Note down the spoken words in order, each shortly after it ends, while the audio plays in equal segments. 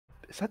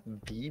Is that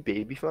the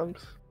baby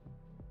funks?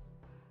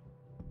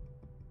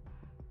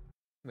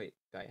 Wait,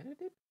 Diana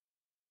did?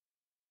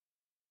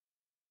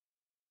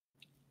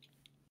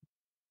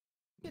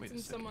 It's in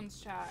someone's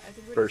chat. I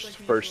think we're First, just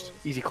like first.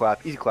 mutuals. Easy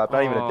clap,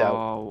 not even a doubt.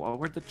 Oh,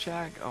 where'd the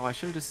chat? Oh, I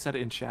should have just said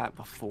it in chat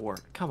before.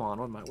 Come on,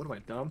 what am I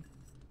dumb?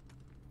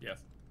 Yes.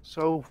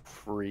 So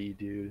free,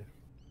 dude.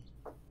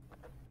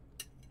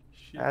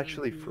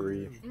 Actually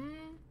free.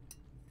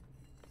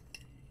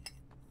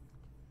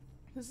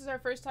 This is our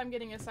first time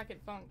getting a second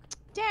funk.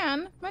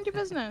 Dan, mind your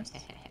business.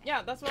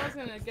 Yeah, that's what I was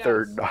gonna guess.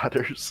 Third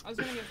nodders. I was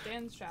gonna guess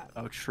Dan's chat.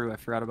 Oh, true. I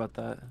forgot about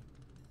that.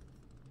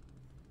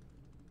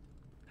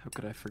 How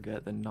could I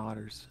forget the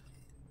nodders?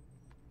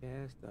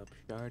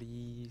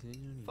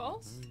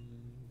 False?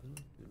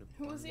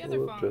 Who was the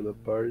other Up to the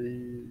funk?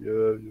 party.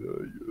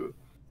 Yeah.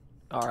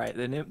 All right,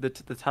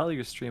 the title of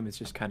your stream is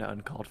just kind of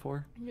uncalled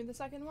for. You're the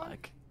second one?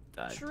 Like,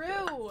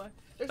 True!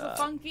 There's a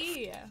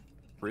funky!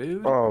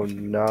 rude. Oh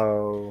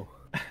no.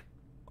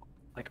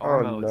 Like Oh,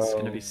 Armo is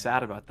gonna no. be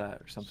sad about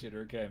that or something.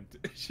 Shitter cam.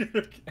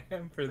 Shitter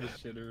cam for the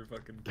shitter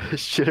fucking cam.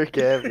 Shitter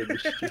Gavin. the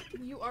shit.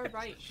 You are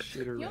right.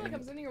 Shitter He only rain.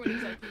 comes in here when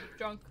he's like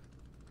drunk.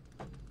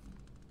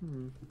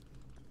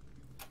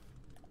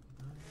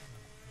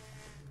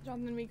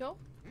 Jonathan Miko?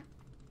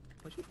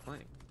 What's she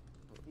playing?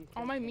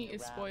 All my meat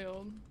is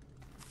spoiled.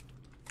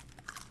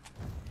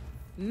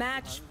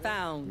 Match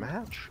found.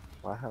 Match?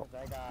 Wow.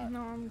 No,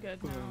 I'm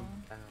good now.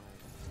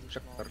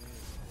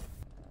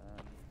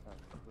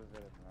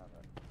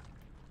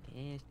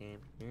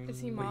 Is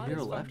he mod? You're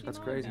Is left? Funky That's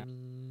mod? crazy.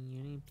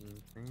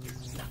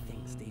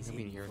 Nothing stays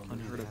here.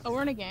 Unheard of. Oh,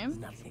 we're in a game?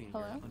 Nothing.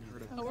 Hello?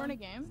 Unheard of. Oh, we're in a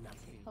game?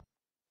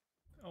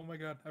 Oh my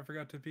god, I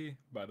forgot to pee,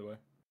 by the way.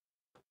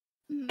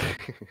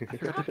 I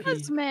forgot to pee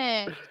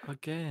Cosmic!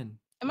 again.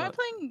 Am I What?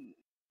 playing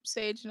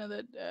Sage now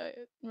that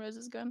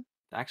Rose's gun?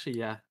 Actually,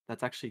 yeah,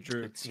 that's actually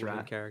True. good Main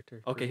strat.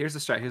 character. Okay, here's the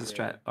strat. Here's the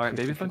Yeah. strat. All right,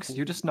 baby funks,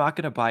 you're just not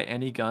gonna buy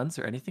any guns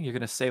or anything. You're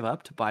gonna save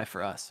up to buy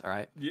for us. All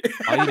right. Yeah.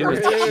 All you do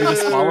is you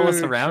just follow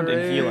us around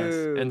and heal us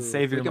True. and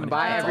save your We can money.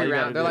 buy That's all every you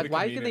gotta round. They're do. like, why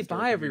can they Convenience store,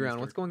 buy every convenience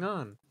round? What's store. going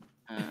on?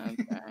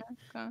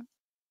 Okay.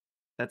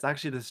 That's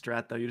actually the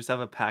strat though. You just have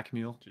a pack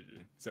mule.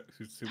 GG.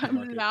 I'm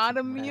Supermarket. not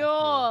a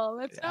mule.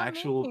 That's not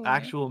me.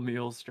 Actual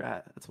mule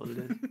strat. That's what it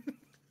is.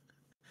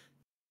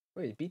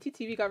 Wait,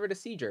 BTTV got rid of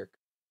Sea Jerk.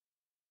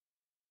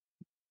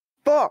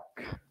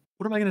 Fuck!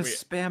 What am I gonna Wait.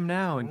 spam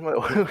now and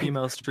What-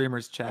 female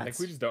streamers I think chats?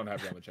 we just don't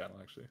have it on the channel,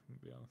 actually,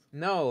 to be honest.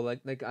 No,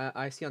 like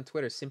I see on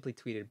Twitter, simply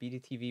tweeted,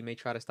 BTTV may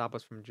try to stop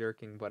us from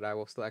jerking, but I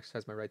will still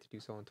exercise my right to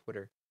do so on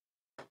Twitter.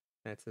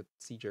 That's a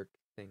Sea Jerk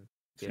thing.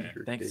 Yeah.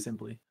 Sea-Jerk Thanks, baby.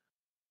 Simply.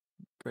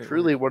 Great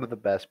Truly work. one of the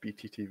best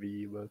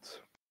BTTV emotes.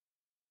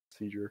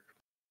 Sea-Jerk.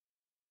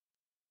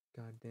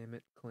 God damn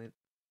it, Clint.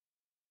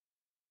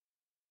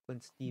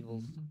 Clint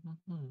Stevens.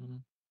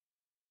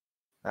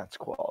 That's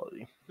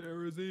quality.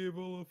 There is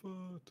evil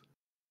afoot.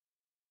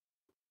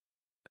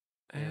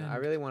 Yeah, I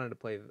And really wanted to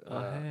play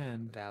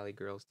hand. Valley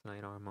Girls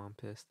tonight. Oh, I'm on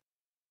pissed.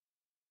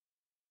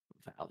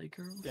 Valley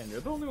Girls. Damn, you're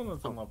the only one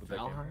that's in love with that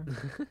game.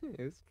 Valheim.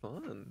 It was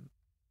fun.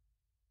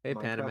 Hey,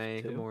 Minecraft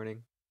Paname. Good too?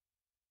 morning.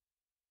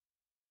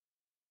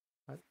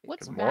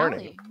 What's Good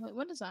morning. Valley?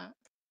 What is that?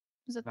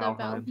 Is it the Valheim.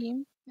 Valley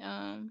team?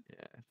 Yeah,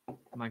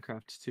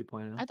 Minecraft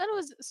 2.0. I thought it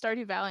was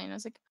Stardew Valley, and I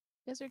was like,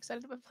 you guys are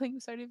excited about playing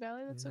Stardew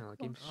Valley? That's so No, cool.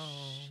 game's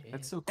shit.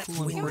 That's so That cool.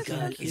 and wind quirky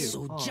gun and is so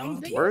cute. Aw.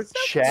 jumpy. We're so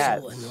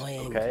chats, cool.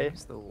 Annoying. okay?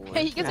 Game's the worst.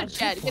 Hey, you guys are That's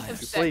chat. You get fine.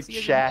 some Play sex. You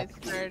guys chat.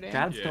 are flirting.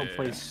 Dads Yeah, don't yeah,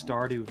 play yeah.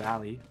 Stardew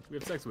Valley. We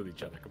have sex with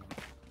each other, come on.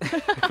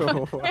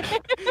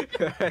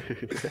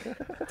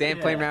 Dan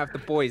playing around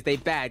with the boys. They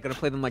bad. Gonna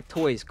play them like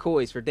toys.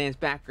 Coys for Dan's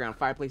background.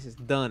 Fireplace is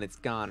done. It's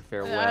gone.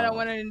 Farewell. I don't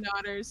want any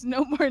nodders.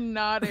 No more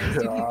nodders.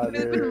 Dude, I've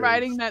been Nodders.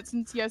 writing that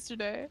since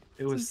yesterday.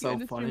 It was Since you so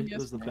ended funny. stream It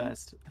was the yesterday.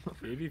 best.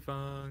 Baby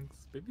funks.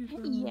 Baby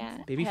funks. Yeah.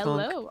 Baby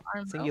Hello,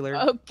 Armo. Singular.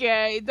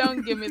 Okay,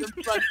 don't give me the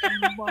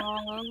fucking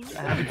bomb.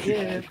 Have a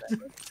gift.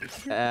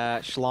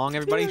 Schlong,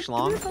 everybody.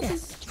 Schlong.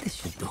 Yes, this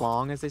should be.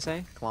 Clong, as they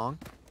say. Clong.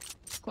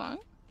 Clong?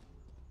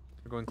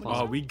 We're going Oh,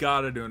 clong. we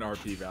gotta do an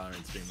RP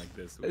Valorant stream like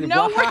this.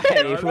 No, Why?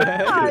 we're not.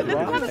 Why? That's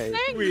not a Why?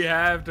 thing. We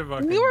have to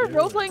fucking We were do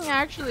roleplaying it.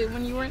 actually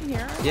when you weren't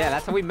here. Yeah,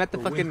 that's how we met the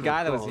The fucking Winkle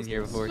guy that was in Falls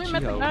here is- before. We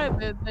met the guy,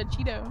 the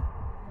Cheeto.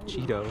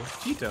 Cheeto.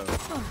 Cheeto.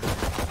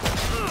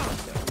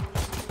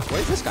 What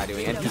is this guy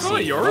doing? NPC. Oh,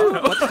 you're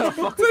What the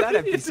fuck is that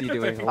NPC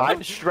doing? I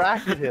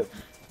distracted him.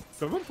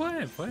 Someone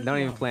play it. Don't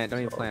even plan it. Don't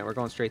even plan it. We're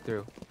going straight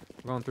through.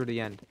 We're going through the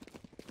end.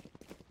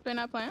 Do I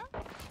not plan?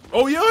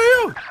 Oh,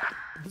 yo!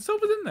 What's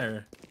up in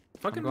there?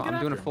 Fucking I'm get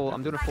doing a after full.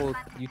 I'm doing a full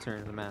U-turn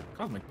of the map. him.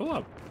 Cosmic, pull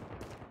up.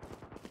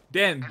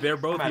 Dan, they're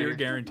both outta here here.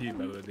 guaranteed,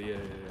 by the way. Yeah.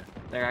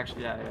 They're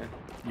actually, yeah.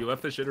 You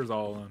left the shitters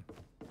all alone.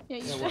 Yeah,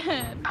 you Yeah, should.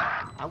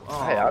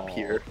 what- Hey, I'm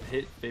here.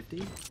 Hit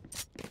 50.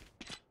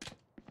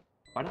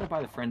 Why did I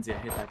buy the frenzy? I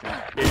hate that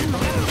guy.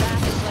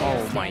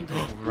 Oh my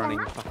god.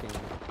 Running fucking.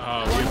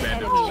 Oh, we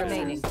abandoned Enemy the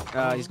remaining.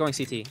 shitters. He's going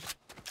CT.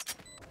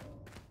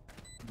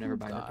 I'm never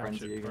buying the God, frenzy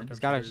shit, again.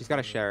 fuck. She's got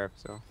a sheriff,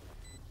 so.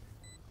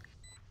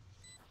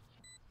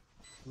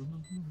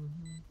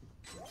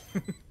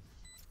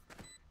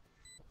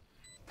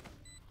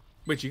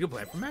 Wait, she could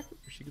plant from back?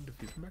 She could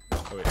defuse from back?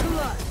 Oh, wait.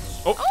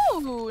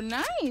 Oh,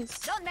 nice.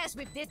 Don't mess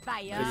with this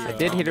fire. I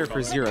did hit her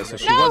for 0, so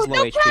she No, was low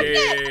no HP.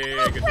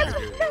 Yeah, good job.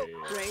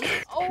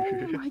 Oh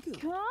my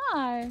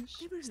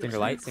gosh. Stinger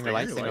light, stinger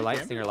light, stinger light,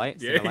 stinger light,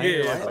 Yeah, stinger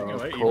light. yeah, stinger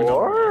light. Of Even though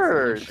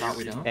course. Shot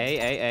we don't.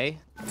 A.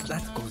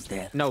 That goes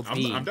there. No,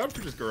 B. I'm down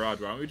for just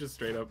garage. Why don't we just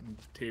straight up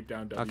tape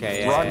down W?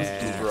 Okay, Run yeah,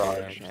 to yeah,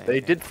 garage. yeah, They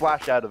yeah. did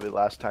flash out of it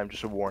last time,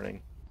 just a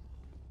warning.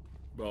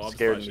 Well, I'll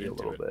Scared just me flash a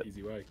into little it. bit.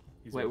 Easy way.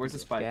 Easy Wait, way, where's the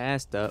easy way. spike?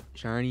 Gassed up,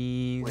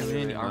 Johnny. Wait,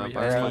 wait, are we-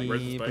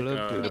 where's the spike? Pull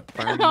up to the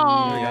Oh.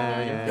 Barney.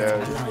 Yeah.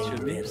 Yeah.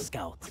 Bear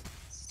scout.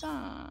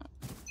 Stop.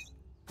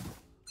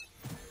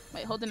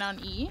 Wait, holding down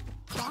E.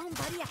 Bomb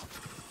buddy out.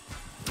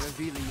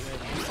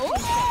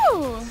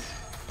 Oh!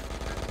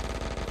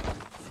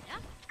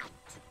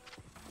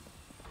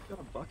 Got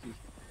a Bucky.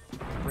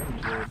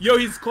 Yo,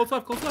 he's close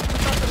left, close left.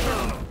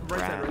 Right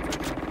side,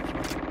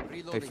 right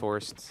side. They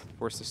forced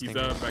the He's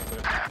stinger. back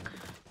there.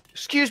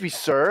 Excuse me,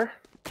 sir.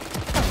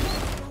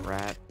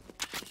 Rat.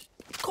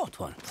 Caught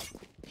one.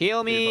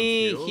 Heal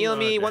me, Heal, heal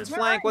me. Dan. One's Where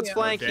flank, are one's you?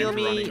 flank. Dan's Heal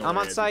me. running I'm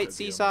away on site. because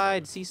he C almost side,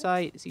 died. C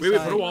side, C Wait, put a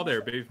side. wall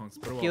there, baby punks.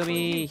 Put a wall. Heal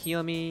me,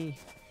 heal me.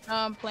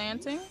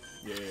 Planting.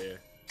 Yeah, yeah,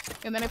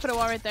 And then I put a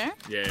wall right there.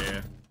 yeah.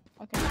 Yeah.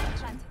 Okay.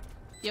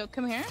 Yo,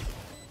 come here.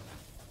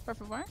 Por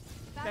favor.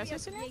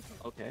 Gracias, señor.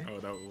 Okay. Oh,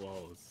 that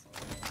wall was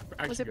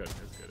actually Was it- good.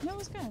 That's good. No, it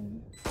was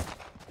good.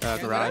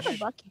 Garage.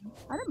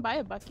 I didn't buy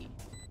a Bucky.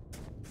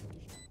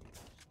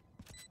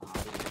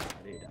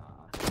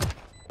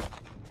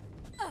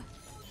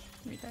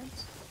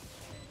 Retards.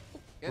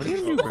 What do you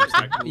do?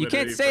 Like, You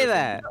can't literally say first-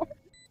 that.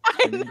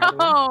 I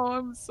know.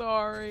 I'm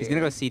sorry. He's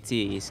gonna go CT.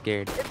 He's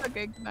scared. It's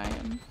okay, I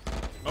am.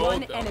 Oh,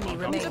 One I'm enemy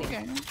coming. It's remaining.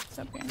 okay. It's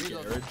okay.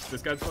 George,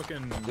 this guy's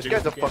fucking. This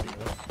jiggling guy's a candy,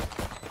 fucking-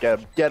 though. Get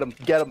him, get him,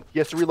 get him. He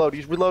has to reload.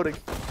 He's reloading.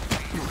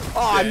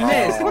 Oh, I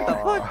missed. What the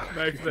Aw. fuck?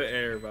 Back to the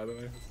air, by the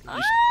way.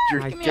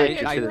 You're I, Give me a getting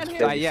hit, I, give me a to hit.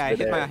 the yeah, I hit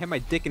there. my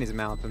dick in his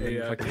mouth and then Hey,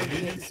 fucking.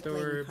 convenience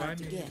store, buy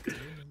me. Get.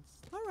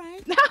 All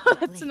right. No,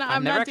 that's not. I've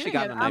I'm never not actually doing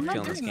gotten it. a I'm knife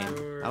kill not in this doing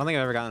game. it. I don't think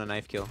I've ever gotten a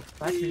knife kill.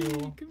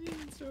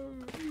 Convenience store.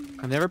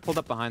 I've never pulled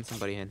up behind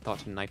somebody and thought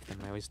to knife them.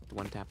 I always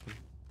one tap them.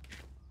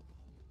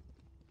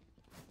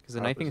 Because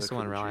the Oh, knifing is because I so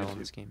couldn't unreliable choose in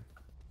you. this game.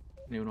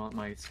 Anyone want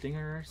my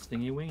stinger?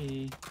 Stingy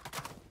wingy.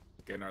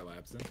 Getting our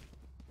labs in.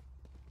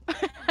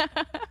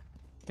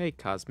 Hey,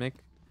 Cosmic.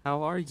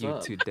 How are you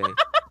up? today?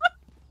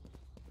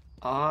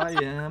 I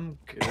am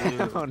good.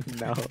 Oh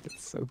no,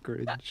 it's so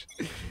cringe.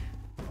 It's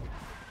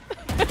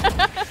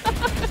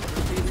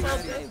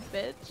okay,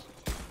 bitch.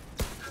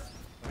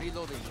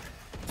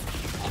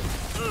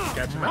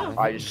 Catch him out.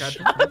 I Catch just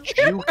him out.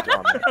 juked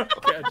on that.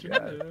 Catch him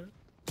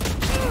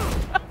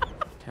out.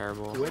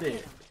 Terrible. Quit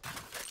it.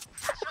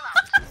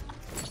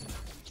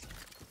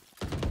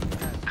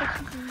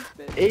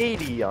 Bitch.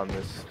 80 on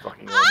this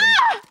fucking woman.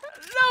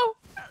 No!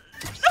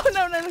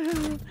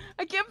 No.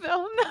 I can't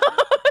feel. No!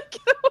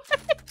 Get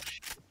away!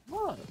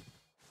 What?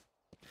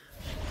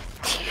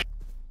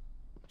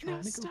 No,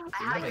 Trying to go stop.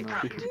 down on No,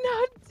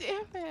 you.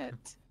 damn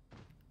it.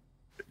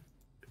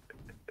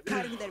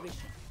 Cutting their vision.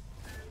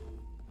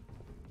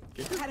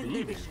 Get this Cutting beam,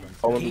 their you vision.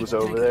 fucking- Owen was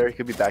over there. He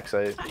could be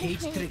backside. I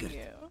Cage hate triggered.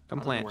 you. Come I don't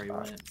know plant. where you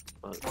went,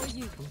 but For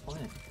you. come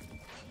plant.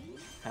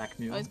 Hack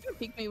mule. Oh, he's gonna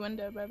peek me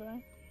window, by the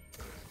way.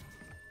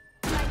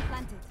 Spike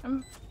planted.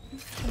 I'm.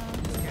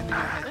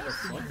 What the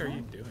fuck are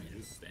you doing? You're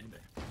just standing.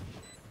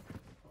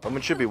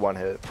 Omen should be one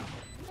hit.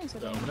 Thanks, So,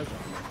 okay. I'm gonna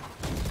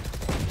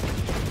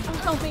Oh,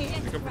 help me.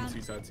 pick up from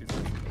seaside. You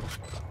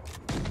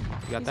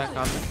got that,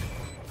 Cosmic?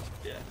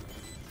 Yeah.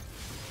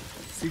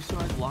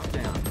 Seaside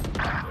lockdown.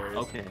 There he is.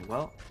 Okay,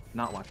 well,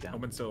 not lockdown.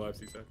 Omen's still alive,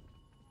 seaside.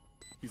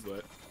 He's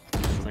lit.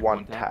 It's like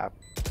One tap.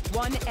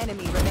 One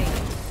enemy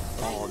remaining.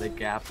 Oh, the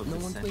gap of No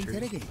the one to century.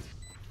 interrogate.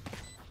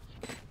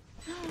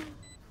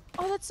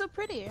 Oh, that's so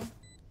pretty.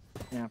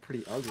 Yeah,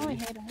 pretty Oh, I ugly.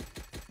 hate it.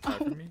 Hi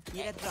for me?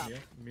 Yeah, drop. Yeah,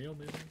 meal,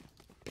 meal.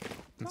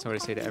 That's what I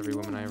say to every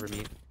woman I ever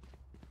meet.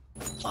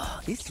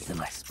 Ah, this is a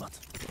nice spot.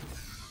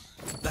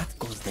 That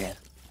goes there.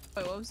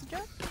 Wait, what was the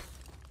joke?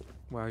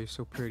 Wow, you're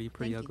so pretty,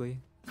 pretty Thank ugly.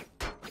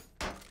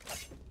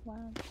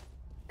 Wow.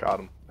 Got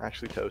him.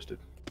 Actually toasted.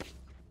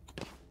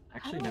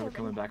 Actually, Oh, never okay.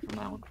 coming back from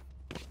that one.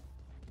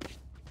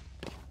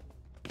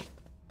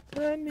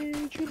 I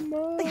need your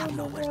money. They have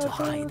nowhere to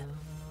hide.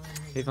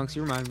 Hey, Funks,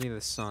 you remind me of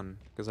the sun,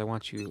 because I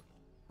want you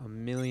a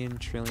million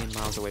trillion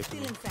miles away from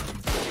me. Stealing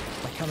seconds.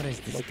 My camera is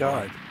Oh my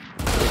disappearing.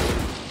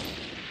 god.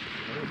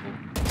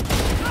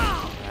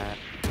 That.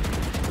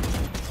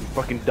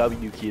 Fucking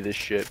W key this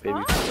shit, baby.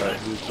 Sorry,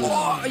 who's this?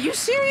 Are you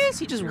serious?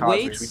 He just Cosmic,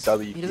 waits. we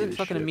W He doesn't this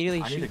fucking shit.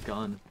 immediately I need a shoot.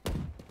 gun.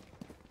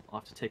 I'll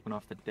have to take one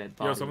off the dead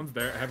body. Yo, someone's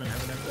there. Heaven.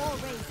 Wall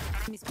raised.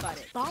 Enemy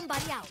spotted. Bomb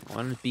buddy out.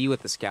 One B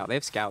with the scout. They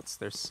have scouts.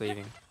 They're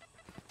saving.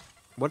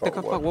 What the Oh,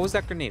 fuck? what? What was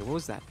that grenade? What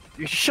was that?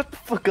 You shut the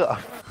fuck up.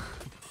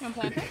 You want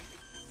planting?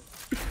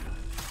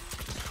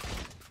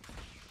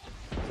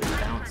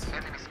 Bounce.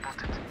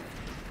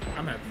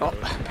 I'm happy. Oh,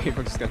 with it.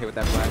 people just got hit with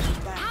that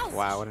flash. Ow.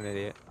 Wow, what an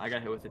idiot. I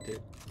got hit with it too.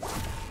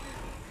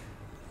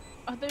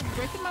 Oh, they're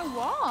breaking my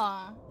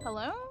wall.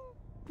 Hello?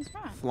 What's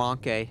wrong?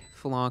 Flonk, eh?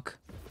 Flonk.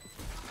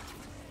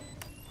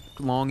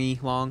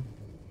 Longy, long.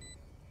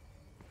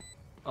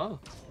 Oh.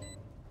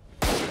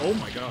 Oh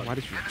my god. Why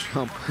did you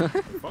jump? What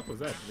the fuck was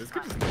that? This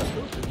kid just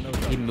didn't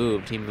know He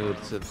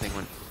moved, so the thing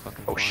went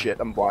fucking Oh flying. shit,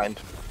 I'm blind.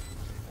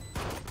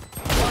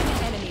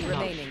 One enemy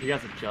remaining. You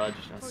guys are judge,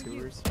 not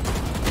sewers.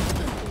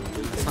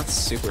 It's not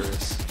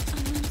sewers.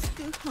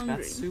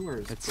 That's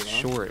sewers. It's bro.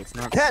 short. It's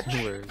not Catch!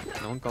 sewers.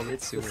 No one calls it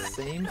It's the sewers.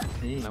 same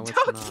thing. No, it's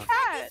Oh, not.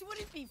 cat. This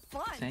wouldn't be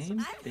fun. Same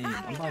thing.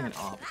 I'm buying an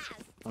op.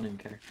 Don't even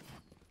care.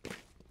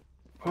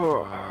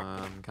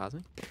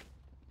 Cosmic?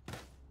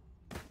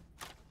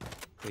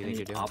 What do you think Any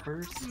you're doing?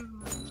 oppers?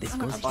 This I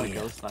goes bought a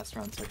here. ghost last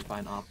round, so I could buy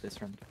an op this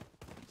round.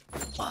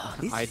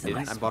 This I is a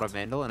didn't. nice I bought a spot.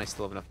 Vandal and I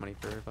still have enough money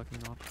for a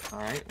fucking op.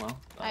 Alright, well.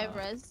 I have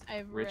res. I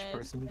have rich res.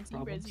 person Resi,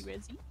 problems. resi,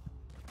 resi.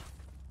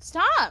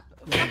 Stop!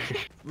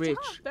 Rich,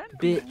 Stop,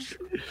 bitch,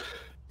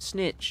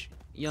 snitch,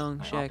 young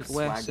My op Shaq is swagged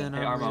West, up. and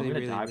Hey, I'm Arma, I'm really, gonna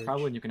really die rich.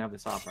 probably, and you can have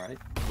this op, alright?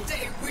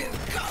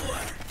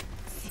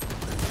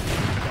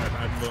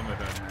 I'm blowing my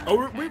bad.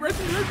 Oh, wait, rest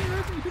me.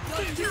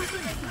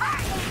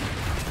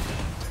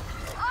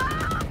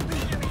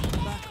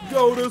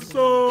 Go to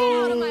soul!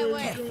 Get out of my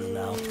way! Careful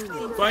now.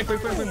 Flank.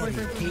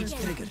 Cage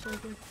triggered.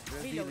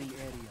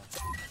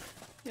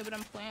 Yeah, but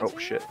I'm planting. Oh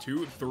shit.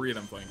 2, 3 of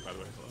them flank, by the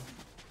way.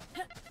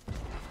 So.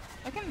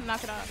 I can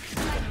knock it off.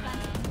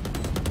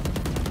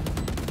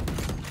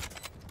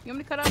 You want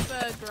me to cut off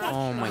the garage?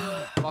 Oh my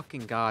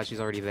fucking god, she's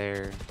already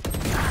there.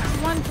 There's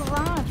one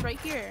garage right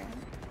here.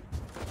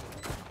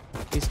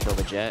 Please kill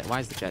the jet. Why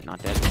is the jet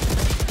not dead?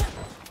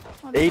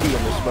 Oh, 80 in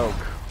the smoke.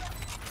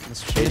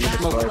 This shit Last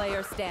Smoke.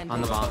 player standing.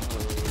 on the bomb.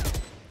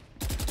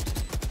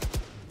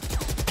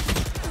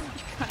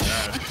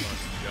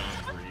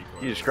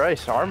 Jesus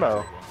Christ,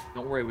 Armo.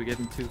 Don't worry, we get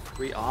into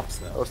 3 ops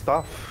That though. was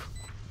tough.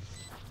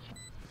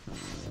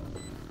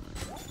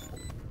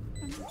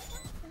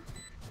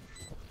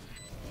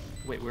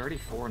 Wait, we're already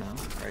 4 now,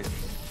 right?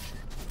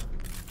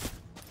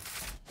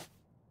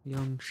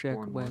 Young Shaq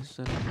Four more. West,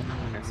 and Okay,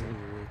 I'm so-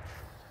 really rich.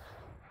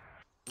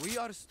 We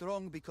are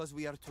strong because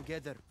we are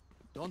together.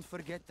 Don't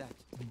forget that.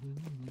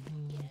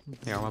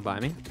 Here, wanna buy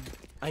me?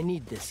 I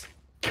need this.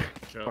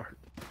 Shut up.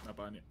 Not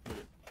buying it. Look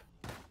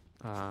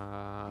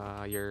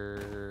at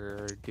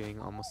You're doing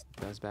almost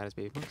as bad as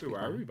Baby Punks. Dude,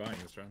 why are we buying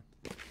this, John?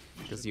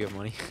 Because you have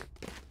money.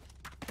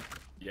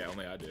 Yeah,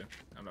 only I do.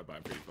 I'm not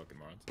buying pretty fucking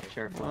morons.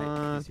 Share a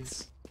flight.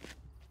 Easy.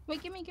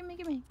 What? Wait,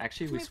 gimme.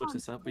 Actually, we Give me switch bomb.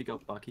 this up. We go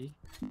Bucky.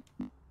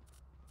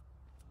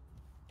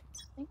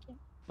 Thank you.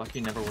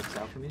 Bucky never works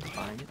out for me.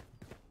 Buying it.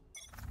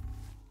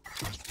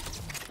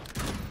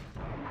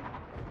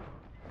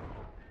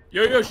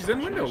 Yo, she's in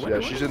window. Yeah,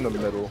 she's in the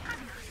middle.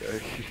 Okay.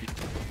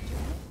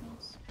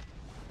 Nice.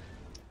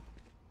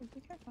 Be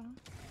careful.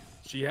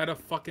 She had a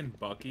fucking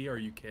Bucky. Are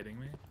you kidding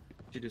me?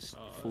 She just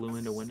Oh, flew that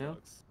into window.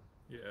 sucks.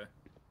 Yeah.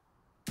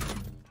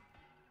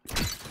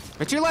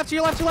 Right, to your left, to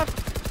your left, to your left!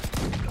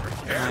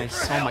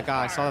 Nice. Oh my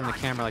god, I saw that in the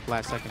camera like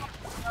last second.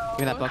 Give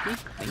me that Bucky.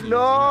 Thank you.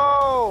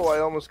 No, I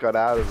almost got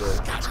out of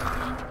it.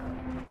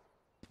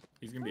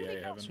 He's gonna be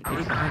A heaven. What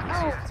is behind you?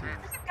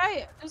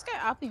 Oh, there's a guy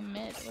opping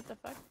mid. What the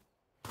fuck?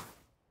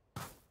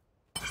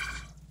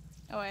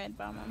 Oh, I had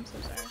bomb. I'm so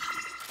sorry.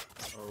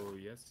 Oh,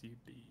 yes, you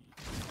be. I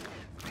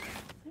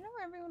don't know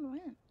where everyone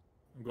went.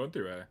 I'm going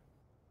through A.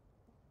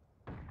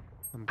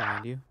 I'm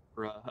behind you.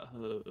 Bro,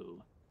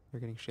 You're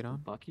getting shit on.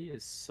 Bucky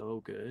is so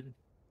good.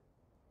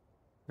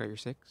 Got your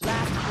 6.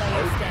 Last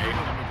player standing.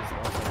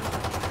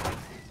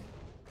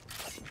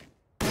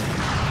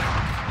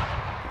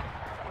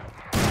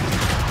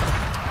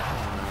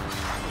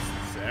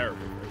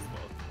 Terrible, first of all.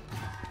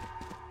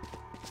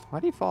 Why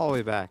do you fall all the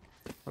way back?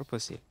 What a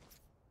pussy.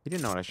 He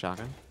didn't know what I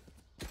shotgun.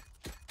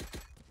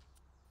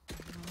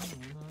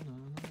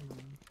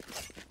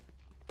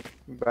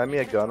 Buy me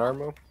a gun,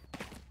 Armo.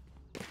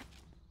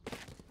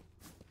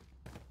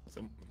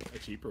 A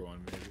cheaper one,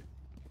 maybe.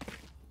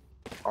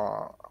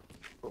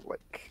 But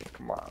like,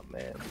 come on,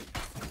 man.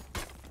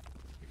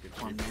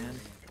 Come on, man.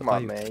 Come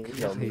on, man. You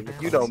know me.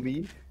 You know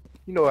me.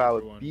 You know how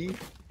it be.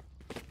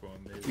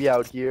 We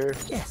out here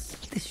Yes,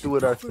 this should doing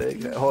do our for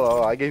thing. you. Hold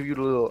on, I gave you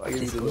the little. I gave you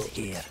This the goes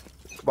little. here.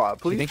 Come on, Do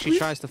please. you think she please.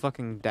 tries to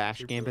fucking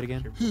dash gambit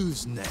again?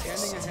 Who's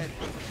next?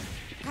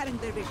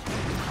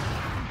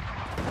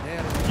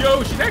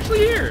 Yo, she's actually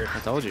here! I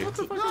told you. Nowhere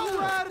to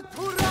run.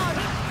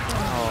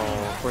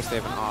 Oh, of course they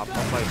have an op.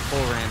 I'll probably full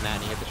ran that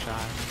and you get the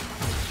shot.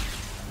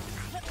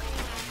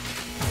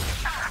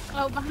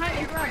 Oh,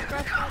 behind the garage.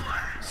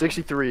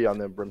 63 on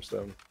the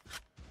brimstone.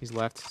 He's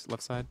left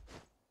side.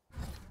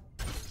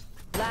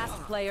 Last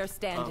player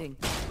standing.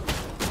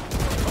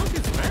 Fuck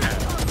is that?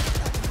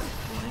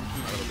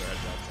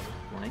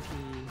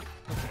 Blanky.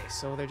 Okay,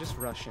 so they're just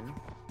Russian.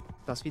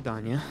 Das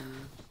vidanya.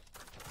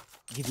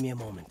 Give me a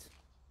moment.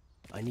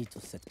 I need to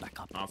set back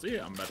up. Honestly,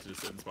 I'm about to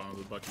just sit and spawn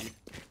with Bucky.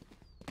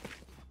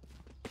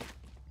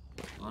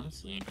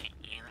 Honestly.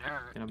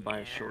 Gonna buy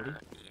a shorty.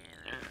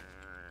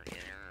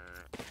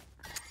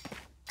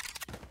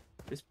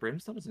 This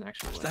brimstone is an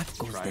actual like, That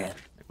goes try there. out.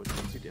 Like, what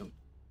are you doing?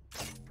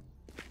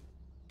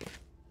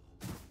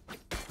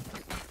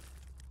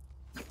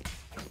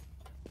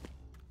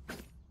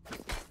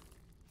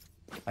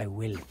 I I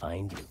will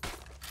find you.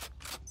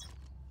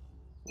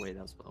 Wait,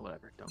 that was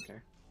whatever. Don't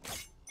care.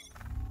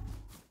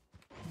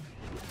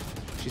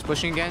 She's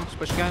pushing again. She's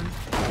pushing again.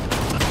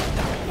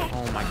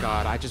 Oh my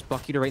god, I just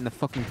bucketed her right in the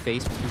fucking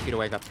face from 2 feet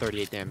away. I got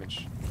 38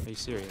 damage. Are you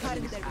serious?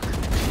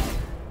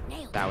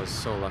 That was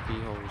so lucky.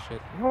 Holy shit.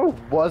 How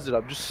was it?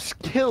 I'm just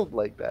skilled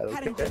like that.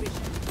 Okay.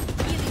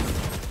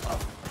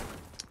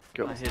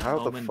 Go. I hit How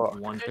the Omen fuck?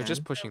 110. They're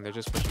just pushing. They're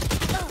just pushing.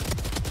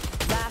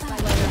 Last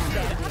player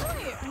standing.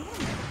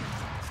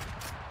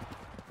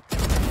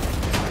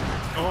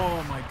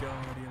 Oh my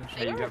god.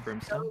 Hey, you got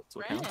brimstone? That's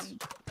what counts.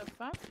 What the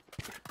fuck?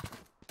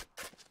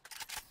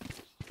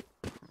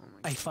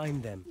 I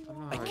find them.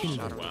 I Oh, kill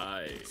shot them. her.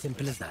 Why?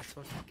 Simple as that.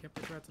 Fucking can't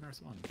push rats in our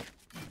spawn.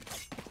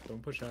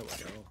 Don't push out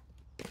like hell.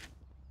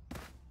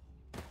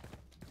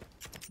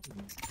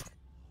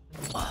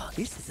 Oh,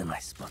 this is a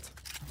nice spot.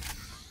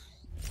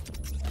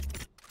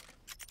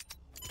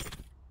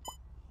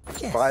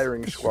 Yes,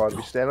 Firing this should squad. do.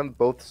 We stand on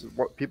both.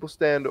 People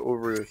stand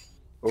over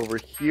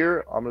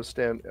here. I'm gonna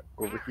stand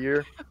over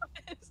here,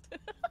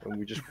 and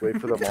we just wait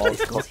for them all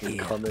to fucking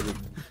come in.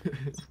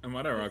 I'm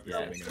on a rock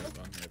standing in our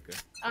spawn. Okay.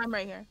 I'm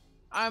right here.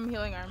 I'm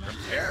healing armor.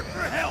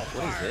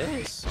 What is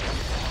this?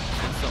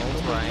 That's the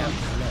old where I am.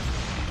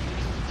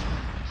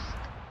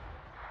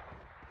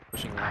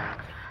 Pushing long.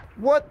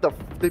 What the?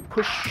 They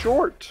push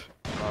short.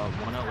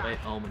 108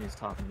 Omen, he's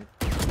topping you.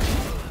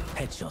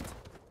 Headshot.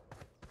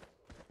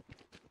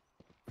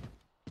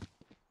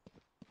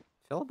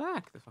 Fell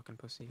back, the fucking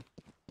pussy.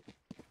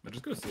 But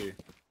just go see.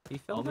 He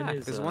fell Omen back.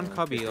 is, There's one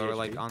cubby 50 or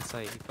like HP. on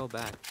site. He fell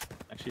back.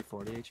 Actually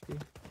 40 HP.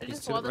 They He's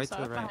just to the walled right us to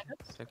the off right. behind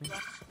us. Check me.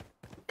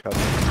 Cut.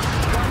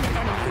 One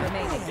enemy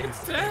remaining.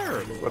 It's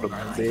terrible. What a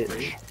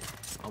bitch.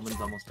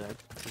 Omen's almost dead.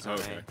 He's Oh, on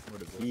okay. A.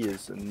 What is it? He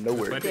is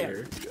nowhere Right near here.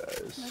 you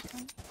guys.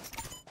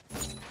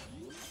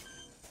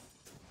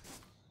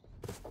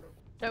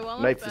 Do I wall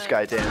Knife up, this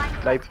guy,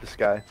 Dan. Knife this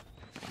guy.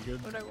 You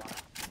good? What do I want?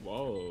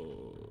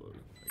 Whoa.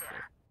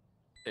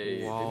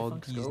 Hey, Wow,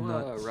 Babyfunks, these go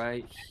nuts.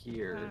 right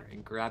here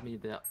and grab me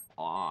the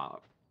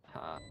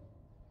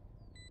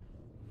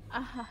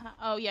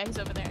Oh yeah, he's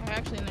over there.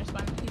 Actually in their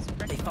spawn. He's They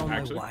freaking. found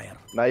Actually? my wire.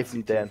 Knife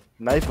him, Dan.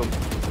 Knife him.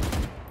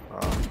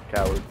 Oh,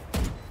 coward.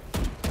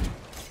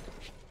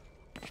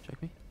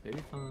 Check me.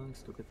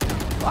 Babyfunks, go get the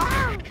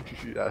I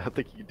don't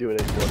think you can do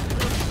it anymore.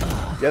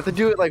 You have to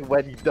do it like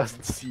when he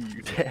doesn't see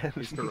you, Dan.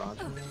 garage.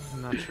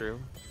 Not true.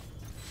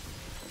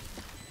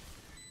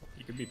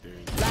 You could be through.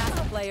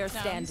 Last player No, he's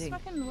standing.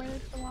 fucking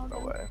where's the wall? No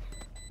then? way.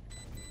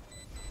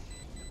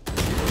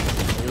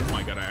 Oh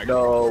my god, I actually.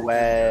 No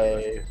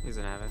way. He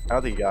doesn't have it. I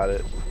don't think he got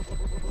it.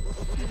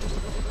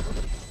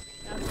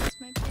 No,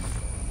 this might be-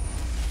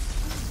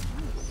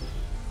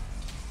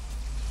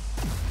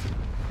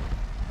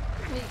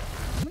 Wait,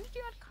 when did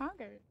you add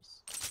coggers?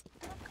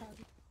 Not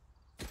coggers.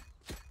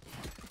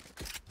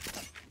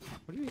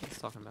 What are you guys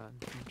talking about?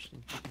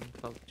 Interesting.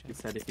 Public He chat.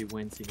 said if he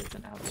wins, he gets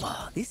an apple.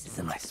 Oh, this is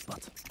a nice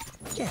spot.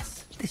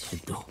 Yes, this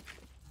should do.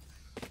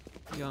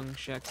 Young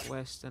Shaq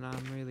West, and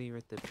I'm really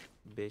with the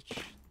bitch.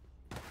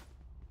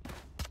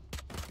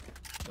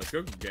 Let's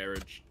go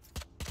garage.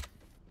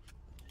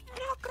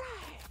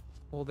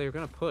 Well, they're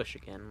gonna push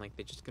again. Like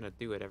they're just gonna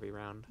do it every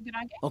round. Did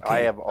I get? Okay. I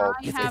have all. I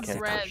if they have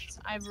can't res.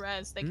 I have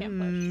res. They can't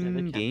push. Yeah,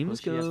 they can't Games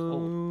push, he has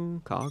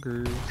go.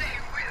 Coggers.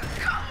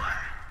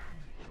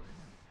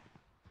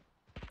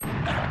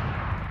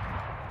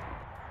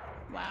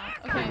 Wow.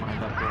 Don't Okay.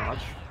 mind that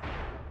garage.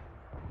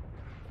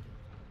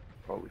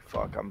 Holy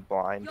fuck, I'm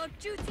blind.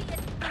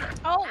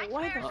 Oh,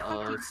 why the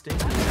Uh-oh, fuck? it's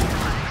stinky.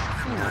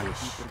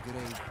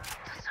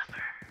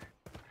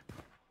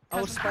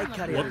 Our spike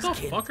carrier What is the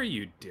killed. fuck are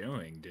you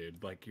doing,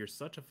 dude? Like, you're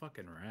such a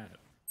fucking rat.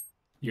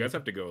 You guys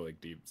have to go,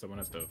 like, deep. Someone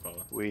has to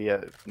follow. We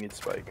need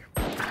spike.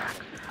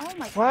 Oh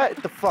my god.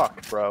 What the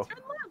fuck, bro? Turn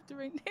left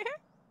right there.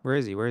 Where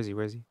is he? Where is he?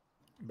 Where is he?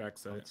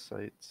 Backside.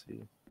 Sight,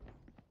 see.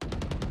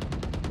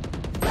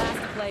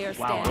 Last player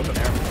Wow, standing. open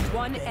air.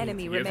 One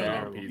enemy You guys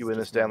are remaining. RPs, You win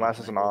this, just Dan. move Last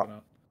it, is an move op. it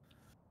up.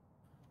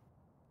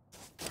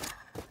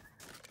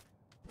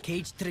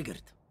 Cage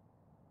triggered.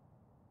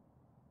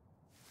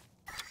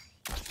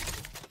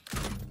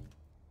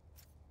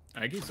 I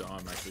think he saw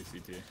him, actually,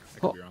 CT. I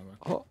could be wrong,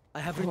 though. Oh, I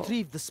have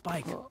retrieved the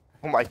spike.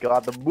 Oh my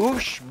god, the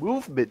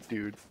movement,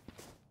 dude.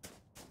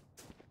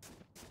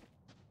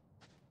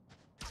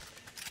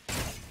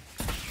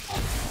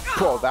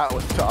 Bro, that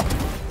was tough.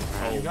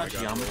 Oh You my got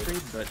god. geometry,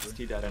 but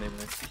he died anyway.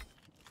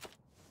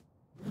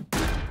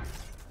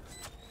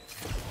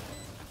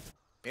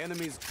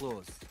 Enemies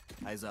close.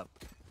 Eyes up.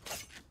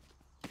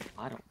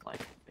 I don't like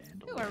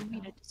Vandal. You are right me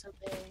now. to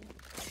disobey.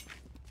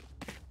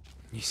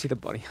 you see the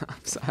buddy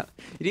hops out.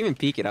 You didn't even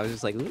peek it. I was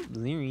just like, ooh,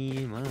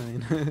 Leary,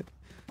 mine.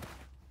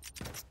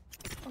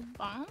 A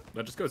bomb?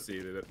 Let's just go see.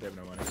 They have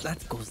no money.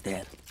 That goes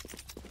there.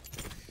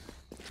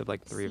 So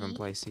like 3 of them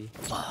play C.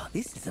 Oh,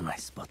 this is a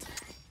nice spot.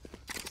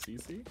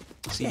 CC?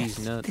 See Yes, these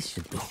nuts. this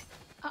should do.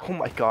 Oh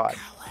my god.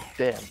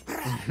 Damn.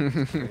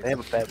 They have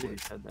a bad He one.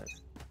 said that.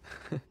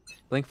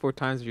 Blink 4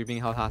 times if you're being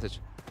held hostage.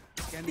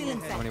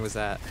 Feeling How many was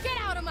that? Get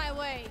out of my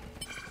way!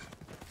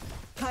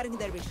 Cutting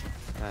their vision.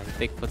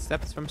 Big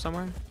footsteps from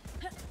somewhere.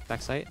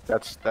 Back sight.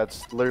 That's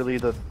literally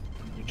the.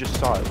 You just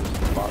saw it. It was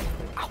the bottom.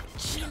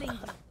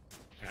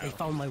 They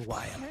found my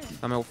wire.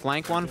 I'm gonna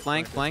flank one.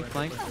 Flank. Raise,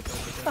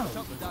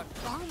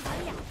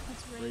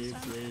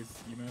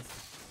 UMass.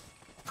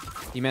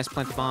 UMass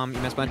plant the bomb.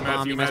 UMass plant the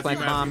bomb. UMass plant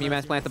the bomb.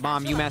 UMass plant the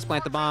bomb. UMass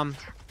plant the bomb.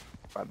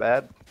 My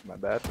bad.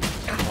 On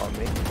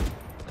me.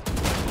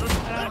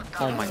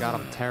 Oh my god,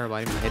 I'm terrible.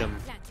 I didn't even hit him.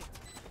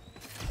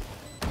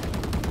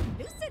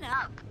 Loosen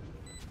up.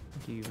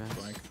 Thank you,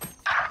 UMass.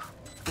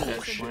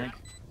 Dead flank.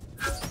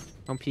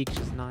 Don't peek,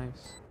 just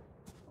knives.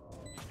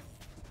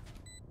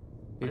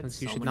 You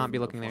should not be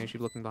looking there. You should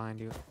be looking behind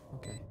you.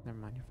 Okay, never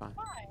mind. You're fine.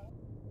 Why?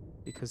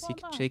 Because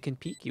they can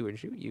peek you and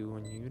shoot you,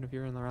 even if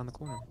you're around the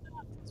corner.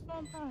 It's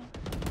fine.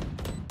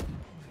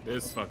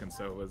 This fucking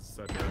so was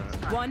such a.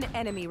 One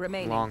enemy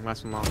remaining. Long,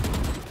 last one long.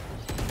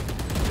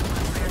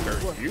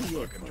 What are you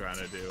fucking trying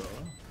to do?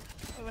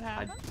 What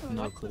I happened?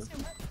 no clue.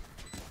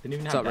 Didn't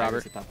even What's have up, daggers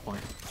Robert? at that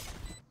point.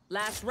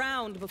 Last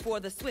round before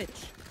the switch.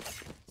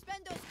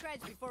 Spend those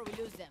creds before we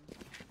lose them.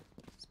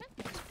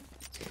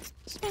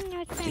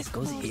 This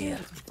goes here.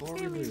 Before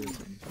we lose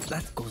them.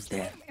 That goes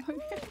there.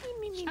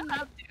 Shut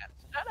up, dude.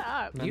 Shut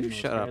up. You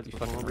shut up, you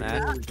fucking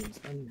rat.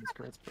 Spend those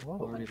creds before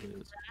we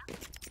lose.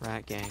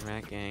 Rat gang.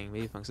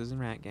 Baby Funks isn't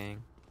rat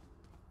gang.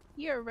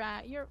 You're a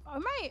rat.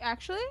 Am I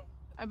actually?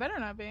 I better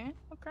not be.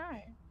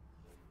 Okay.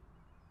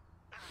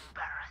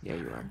 Yeah,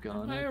 you are. I'm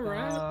gonna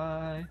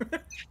Hi, die.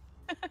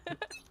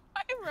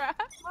 I'm a rat.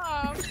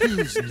 Mom.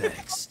 Who's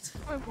next?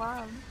 My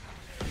mom.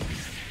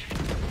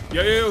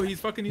 Yo, he's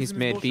fucking He's using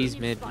mid. his B's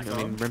bullshit. mid.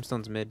 I mean,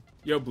 Brimstone's mid.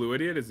 Yo, Blue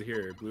Idiot is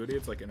here. Blue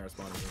Idiot's like in our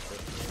spawn.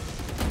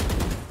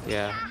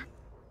 Yeah.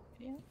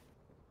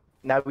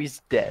 Now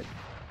he's dead.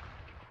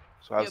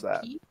 So how's Yo,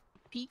 that?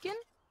 Peeking?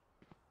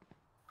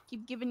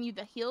 Keep giving you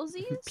the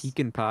heelsies?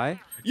 Pekin pie.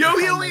 Yo,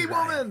 healy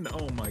woman!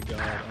 Oh my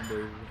god,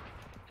 unbelievable.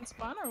 It's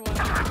fun or what?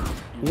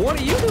 What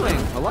are you doing?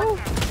 Hello?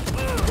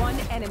 One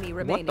enemy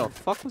remaining. What the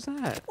fuck was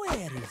that? Where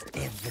is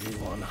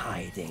everyone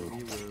hiding?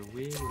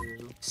 We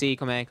will. See,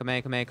 come here. No,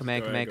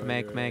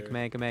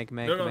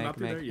 not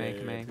through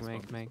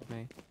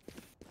there.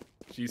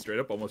 She straight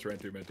up almost ran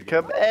through mid to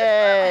Come get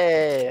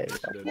here! She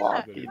did.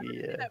 Walk She did.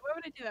 idiot. Why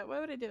would I do that? Why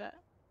would I do that?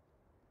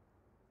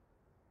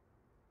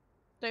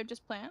 Do I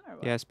just plan or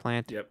what? Yes,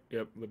 plant. Yep,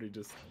 literally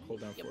just hold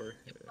down for her.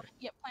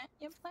 Yep, plant.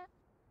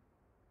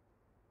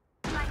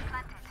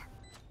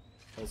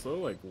 Also,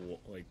 like,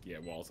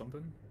 wall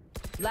something.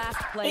 Last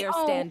player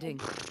Oh. standing.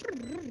 How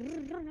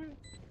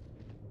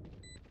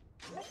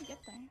did you get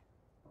there?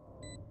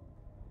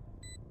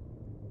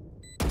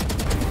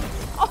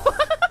 Oh!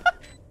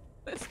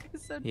 This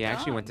guy's so He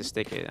actually went to dumb.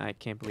 stick it. I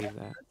can't believe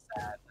that.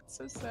 That's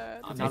so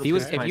sad. I'm If not he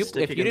was, against my if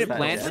stick you against didn't that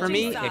plant jet.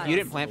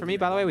 for me,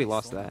 by the way, we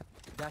lost that.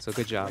 So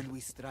good job. When we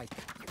strike.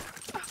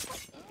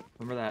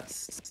 Remember that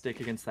stick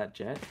against that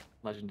jet?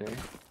 Legendary.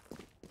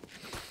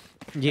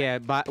 Yeah,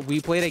 but we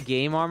played a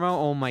game, Armo.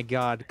 Oh my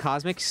god.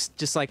 Cosmic's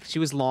just like, she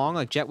was long,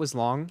 like Jet was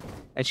long.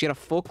 And she had a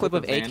full clip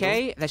With of the AK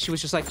Vandal? that she was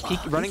just like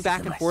running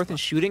back and forth and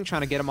shooting,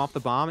 trying to get him off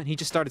the bomb. And he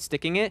just started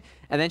sticking it.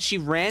 And then she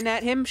ran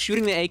at him,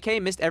 shooting the AK,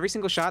 missed every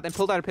single shot, then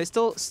pulled out a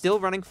pistol, still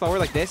running forward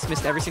like this,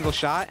 missed every single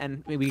shot,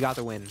 and we got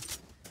the win.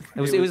 It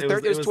was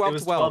 12 to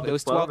 12. It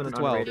was 12 to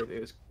 12.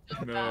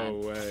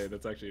 No way,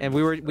 that's actually. And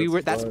we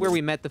were that's where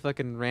we met the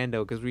fucking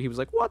rando, because he was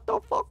like, what the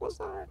fuck was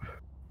that?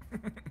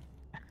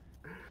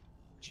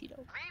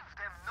 Cheeto.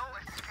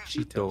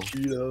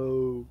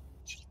 Cheeto.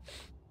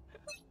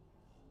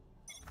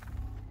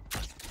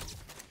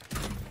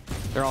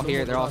 They're all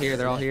here, they're all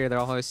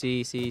here.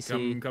 C.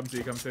 Come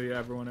see, yeah,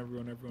 everyone,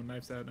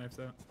 knives out.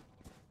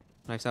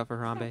 Knives out for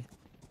Harambe.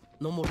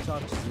 No more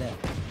charges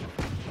left.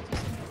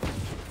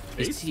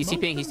 He's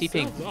TPing, he's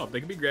TPing. Oh, they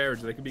could be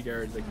garage. They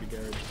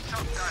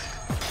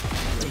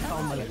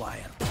found my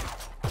wire.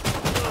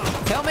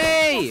 Help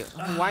me!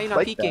 Why are you not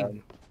Spike peeking?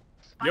 down.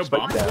 Yo, Spike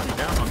bomb's down. really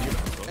down on you.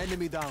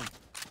 Enemy down.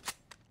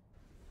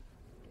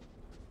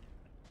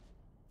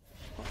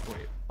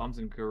 Wait, bombs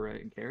in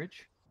garage?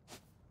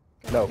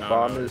 No, No,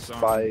 bomb no, is it's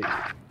on. by.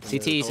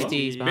 CT,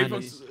 he's behind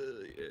us.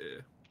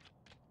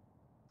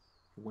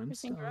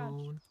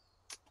 Wimstone.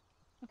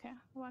 Okay,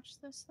 watch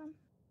this then.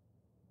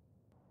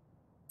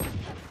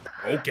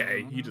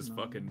 Okay, he just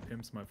fucking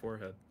pimps my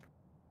forehead.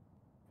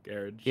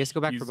 Garage. He has to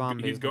go back for bomb,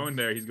 He's baby. going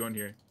there. He's going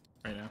here.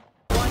 Right now.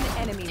 One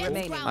enemy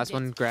remaining. Last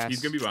one, grass.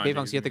 He's gonna be behind Hey, you,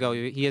 Funks, you have to go.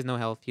 He has no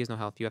health. You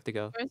have to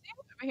go. Where is he?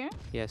 Over here?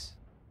 Yes.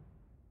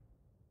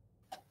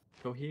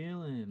 Go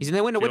heal him. He's in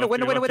the window. To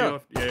your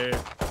left.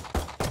 Yeah.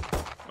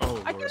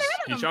 Oh, I Lord. could've hit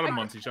He him. shot him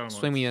once.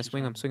 Swing me,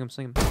 swing him.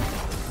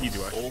 Easy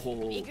way.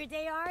 Oh. Bigger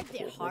they are,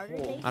 the harder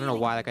they I don't know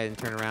why that guy didn't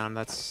turn around.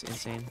 That's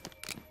insane.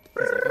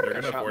 They're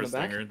gonna Shot in force the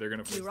back. stinger. They're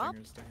gonna force You're up.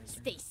 stinger.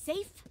 Stay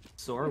safe.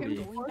 So are You're we.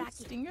 gonna force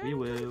Stinger? We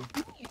will.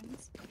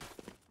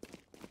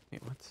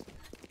 Wait, what?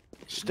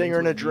 Stinger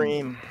in a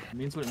dream. It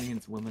means what it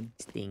means, women.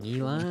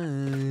 Stingy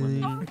line.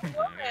 Woman. I'm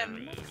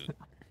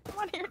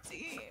on your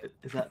team.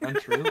 Is that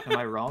untrue? Am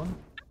I wrong?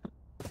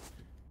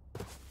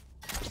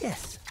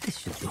 Yes, this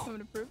should do. Want me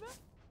to prove it?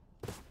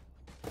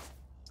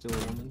 Still a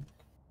woman?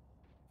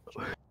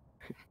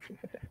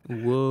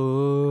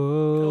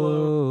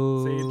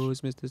 Whoa, Sage.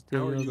 Mr.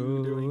 How are you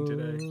doing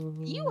today?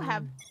 You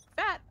have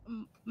fat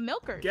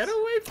milkers. Get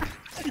away from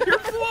You're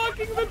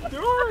blocking the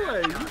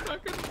doorway, you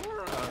fucking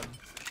moron.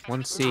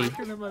 One C.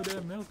 Looking at my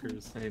damn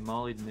milkers. Hey,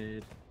 Molly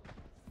mid.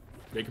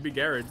 They could be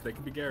garage. They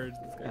could be garage.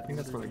 I think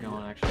that's where they're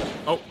going, actually.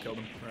 Oh, killed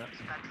him. Right.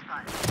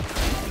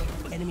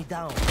 Enemy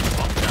down.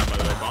 Bomb down, by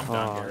the way. Bomb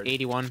down, Oh, garage.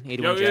 81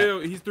 Yo, jet. yo,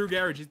 he's through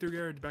garage. He's through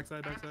garage.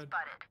 Backside, backside.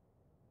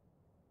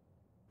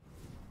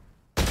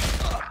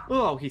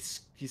 Oh,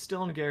 he's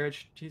still in the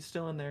garage. He's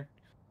still in there.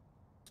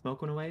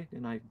 Smoke went away,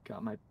 and I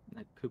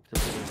pooped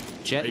up there.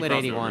 Jet He lit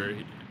crossed 81. Over,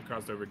 he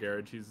crossed over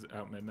garage. He's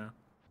out mid now.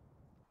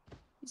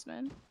 He's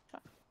mid.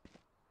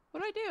 What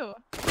do I do?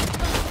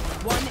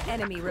 One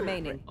enemy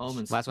remaining.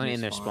 Omen's Last one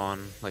in their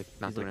spawn, like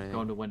not He's doing like anything.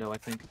 going to window, I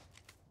think.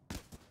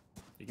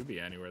 He could be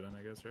anywhere then,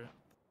 I guess, right?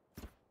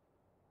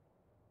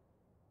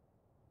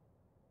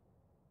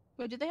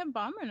 Wait, did they have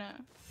bomb or no?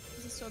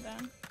 Is it still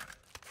down?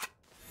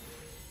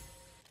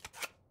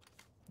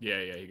 Yeah,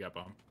 he got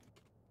bomb.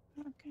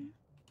 Okay.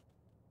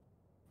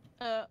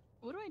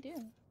 What do I do?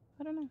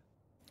 I don't know.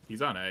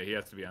 He's on A. He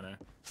has to be on A.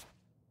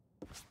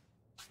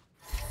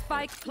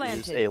 Spike It's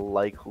planted. a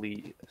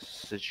likely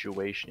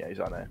situation. Yeah, he's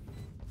on A.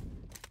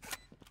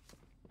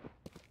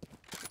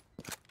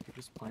 He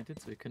just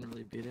planted, so he couldn't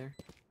really be there.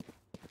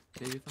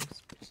 Maybe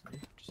thanks.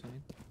 Just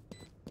saying.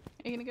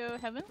 Are you gonna go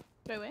heaven?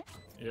 Go away?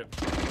 Yep.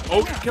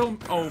 Oh, kill him!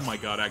 Oh my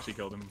god, I actually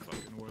killed him.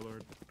 Fucking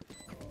warlord.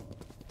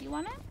 Do you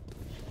want it?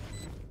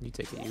 You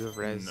take it. You have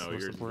res. No,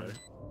 What's yours the is point? better.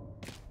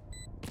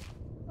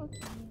 Okay.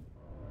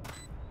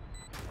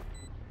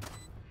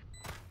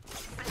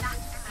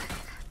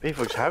 Hey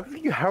folks, how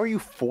are you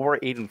 4,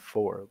 8, and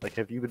 4? Like,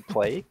 have you been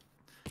playing?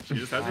 She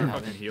just has her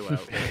fucking heal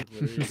out. Like,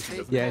 literally, she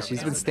doesn't Yeah, have she's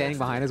an been out. standing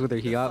behind us with her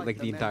heel out like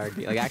the entire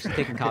game. Like actually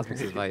taking Cosmic's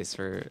advice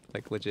for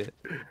like legit.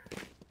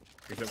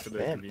 Except for the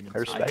Man, convenience. I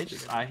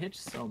respect I hitch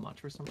so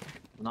much for something.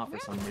 Not for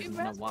some reason,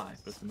 I don't know why,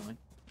 but it's annoying.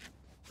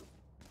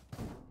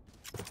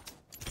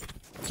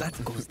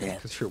 That goes there.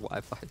 Because your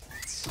Wi-Fi.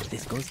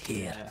 This goes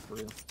here. Yeah, for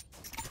real.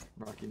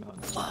 Rocky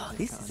Mountain. Oh,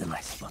 this is a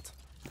nice spot.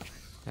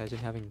 Imagine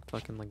having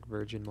fucking like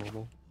Virgin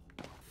Mobile.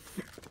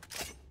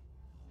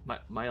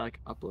 My like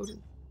uploaded.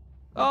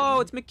 Oh,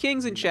 it's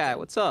McKing's in chat.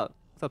 What's up?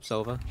 What's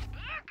up, Sova?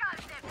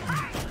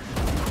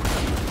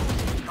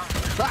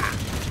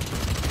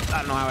 Ah! I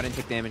don't know how I didn't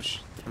take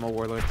damage. I'm a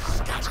warlord.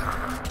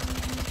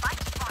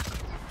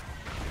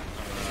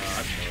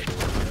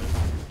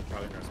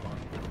 Probably in our spawn.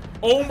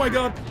 Oh my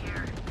god!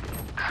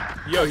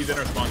 Yo, he's in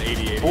our spawn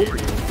 80.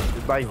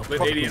 My Lit 80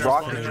 fucking in our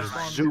spawn, rocket in our just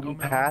spawn. zoomed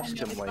past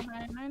him like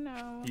I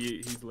know.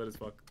 He's lit as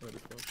fuck. Lit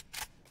as fuck.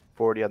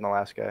 40 on the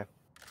last guy.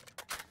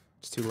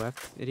 Just 2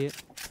 left, idiot.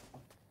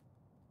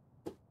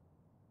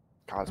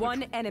 Cosmic.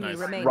 One enemy Nice.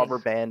 remaining. Rubber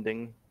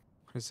banding.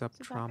 What's up, Is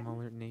it Trauma back?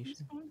 Alert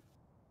Nation?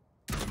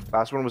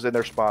 Last one was in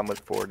their spawn with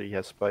 40. He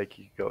has spike.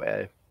 You could go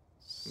A.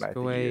 And I think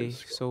Go he away, is.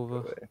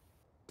 Sova. Go A.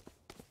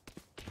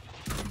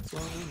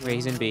 Wait,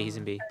 he's in B. He's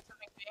in B.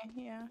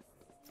 Yeah.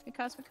 Hey,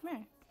 Cosmic, come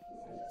here.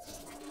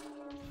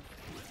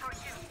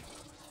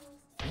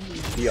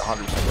 He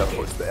 100% got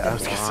what's that. I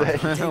was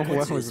gonna say.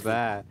 What was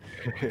that?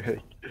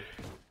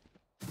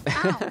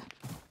 Ow.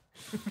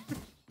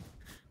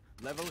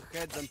 Level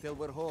heads until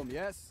we're home,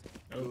 yes?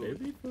 Oh,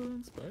 baby,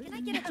 phone spike. Can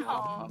I get a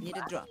drop? Aw, Need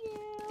a drop.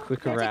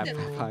 Quick wrap,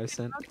 5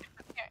 cent.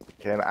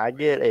 Can I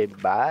get a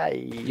buy?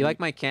 You like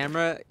my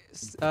camera?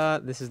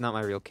 This is not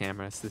my real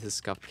camera. This is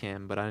scuff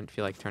cam, but I didn't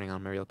feel like turning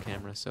on my real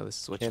camera, so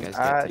this is what Can you guys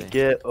I get today.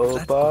 get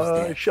a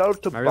buy? Shout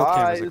out to My real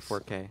camera's buys.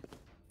 like 4K.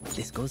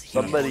 This goes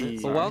here. Somebody,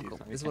 Well, welcome.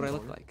 This is what I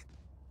look like.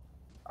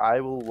 I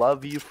will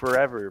love you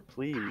forever.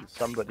 Please,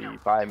 somebody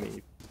buy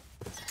me.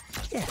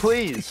 Yes,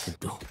 Please, this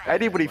will do.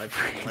 anybody. Life's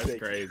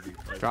crazy.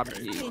 Life's Drop.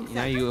 crazy.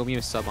 Now you owe me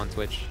a sub on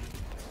Twitch.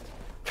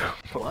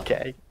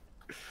 Okay.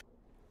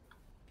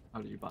 How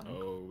do you buy them?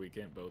 Oh, we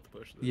can't both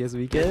push this. Yes,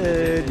 we can.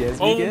 Yes,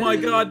 we Oh can. my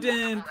god,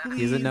 Dan, please.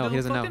 He doesn't know, he don't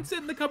doesn't know. fucking sit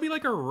in the cubby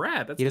like a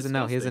rat. That's He doesn't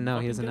know. He doesn't know.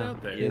 He doesn't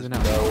disgusting. know. Fucking get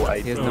out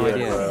He there. doesn't know. No He has no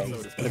idea, idea.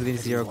 bro. Literally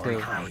 0 clue.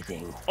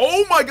 Hiding.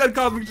 Oh my god,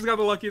 Cosmic just got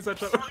the luckiest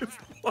headshot of his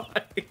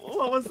life.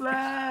 What was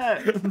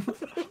that?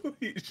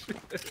 Holy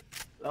shit.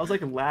 That was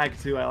like a lag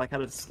too. I like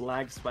had a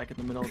lag spike in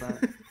the middle of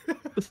that.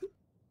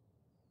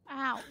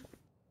 Ow.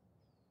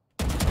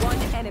 One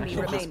enemy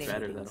Actually, just remaining.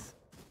 better though.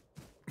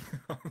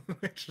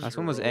 Last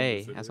one was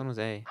A. Last one was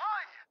A.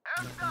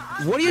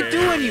 What are you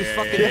doing, you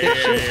fucking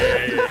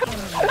dipshit?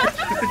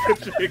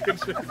 Good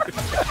shit.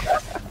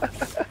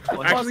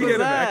 What Actually was hit him.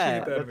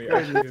 that? Actually hit me.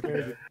 Actually hit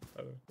me.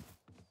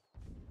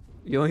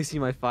 You only see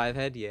my 5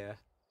 head? Yeah.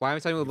 Why am I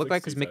telling you what it looked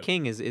like? Because Like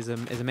McKing is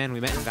a man we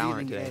met in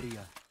Valorant today.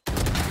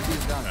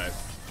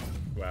 Nice.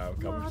 Wow,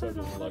 Calvin Show's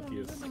the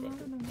luckiest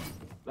fucking.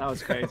 That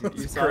was crazy.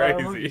 You saw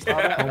Crazy. that? You saw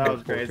that? That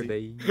was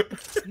crazy.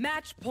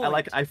 Match I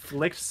point. I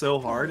flicked so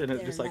hard and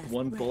it just like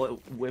one bullet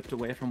whipped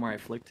away from where I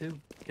flicked to.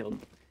 Killed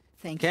him.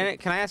 Thank Can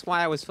I ask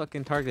why I was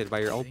fucking targeted by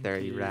your ult there,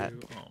 you rat?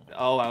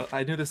 Oh,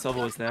 I knew the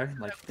Sova was there.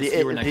 Like The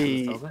you were next to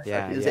the the Sova.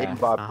 Yeah, is yeah.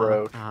 aimbot,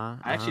 bro. I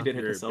actually did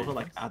hit You're the a Sova big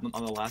like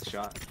on the last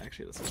shot.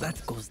 Actually, the Sova.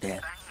 That goes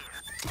there.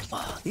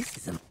 Oh, this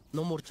is a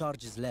No more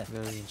charges left.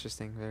 Very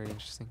interesting. Very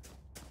interesting.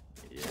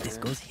 Yeah, This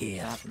goes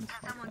here. happens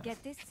like Someone that.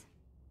 get this?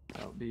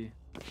 That'll be.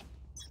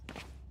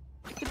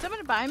 Can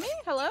someone buy me?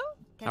 Hello?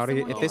 Can I would,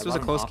 someone if Oh, this I was a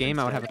got an close game,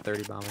 I would have offense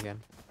a 30 bomb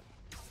again.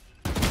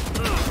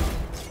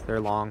 They're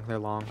long. They're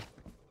long.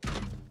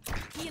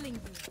 healing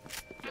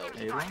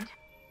you? A1?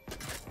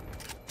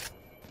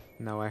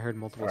 No, I heard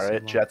multiple. All so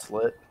right, long. Jet's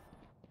lit.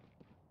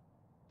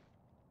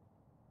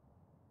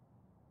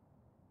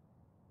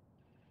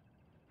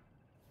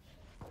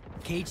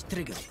 Cage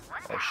trigger.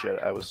 Oh shit,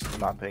 I was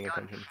not paying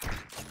attention.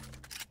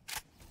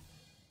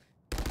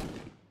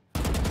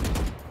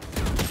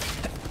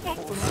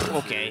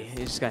 Okay, he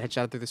just got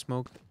headshot through the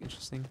smoke.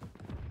 Interesting.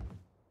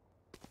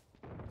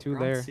 Two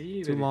Round there.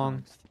 C, Too baby long.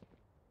 next.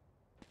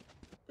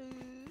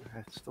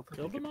 I still think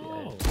Killed it them could be A.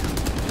 all.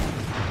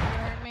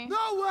 Hurt me. Enemy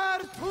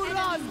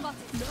spotted.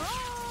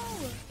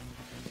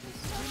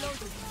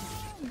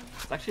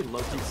 It's actually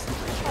low-key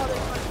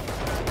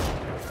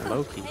super.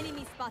 Low-key.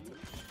 Enemy spotted.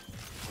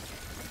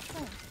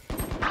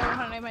 Oh,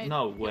 honey, my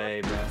No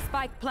way, bro.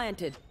 Spike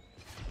planted.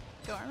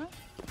 Go armor.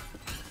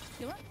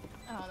 You want?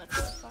 Oh, that's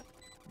the fuck.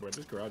 Where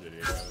this garage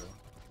idiot go?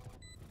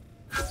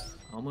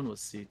 Almond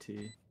was CT.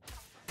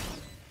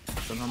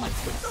 Somehow my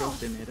quick stroke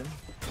they made him.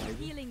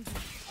 Maybe. Healing you.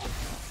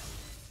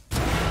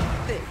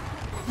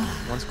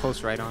 One's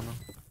close right on him.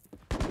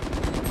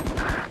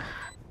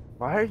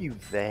 Why are you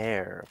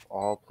there? Of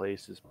all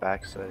places,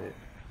 backside.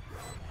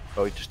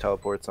 Oh, he just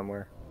teleported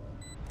somewhere.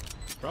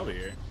 Probably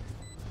here.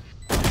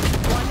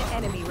 One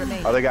enemy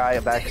remaining. Other guy,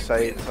 a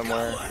backside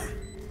somewhere.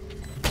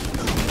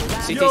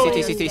 CT, Yo!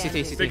 CT, CT,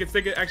 CT, Stick CT. it,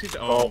 stick it. Actually,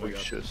 Oh, oh my we god.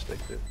 should have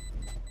sticked it.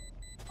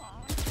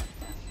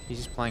 He's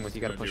just playing with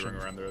you. Gotta push him.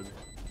 Around the Rosie.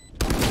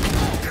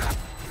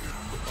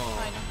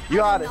 You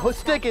got it. Let's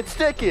stick it.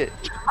 Stick it.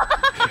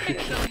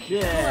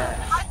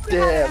 Yeah.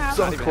 Damn,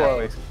 so Not even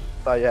close.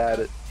 Thought you had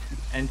it.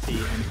 NT.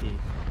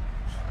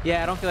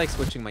 Yeah, I don't feel like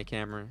switching my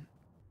camera.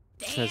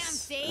 Damn, Because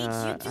Sage, you do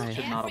I should not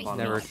have bought everything. an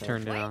never outfit.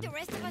 turned it Why are on. the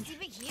rest of us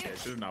even here? Yeah,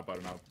 should have not bought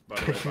an out. By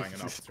the way, buying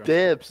an outfit.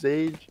 Damn,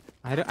 Sage.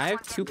 I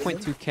have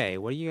 2.2k.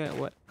 What do you got?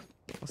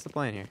 What's the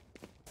plan here?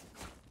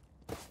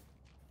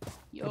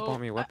 You Yo.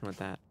 bought me a weapon with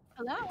that.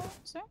 Hello,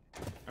 sir?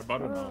 I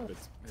bought an outfit.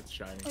 It's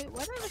shiny. Wait,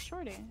 what are the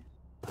shorty?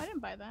 I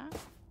didn't buy that.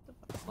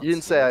 You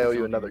didn't say I owe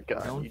you another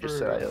gun. Going You just for,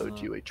 said I owed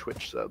you a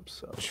Twitch sub.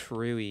 So.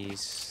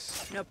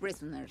 Truies. No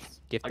prisoners.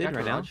 Gifted got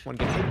right now? garage. One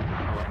gifted?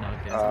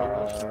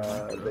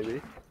 Oh, no,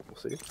 Maybe. We'll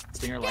see.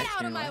 Stinger Get light, out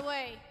stinger of my light.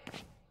 way.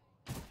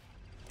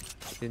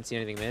 Didn't see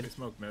anything They mid.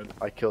 smoke mid.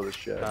 I killed this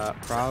shit.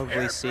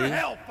 Probably C. If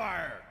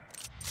Hellfire.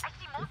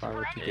 I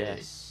were to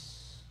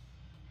guess.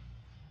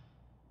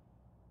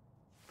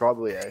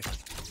 Probably A.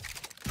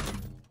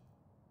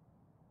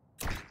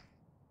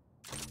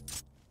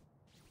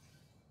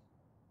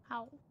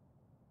 How?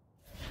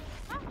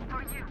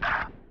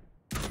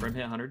 Brim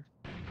hit 100.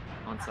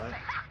 On side.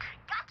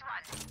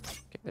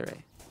 Okay, they're A.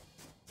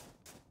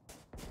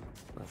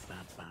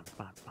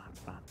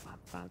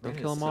 Don't Ring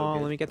kill is them so all.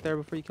 good. Let me get there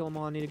before you kill them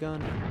all. I need a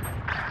gun.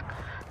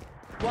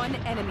 One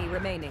enemy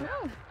remaining.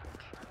 Oh.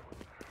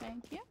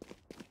 Thank you.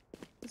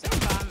 Is there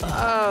a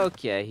bomb?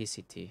 Okay, he's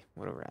CT.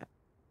 What a rat.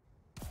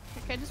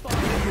 Okay, just walk.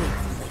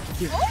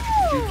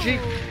 GG.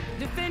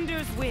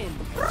 Defenders win.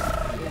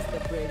 Here's the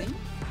breeding.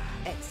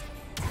 Excellent.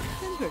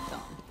 Finger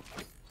tongue.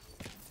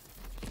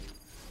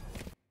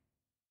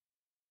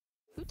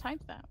 Who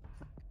typed that?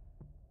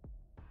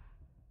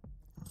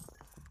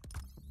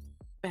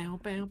 Bow,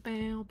 bow,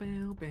 bow,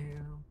 bow, bow.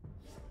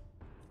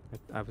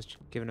 I was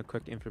given a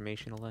quick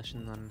informational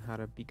lesson on how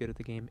to be good at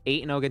the game.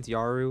 8-0 against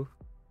Yaru.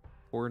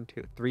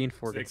 4-2,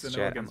 3-4 against 6-0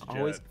 Jet. against I'm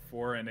always, Jet.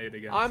 4-8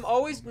 against. I'm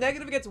always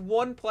negative against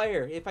one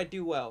player if I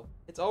do well.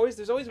 There's always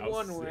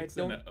one where I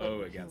don't.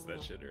 6-0 against that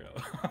shitter.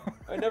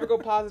 I never go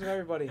positive with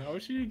everybody. How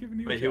is she giving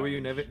you? Wait, a who were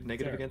you challenge?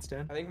 negative Sarah. against,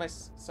 Dan? I think my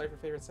Cypher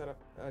favorite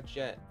setup,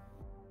 Jet.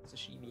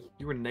 Sashimi.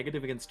 You were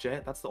negative against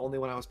Jet? That's the only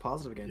one I was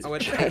positive against. I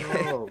went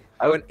Oh.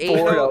 I went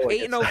 8-0, 4-0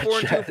 8-0, against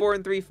 4-2, Jet.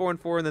 4-3,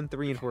 4-4, and then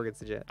 3-4 against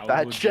the Jet. I was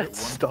That legit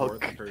Jet's 1/4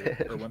 stuck. of her-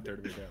 or 1/3 of your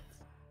deaths.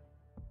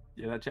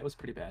 Yeah, that Jet was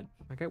pretty bad.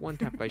 I got one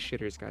tapped by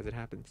shitters, guys. It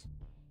happens.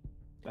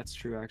 That's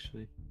true,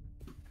 actually.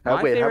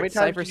 My Wait, how many favorite times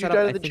Cypher did you setup,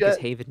 die I to the think, is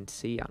Jet? Haven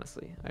C.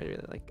 Honestly, I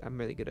really like. I'm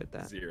really good at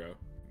that. 0.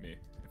 Me.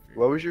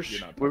 What was your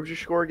You're not what was your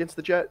score against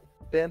the Jet,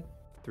 Dan?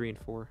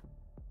 3-4.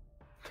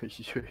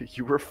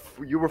 you were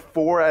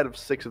 4 out of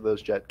 6 of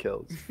those Jet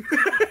kills.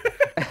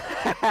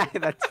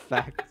 That's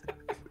fact.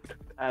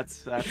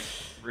 That's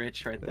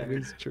rich right That there.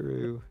 is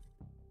true.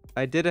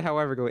 I did,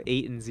 however, go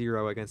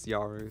 8-0 against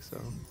Yaru,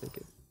 so take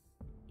it.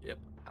 Yep.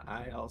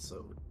 I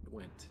also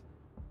went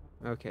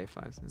Okay,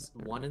 5 cents.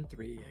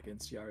 1-3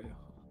 against Yaru.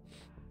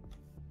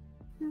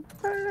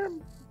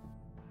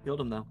 Killed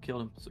him though.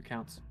 Killed him, so it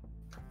counts.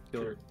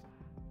 Killed Sure. him.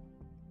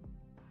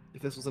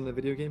 If this wasn't a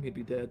video game, he'd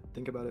be dead.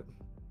 Think about it.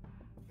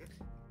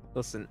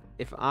 Listen,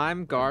 if I'm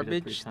did it 3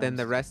 garbage, then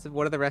the times. rest of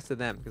what are the rest of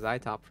them? Because I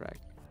top frag,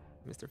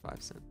 Mr.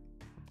 5 cent.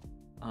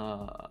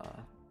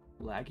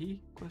 Laggy?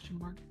 Question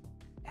mark.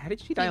 How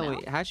did she die?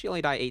 Female? How did she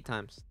only die 8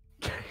 times?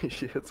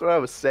 That's what I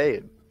was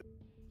saying.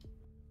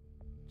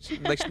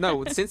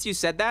 No, since you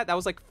said that, that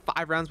was like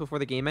 5 rounds before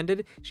the game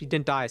ended. She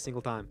didn't die a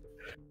single time.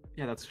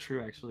 Yeah, that's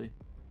true actually.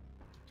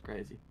 It's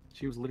crazy.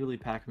 She was literally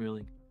pack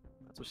muling.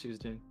 That's what she was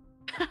doing.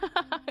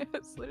 It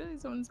was literally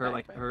someone's Her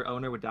like backpack. her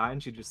owner would die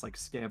and she'd just like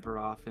scamper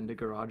off into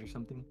garage or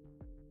something.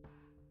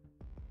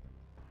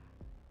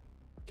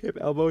 Keep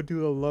elbow do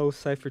the low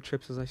cipher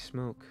trips as I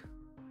smoke.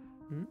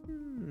 I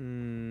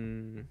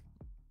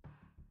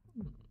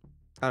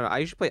don't know. I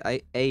usually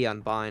play A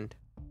on bind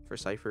for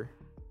cipher,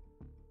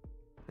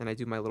 and I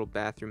do my little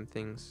bathroom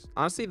things.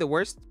 Honestly, the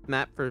worst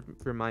map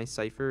for my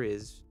cipher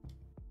is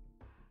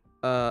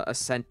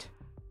Ascent,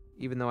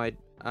 even though I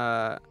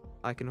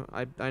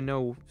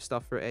know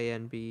stuff for A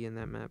and B in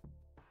that map.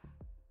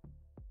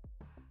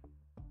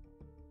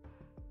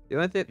 The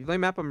only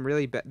map I'm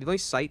really bad, the only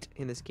site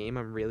in this game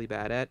I'm really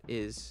bad at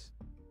is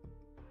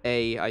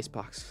A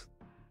Icebox.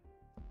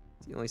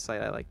 It's the only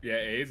site I like. Yeah,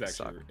 A is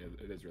actually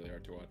it is really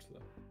hard to watch though.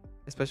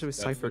 Especially with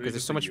That's Cypher, because literally there's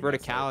just so a much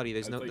UMass verticality.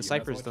 There's I no thought the UMass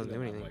Cyphers watches don't that do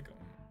have, anything. like,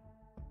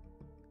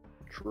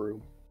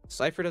 True.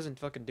 Cypher doesn't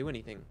fucking do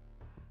anything.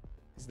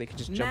 Because they can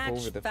just jump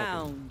over the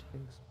fucking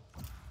things.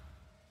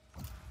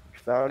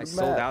 Found I a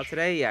sold out match.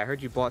 today. Yeah, I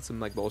heard you bought some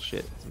like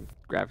bullshit, some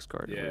graphics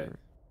card. Or Yeah. whatever.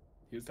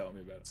 He was telling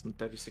me about it. Some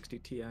 3060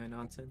 Ti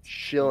nonsense.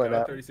 Chilling He got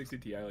out. a 3060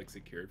 Ti like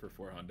secured for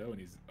 $400,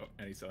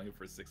 and he's selling it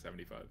for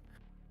 $675.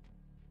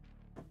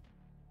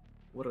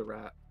 What a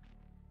rat.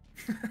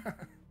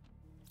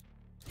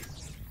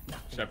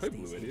 Should I play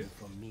Blue Idiot?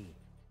 From me,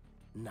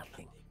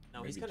 nothing.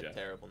 No, he's Maybe kind of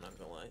Jet. terrible. Not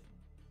gonna lie.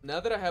 Now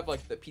that I have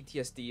like the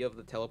PTSD of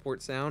the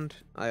teleport sound,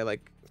 I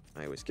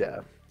always kill Yeah.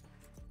 him.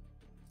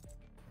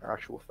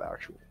 Actual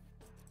factual.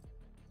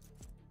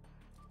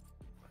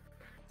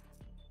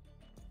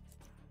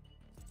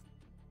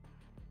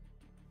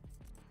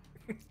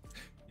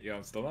 Yeah,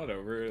 I'm still not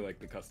over like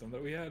the custom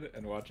that we had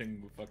and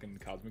watching fucking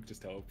Cosmic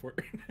just teleport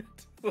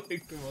to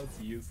like the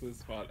most useless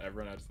spot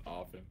ever, and I just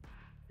off him.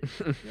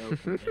 It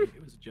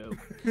was a joke.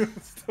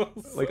 Still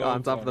Like so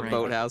on top of the funny.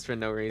 boathouse for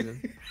no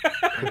reason.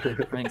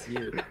 Pranks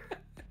you.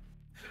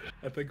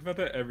 I think about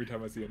that every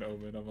time I see an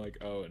Omen. I'm like,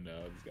 oh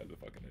no, this guy's a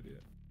fucking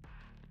idiot.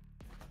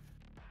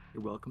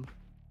 You're welcome.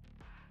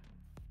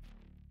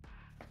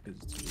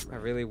 I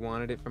really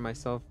wanted it for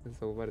myself,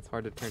 but it's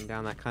hard to turn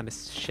down that kind of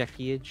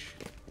sheckage.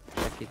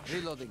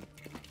 Reloading.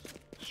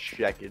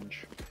 Checkage.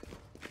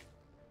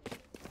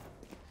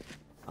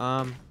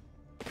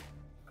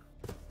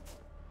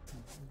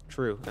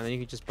 True, and then you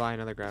can just buy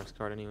another graphics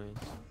card anyways.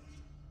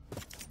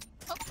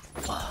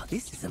 Oh,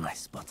 this is a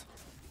nice spot.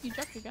 You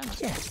dropped your gun.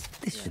 Yes,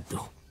 this should do.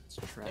 It's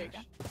trash. There you go.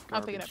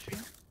 I'll pick it up Garbage. for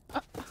you.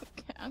 Oh,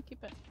 okay, I'll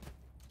keep it.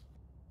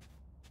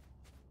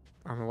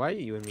 Why are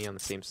you and me on the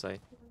same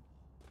site?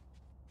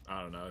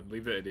 I don't know.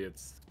 Leave the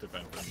idiots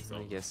defend for I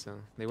themselves. guess so.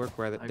 They work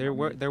where I their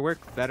got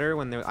work better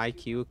when their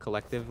IQ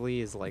collectively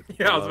is like.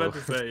 Yeah, I was below-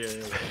 about to say,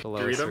 yeah. below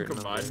a Freedom certain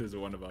combined number. is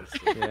one of us.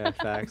 Yeah,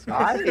 facts.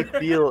 I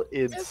feel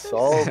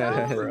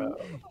insulted, bro.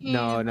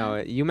 No,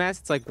 UMass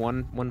it's like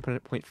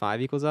 1.5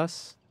 equals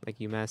us, like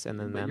UMass and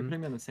then But you're them.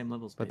 putting me on the same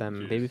levels. But mate. then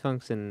Jeez. Baby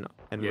Funks and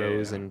Yeah,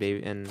 Rose yeah.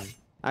 and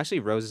actually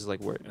Rose is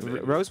like And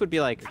then- Rose would be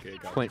like Okay,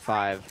 got it.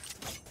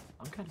 0.5.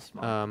 I'm kind of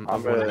smart. I'm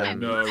Of one of gonna- them.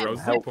 No, Rose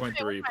is like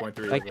 0.3,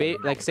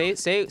 0.3. Like say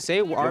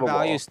Give our a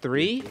value wall. is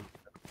 3,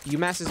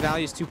 UMass's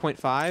value is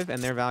 2.5,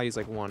 and their value is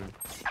like 1.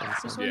 Yeah,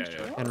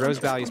 yeah. And Rose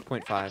value is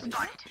 0.5.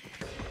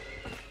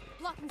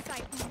 Blocking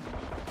sight.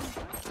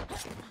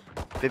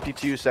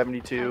 52, I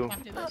 72.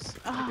 can't do this.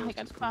 Oh, I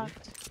got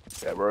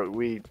fucked. Yeah,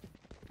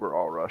 we're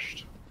all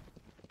rushed.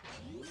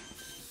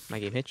 My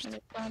game hitched. I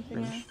got planted,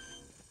 yeah.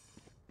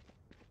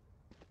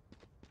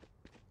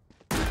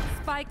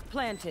 Spike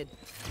planted.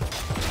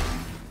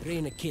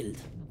 Reina killed.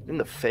 In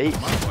the face.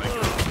 Like,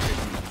 it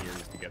takes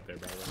years to get there,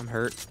 bro. I'm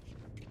hurt.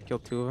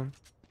 Killed 2 of them.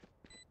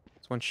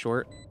 It's one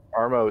short.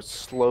 Armo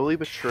slowly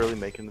but surely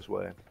making his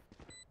way.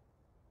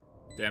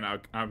 Dan, I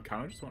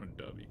kind of just want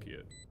to dub you,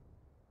 kid.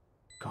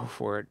 Go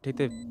for it. Take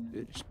the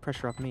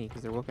pressure off me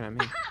because they're looking at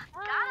me.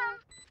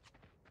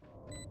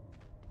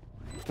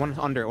 One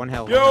under, one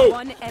hell. Yo!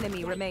 One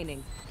enemy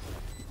remaining.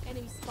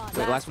 Enemy spot.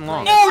 Wait, last one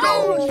long.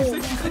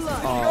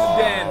 Oh,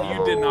 Dan,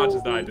 you did not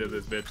just die to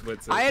this bitch.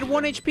 Let's I had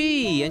 1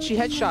 HP and she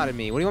headshotted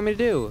me. What do you want me to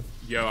do?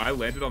 Yo, I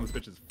landed on this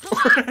bitch's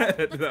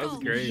forehead. That was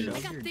great. I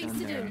got things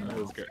to do. That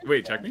was great.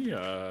 Wait, check me.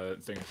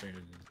 Stinger.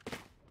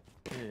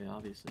 Yeah,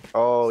 obviously.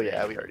 Oh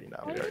yeah, we already know.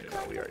 Why We are already you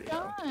know. We already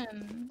know.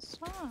 done?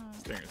 Stop.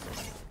 Stinger.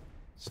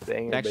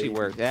 Staying in It actually baby.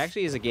 worked. It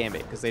actually is a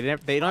gambit because they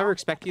don't ever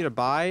expect you to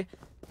buy,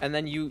 and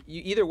then you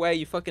either way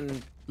you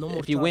fucking No more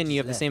if you win charges you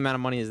have the left. same amount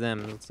of money as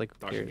them. It's like who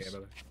Talking cares?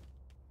 game,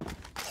 brother.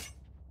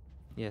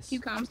 Yes. You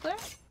comms there?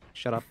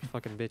 Shut up,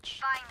 fucking bitch.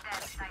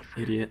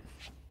 Idiot.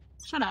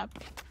 Shut up.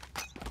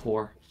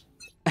 Poor.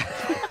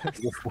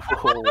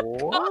 Calling me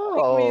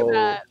Whoa.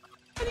 that.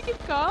 Why do you keep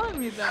calling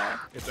me that?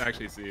 It's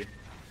actually C.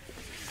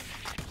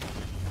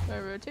 Do I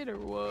rotate or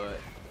what?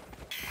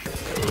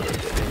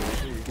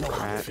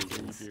 Rat.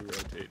 If you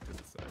rotate to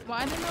the side.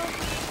 Why didn't I?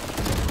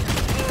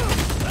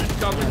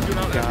 Goblins do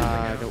not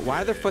God, why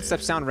do their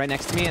footsteps sound right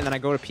next to me and then I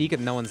go to peek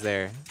and no one's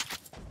there?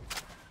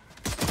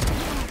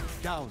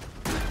 Down.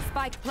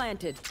 Spike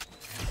planted.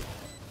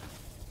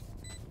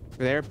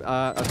 There,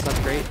 that's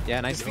great.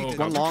 Yeah, nice. Oh,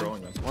 One long,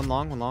 controlling them. one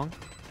long, one long.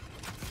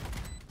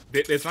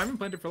 It's not even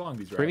planted for long,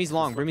 these rats. Brimmy's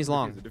long, Brimmy's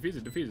long. Defuse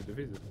it, defuse it,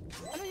 defuse it.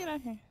 How do I get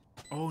out here?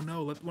 Oh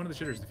no, let one of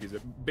the shitters defuse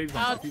it. Baby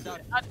I'll bomb, defuse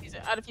it. defuse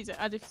it. I'll defuse it.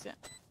 I'll defuse it.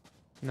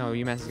 No,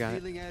 UMass has got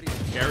it.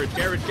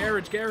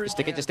 Garage. Just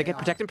stick it,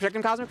 protect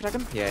him, Cosmic, protect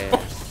him. Yeah.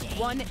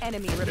 One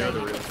enemy Yeah, the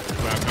remaining. real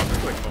thing. Wow,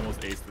 Cosmic's like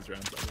almost aced this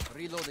round.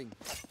 Reloading.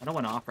 I don't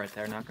went off right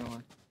there, not gonna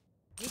lie.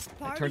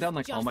 I turned down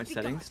like all my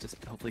settings to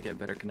hopefully get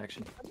better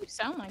connection. Why do you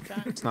sound like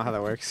that? It's not how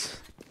that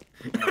works.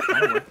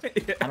 Kinda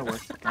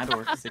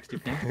works. 60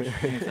 ping.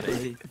 It's at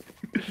 80.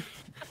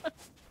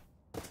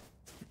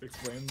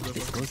 Explain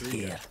This goes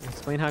here.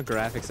 Explain how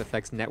graphics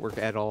affects network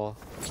at all.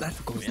 That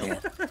goes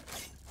there.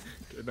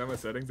 Turn down my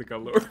settings, it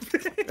got lower.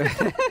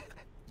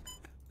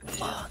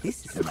 Oh,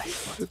 this is a nice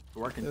spot.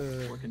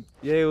 Working.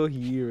 Yo,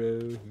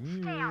 hero.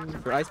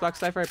 For Icebox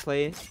Cypher, I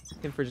play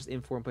him for just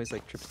informed plays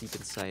like Trip Deep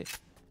in Sight.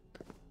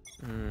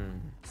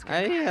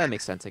 Yeah, that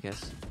makes sense, I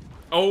guess.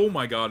 Oh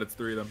my god, it's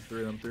three of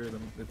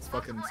them. It's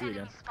fucking C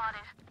again.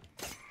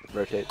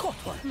 Rotate.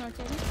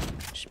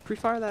 Just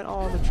pre-fire that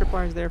all the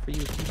tripwire's there for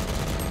you.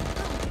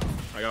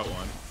 I got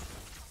one.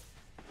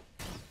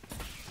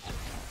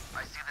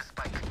 I see the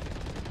spike.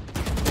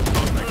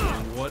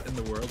 What in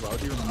the world? Why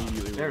would you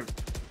immediately There. work?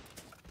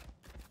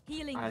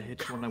 Healing. I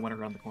hit you when I went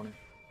around the corner.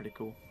 Pretty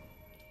cool.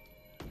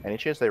 Any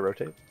chance they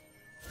rotate?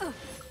 I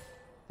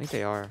think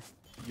they are.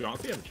 You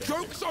honestly have a chance.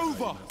 Joke's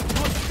over.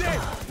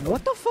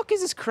 What the fuck is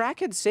this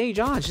crackhead Sage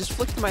on? It just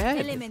flicked in my head.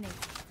 Eliminate.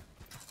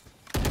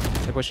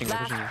 They're pushing,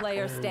 Last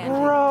player standing.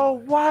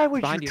 Bro, why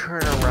would Behind you you.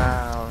 turn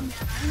around?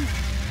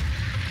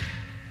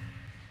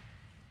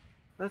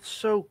 That's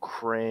so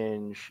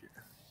cringe.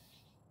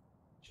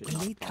 We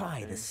may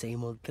try the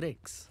same old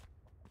tricks.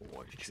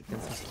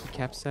 Against this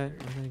keycap set?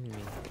 What does that even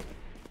mean?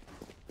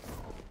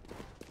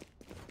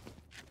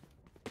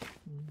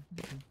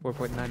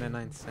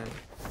 4.999 cent.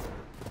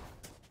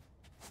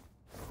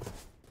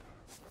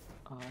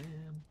 I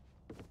am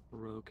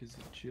broke as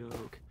a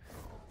joke.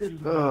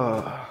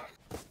 Ugh.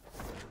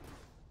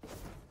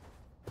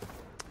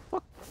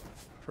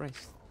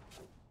 Christ.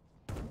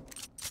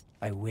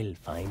 I will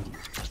find you.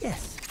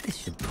 Yes, this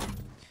should do.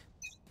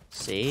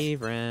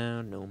 Save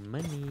round, no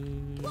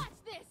money. What's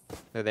this?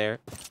 They're there.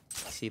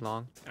 C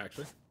long.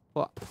 Actually?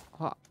 What?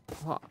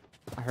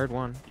 I heard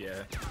one.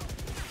 Yeah.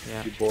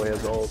 Yeah. Your boy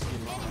has ult.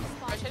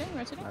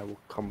 Rotating. I will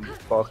come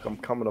fuck. I'm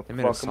coming to They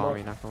might have fuck him saw up.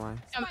 me, not gonna lie.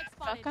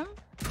 Fuck him.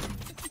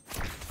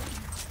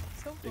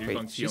 Wait,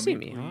 did you see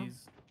me, huh?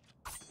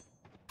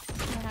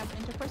 Can I have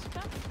intercourse with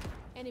them?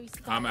 Enemy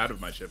spotted. I'm out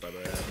of my shit, by the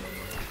way. I have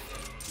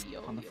no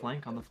Yo, On the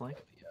flank, on the flank.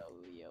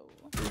 Yo.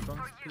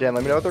 more. Dan,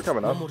 let me know if they're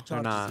coming No up. more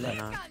They're charges not, they're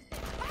left. not.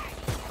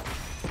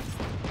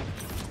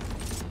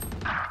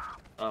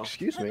 Oh.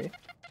 Excuse me.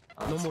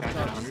 No more Sky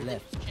charges 100.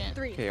 left.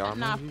 Three. Okay,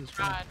 armor. Cut off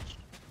garage.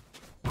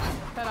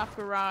 Cut off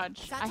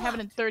garage. I have it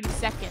in 30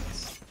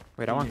 seconds.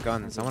 Wait, I want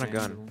guns. I want a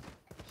gun.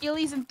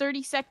 Healy's in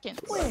 30 seconds.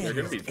 They're Where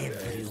gonna is be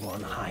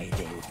everyone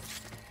hiding?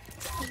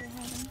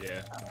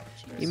 Yeah.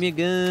 Give me a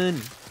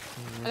gun.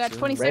 I got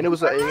 20 Randa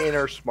seconds. was in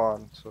her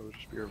spawn, so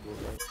just be careful.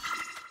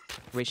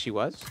 Wait, she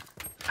was?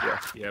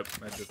 Yep,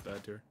 I just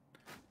died to her.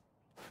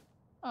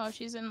 Oh,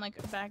 she's in like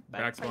a back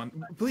Spawn.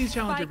 Please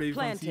challenge her, Spike baby. Fonz,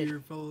 planted. here,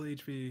 full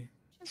HP.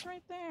 She's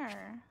right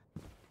there.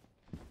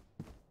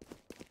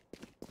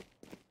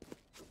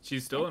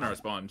 She's still in our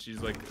spawn.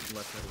 She's like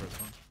left side of our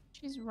spawn.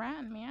 She's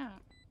ratting me out.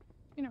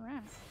 Being a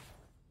rat.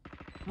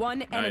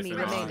 One enemy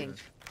nice. remaining.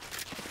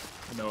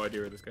 No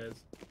idea where this guy is.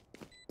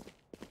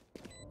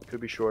 Could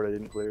be short. I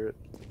didn't clear it.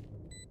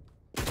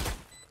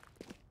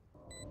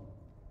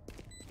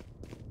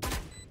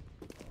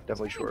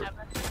 Definitely short.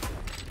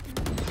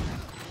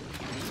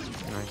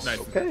 Nice. Nice.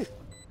 Okay.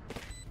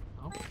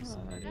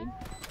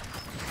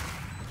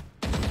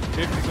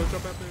 Dave, can you go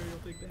jump out there? You'll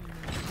take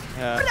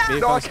damage. Baby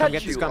No, I'll Fonz, come catch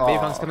get this you. gun. Baby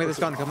Aw. Fonz, come get this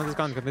gun. Come get this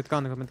gun. Come get this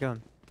gun. Come get this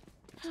gun.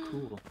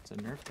 Cool. It's a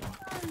nerf gun.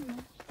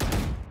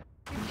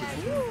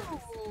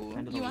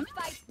 Ooh, you want it?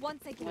 Fight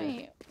once again.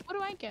 Wait, what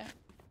do I get?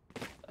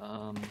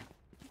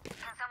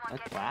 A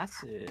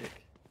classic.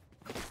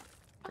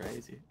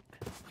 Crazy.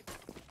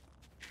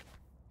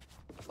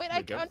 Wait, We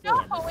I get oh,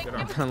 full no, armor. wait,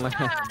 Get give armor. me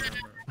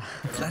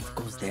Unless- That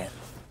goes there.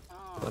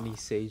 Funny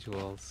sage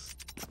walls.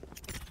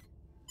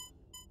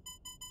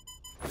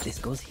 This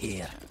goes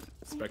here.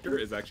 Spectre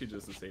is actually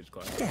just a stage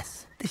class.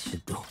 Yes, this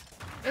should do.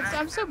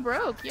 I'm so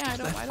broke. Yeah, I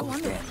don't That want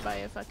goes to there. buy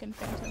a fucking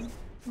phantom.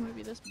 I'm gonna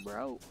be this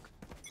broke.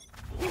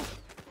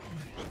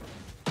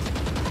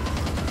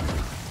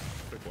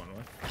 Quick one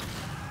away.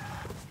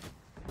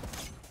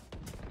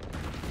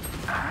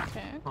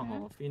 Okay.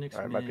 Oh, Phoenix.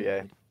 Alright, might be mid.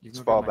 A. You Let's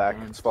can fall grab my back.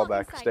 guns. Let's fall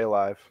back. Stay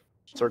alive.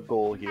 It's our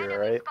goal here,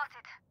 alright?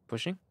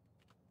 Pushing?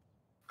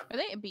 Are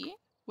they a B?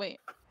 Wait.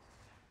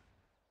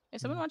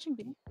 Is someone watching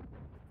B?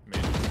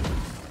 Maybe.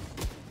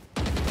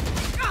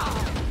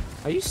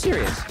 Are you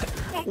serious?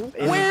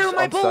 In Where are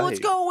my on bullets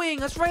site. going?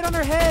 That's right on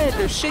their head.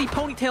 There's shitty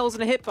ponytails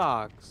in a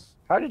hitbox.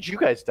 How did you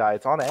guys die?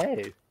 It's on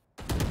A.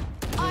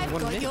 I've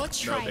One got minute. your No,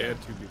 trail. they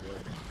had two people.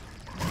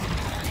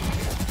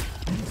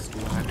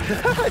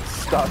 It's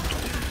stuck.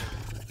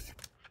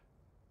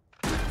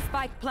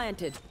 Spike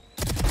planted.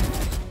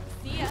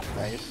 See ya.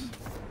 Nice.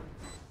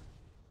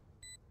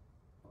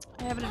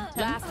 I have an intent.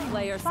 Last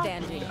player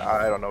standing.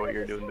 I don't know what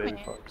you're doing, baby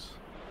fucks.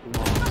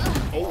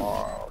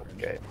 Oh,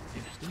 okay.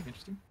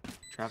 Interesting.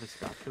 Travis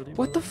Scott killed you.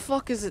 What the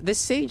fuck is it? This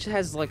Sage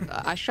has like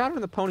I shot her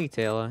in the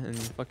ponytail and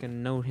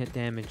fucking no hit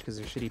damage because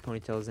her shitty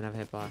ponytail doesn't have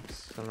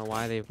hitbox. I don't know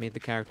why they've made the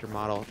character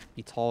model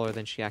be taller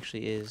than she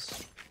actually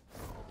is.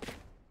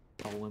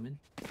 All women.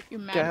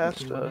 You're mad Cast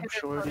because up, her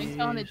shorty.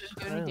 ponytail and it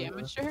didn't do any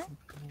damage to her?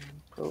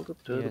 Pulled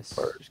up to Yes. the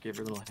part. Just gave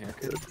her a little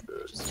haircut.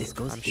 This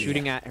goes I'm here.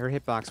 shooting at her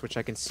hitbox, which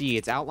I can see.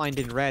 It's outlined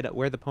in red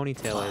where the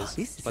ponytail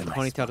This is, is but a the nice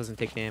ponytail spot. doesn't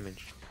take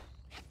damage.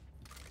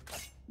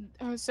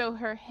 Oh, so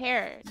her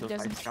hair So if I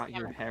doesn't. shot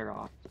your hair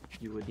off,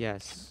 you would.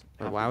 Yes.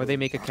 But Have why to would go they with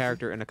make a shotgun.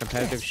 character in a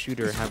competitive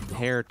shooter have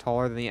hair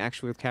taller than the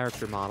actual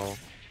character model?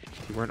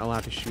 You weren't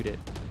allowed to shoot it.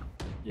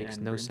 Yeah, Makes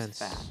and no Brim's sense.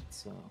 Fat,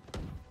 so.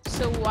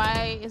 So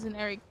why isn't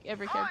every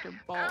character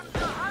bald?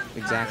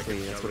 Exactly,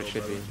 that's what it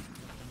should be.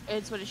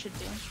 It's what it should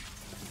be.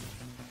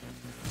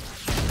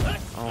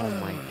 Oh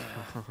my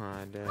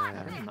god.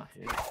 I'm not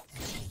hit.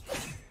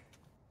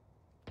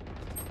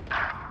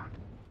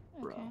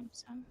 Bro. Okay,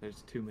 so.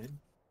 There's 2 mid.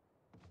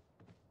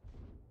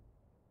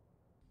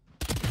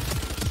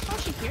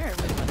 How's she here?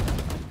 Wait,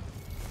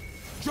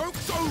 what?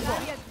 Joke's over!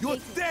 You're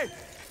dead!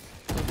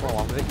 Roll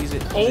off of it, use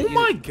it. Oh use it.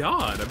 my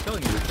god! I'm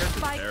telling you, this character's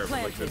Spike terrible.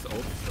 Like, this planted.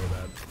 ult is so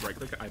bad. Right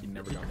click, I've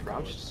never gotten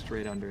Crouched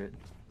straight under it.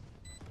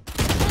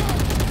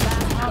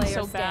 Last I'm player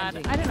so bad.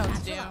 standing. I don't know what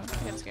to do.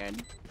 I get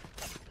scared.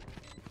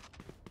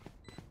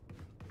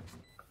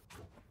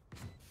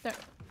 There.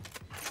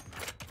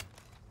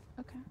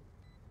 Okay.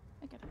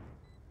 I get it.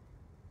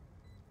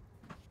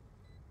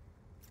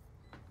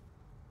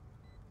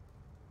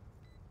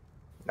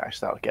 Nice,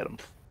 that'll get him.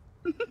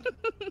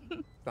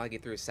 I'll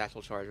get through a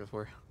satchel charge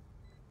before.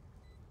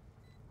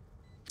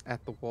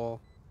 At the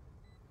wall.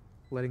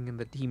 Letting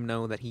the team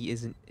know that he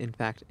isn't in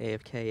fact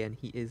AFK and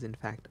he is in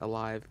fact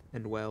alive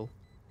and well.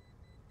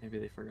 Maybe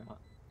they forgot.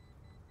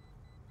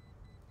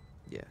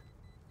 Yeah,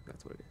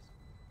 that's what it is.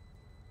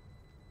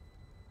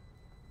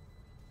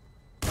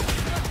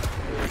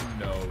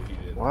 No, he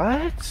didn't.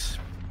 What?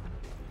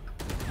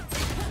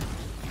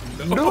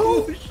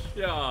 No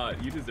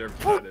shot! You deserve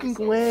to have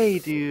Fucking way,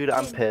 dude.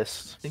 I'm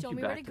pissed. I think Show you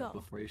me where to backed up go.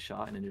 before you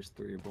shot and then just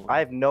threw your bullet. I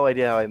have no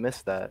idea how I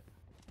missed that.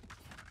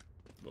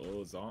 Well, it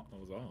was off.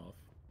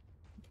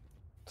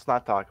 Let's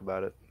not talk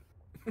about it.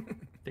 I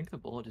think the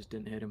bullet just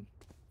didn't hit him.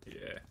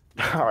 Yeah.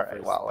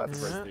 Alright, well, That's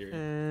that's first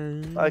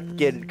theory.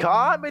 fucking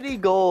comedy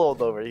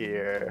gold over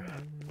here.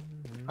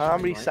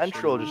 Comedy Right,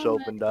 Central just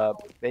opened up.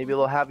 Maybe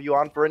they'll have you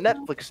on for a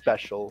Netflix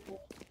special.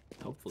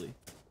 Hopefully.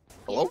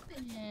 Hello?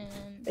 Hey,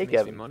 Makes me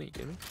Kevin. money,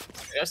 Jimmy.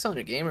 I sound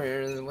a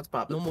gamer. What's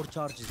poppin'? No more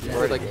charges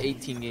We're left. like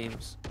 18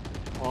 games.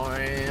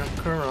 I am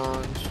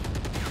Crunch.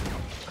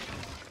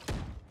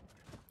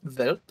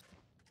 Vote.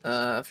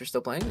 If you're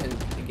still playing and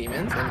the game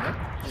ends, then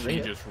yeah.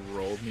 She just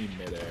rolled me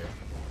midair.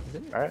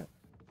 Alright.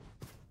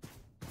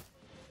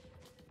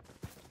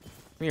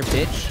 Come here,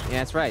 bitch. Yeah,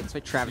 that's right. That's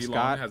right, Travis Elon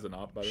Scott. has an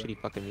op, by the way. Shitty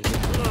fucking music.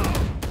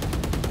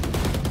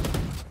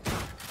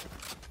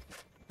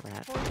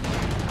 Rat.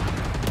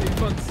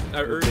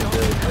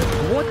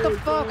 What the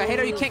fuck? I hate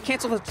how you can't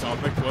cancel the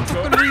Topic, what's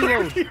fucking up?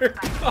 reload.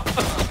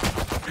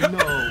 No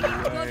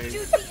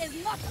way.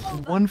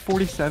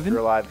 147?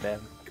 You're alive, man.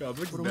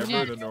 Cosmic's What never do we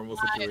in do? a normal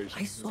situation.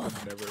 I saw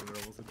that. Never in a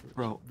normal situation.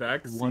 Bro,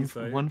 Back,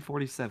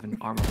 147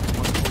 armor.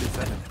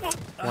 147.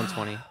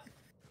 120.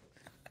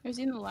 Is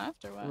he in the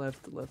left or what?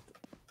 Left.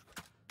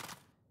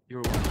 You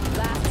were one.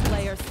 Last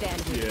player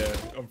standing. Yeah,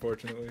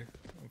 unfortunately.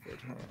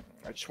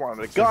 I just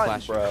wanted a gun,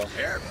 Flash. bro.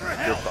 You're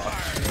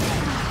fucked.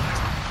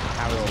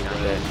 How is he not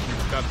dead?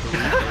 Got 3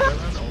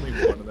 and only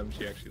one of them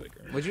she actually like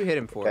earned. What'd you hit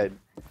him for? Okay.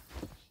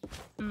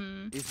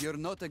 If you're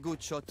not a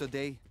good shot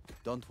today,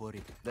 don't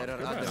worry. There are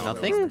Good others. enough.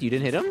 Nothing? You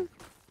didn't hit him?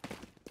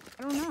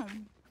 I don't know.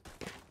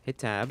 Hit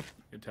tab.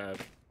 Good tab.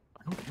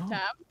 I don't know.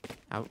 Tab.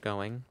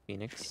 Outgoing.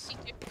 Phoenix.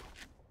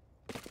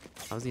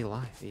 How's he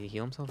alive? Did he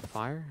heal himself with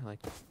fire? Like,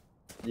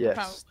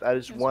 Yes, that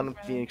is That's one of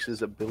what I-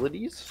 Phoenix's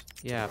abilities.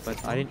 yeah,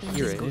 but I didn't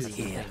hear it. Goes That's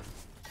the here.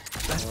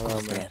 thing. That Oh,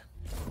 goes man. there.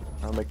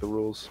 I'll make the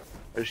rules.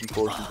 I just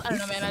enforce them. I don't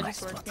know, man. I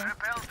just work here.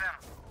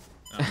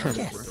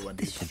 Yes, The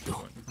this should do.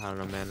 I don't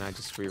know, man. I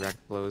just re-rack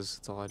blows.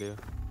 That's all I do.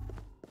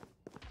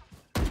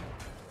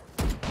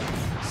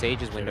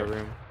 Sage is window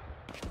room.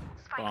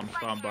 Bomb,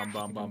 down.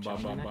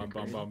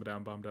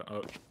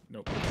 Oh,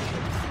 nope.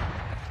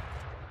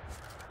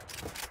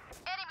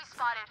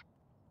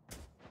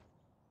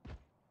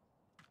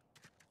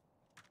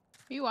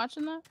 Are you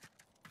watching that?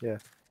 Yeah.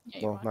 Yeah,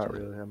 you're Well, not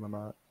watching it. really. I'm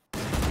not.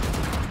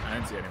 I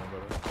didn't see anyone,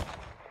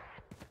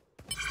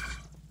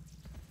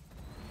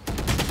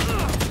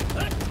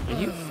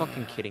 Are you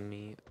fucking kidding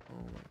me? Oh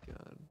my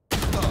god.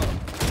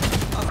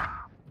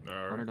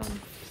 Runner on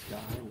sky,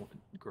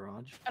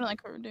 garage. I don't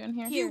like what we're doing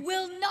here. You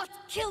will not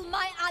kill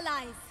my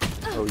allies.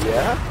 Oh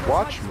yeah?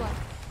 Watch me.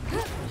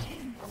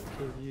 I'll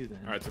kill you then.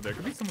 Alright, so there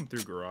could be someone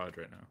through garage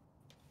right now.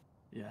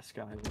 Yeah,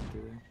 Sky went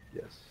through there.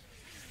 Yes.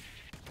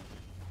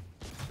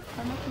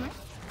 Karma, come here.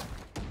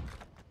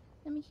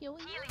 Let me heal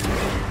you.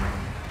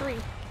 3.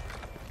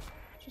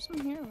 Just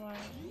some here, why?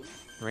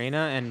 Reyna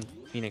and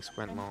Phoenix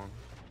went long.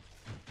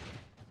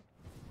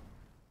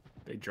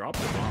 They dropped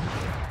the bomb.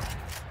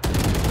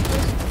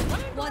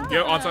 One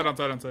Yo,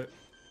 onside.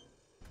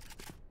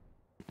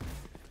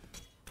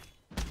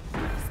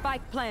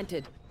 Spike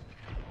planted.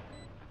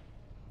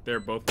 They're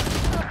both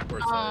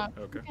towards side.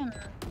 Okay.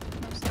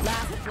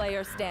 Last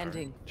player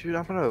standing. Dude,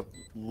 I'm gonna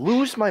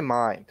lose my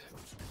mind.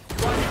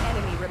 One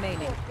enemy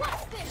remaining.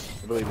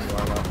 Believe me,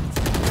 Lana.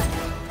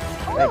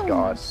 Thank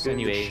God. And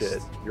you Good aced.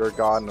 shit. You're a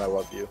god and I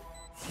love you.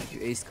 You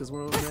ace because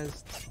one of them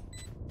is.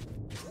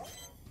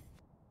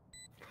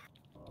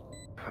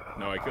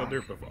 No, I killed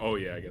her before. Oh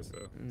yeah, I guess so.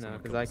 No, Someone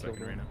because I the killed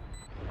second her. Reyna.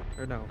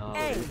 Or no.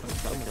 Hey.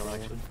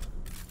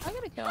 I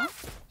got a kill. You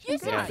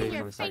Yeah, see they your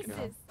on the second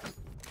faces.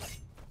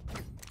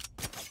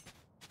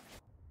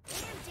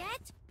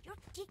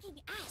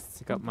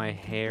 Pick up my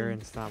hair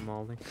and stop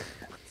molding.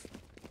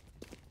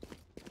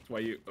 That's why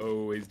you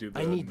always do the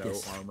I need no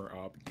this. armor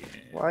op game.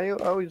 Why are you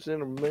always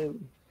in a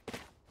mood?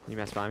 You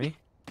messed by me?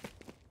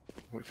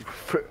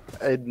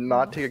 I'd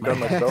not take a gun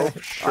myself?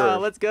 Sure.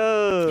 Let's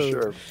go!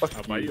 Sure. Fuck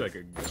I'll buy you like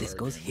a This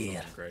goes Guardian,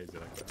 here. something crazy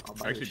like that. I'll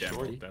buy Actually, you a damn,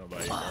 shorty. then I'll buy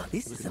you. Oh,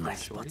 this is a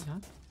nice spot. Shorty, huh?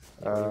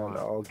 no,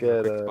 I'll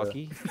get a...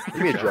 Bucky?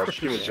 Give me a judge,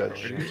 give me a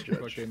judge, give me a judge.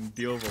 Fucking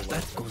deal of a That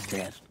life. goes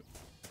there.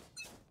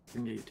 I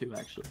can get you 2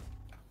 actually.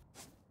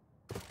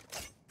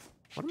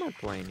 What am I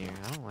playing here?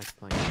 I don't like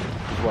playing.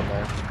 There's one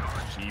there.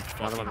 She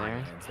Another fucking one there.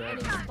 lands that.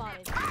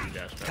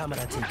 Dash back.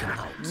 Camera taken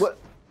out. What?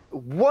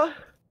 What?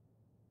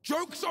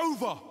 Joke's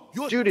over!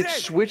 You're Dude, it dead.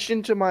 switched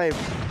into my...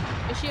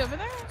 Is she over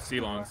there? C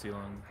long,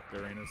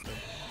 the Reyna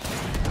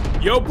stuff.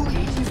 Yo,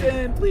 please,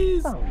 Dan,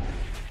 please. Thank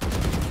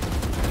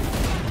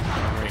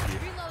you.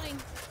 Reloading.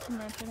 I'm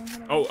rotating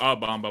her. Oh,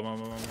 bomb.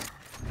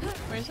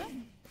 Where is it?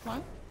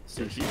 One?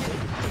 Sushi.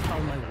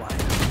 Found my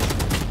wife.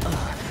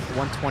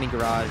 120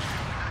 garage.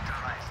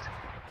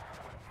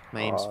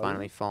 My aim's Aw.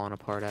 finally falling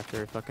apart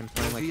after fucking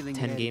playing like Revealing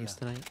 10 area. games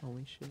tonight.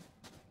 Holy shit.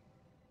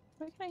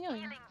 Where can I heal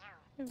you? Here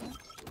we go.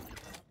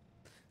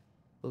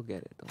 We'll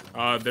get it.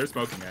 Don't They're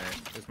smoking at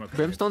it. They're smoking.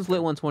 Brimstone's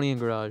lit 120 in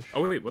garage.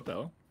 Oh wait, what the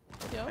hell?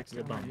 Yo. We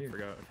got bomb.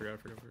 Forgot.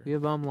 We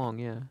have bomb long,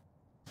 yeah.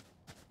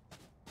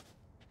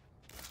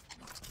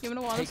 You want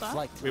to wall Take this off?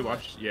 flight. We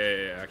watched.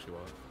 Yeah. Actually,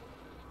 well.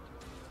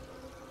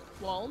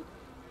 Walled?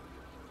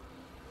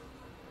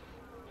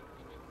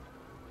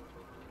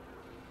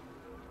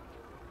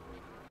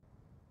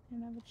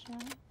 Didn't have a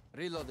chat.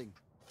 Reloading.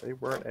 They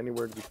weren't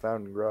anywhere to be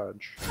found in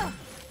garage.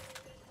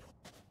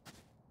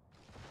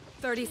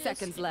 30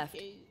 seconds left.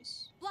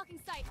 Blocking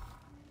sight.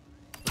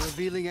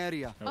 Revealing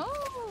area.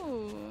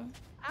 Oh,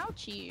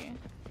 ouchie.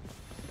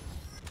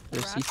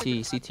 They're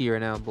CT right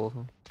now, both of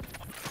them.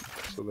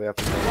 So they have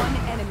to... One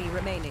enemy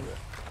remaining.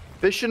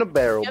 Fish in a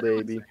barrel, The other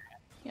one's baby. there.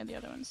 Yeah, the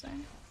other one's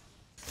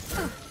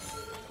there.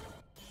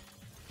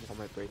 All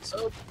my breaks.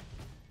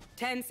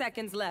 10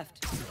 seconds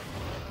left.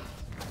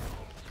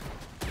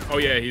 Oh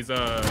yeah, he's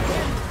What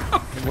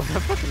the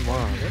fucking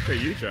moron? What are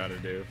you trying to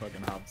do?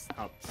 Fucking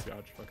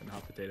hopscotch, fucking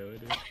hot potato,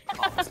 dude.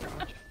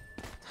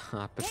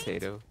 Hot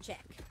potato.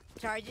 Check.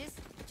 Charges?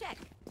 Check.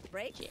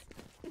 Break?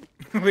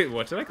 Wait,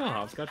 what did I call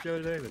hopscotch the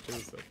other day? That shit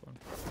was so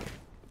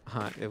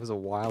fun. It was a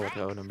while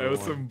ago, number It was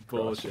one. some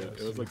bullshit.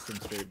 It was like some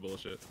straight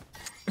bullshit.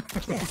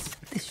 Yes,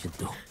 this should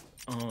do.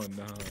 Oh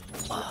no.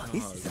 Oh,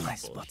 this is a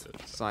nice spot.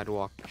 bullshit.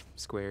 Sidewalk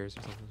squares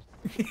or something.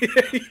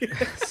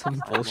 Yeah.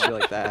 Some bullshit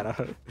like that. I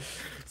don't...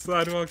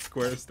 Sidewalk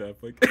square step,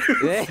 like.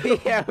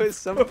 yeah, it was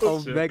some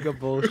Bullshit. mega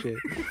bullshit.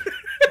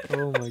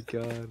 Oh my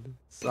god.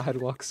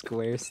 Sidewalk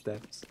square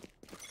steps.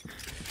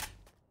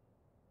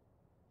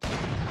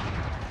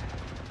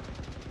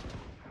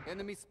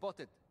 Enemy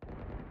spotted.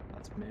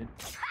 That's mid.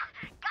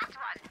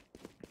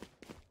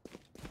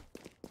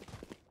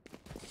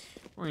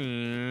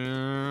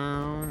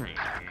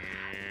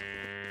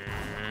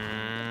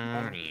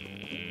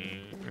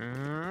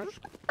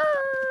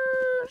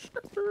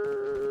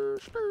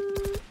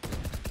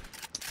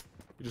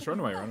 You just run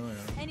away.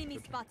 Enemy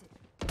spotted.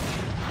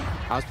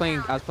 I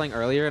was playing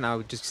earlier and I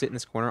would just sit in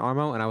this corner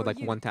armo and I would like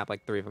one tap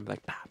like 3 of them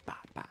like bah bah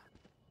bah.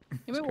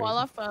 Can we wall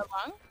off long?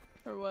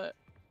 Or what?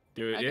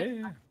 Do it,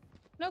 yeah.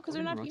 No, because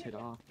they're not rotate here.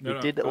 off. We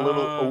did a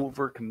little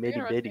over They're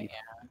committed rotating, biddy.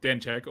 Dan,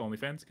 check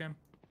OnlyFans cam.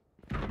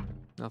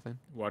 Nothing.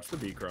 Watch the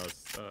B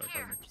cross.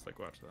 Just like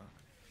watch that.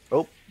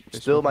 Oh, They're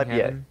still smoking might be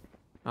it. heaven.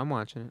 I'm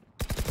watching it.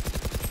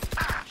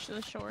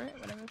 The short,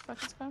 whatever the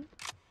fuck it's called.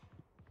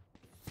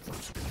 Some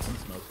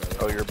smoke that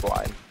Oh, you're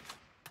blind.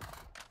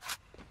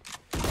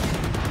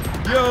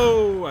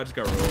 Yo, I just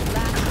got rolled.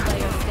 Last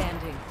player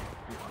standing.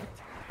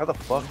 How the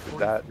fuck did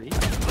that?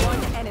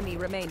 One enemy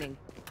remaining.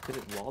 Did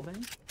it wallbang?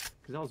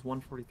 Because that was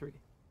 143.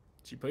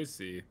 She plays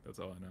C. That's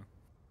all I know.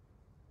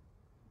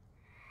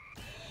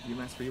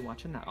 UMass, were you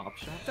watching that op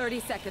shot? 30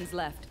 seconds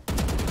left.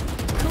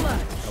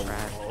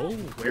 Oh,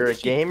 You're a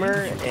gamer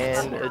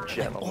and a I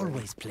gentleman.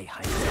 always play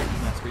high.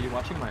 UMass, were you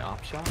watching my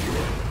op shot?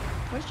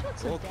 Where's she look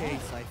so Okay,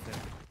 dead? Cypher.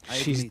 I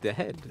She's admit,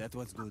 dead. That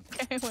was good.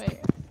 Okay, wait.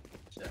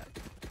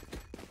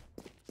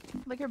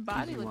 Like her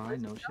body looks. Why?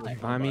 No, she like.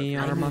 Mami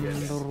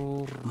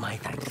Armando.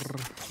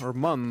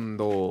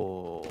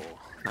 Armando.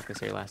 Not gonna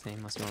say your last name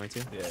unless you want me to.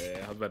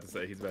 Yeah, I was about to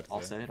say. He's about to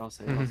I'll say. say it. I'll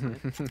say it. I'll say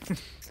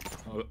it.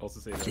 I'll also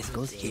say that. This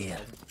goes here.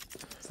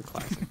 It's a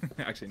classic.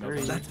 Actually, no.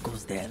 That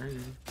goes there.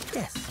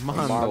 Yes.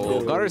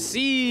 Armando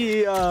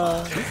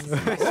Garcia.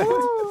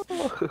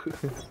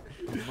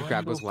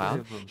 Grab goes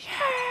wild.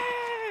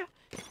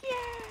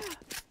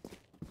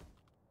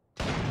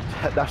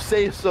 Now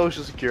say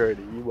social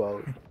security. You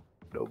won't.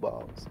 No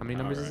bombs. How many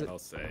numbers is it? I'll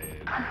say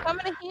it. I'm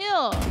coming to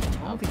heal.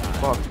 Holy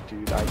fuck,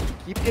 dude. I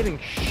keep getting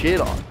shit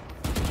on.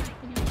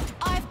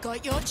 I've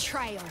got your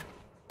trail.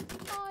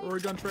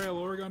 Oregon Trail,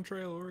 Oregon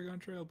Trail, Oregon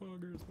Trail,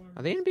 poggers, poggers.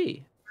 Are they in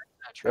B?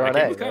 They're on A.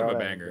 Kind They're of a on A.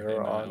 banger.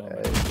 They're in, on A.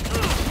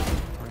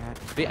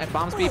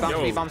 Bombs B, bombs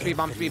B, bombs B,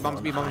 bombs B,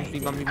 bombs B, bombs B,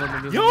 bombs B,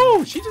 bombs B.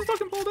 Yo, she just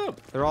fucking pulled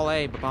up. They're all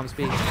A, but bombs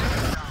B.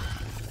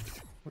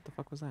 What the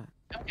fuck was that?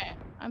 Okay,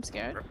 I'm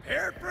scared.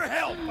 Prepared for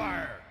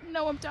hellfire.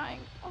 No, I'm dying.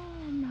 Oh,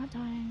 I'm not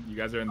dying. You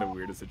guys are in the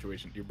weirdest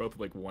situation. You're both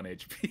like 1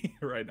 HP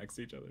right next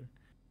to each other.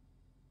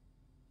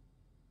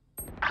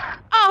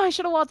 Oh, I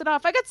should have walled it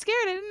off. I got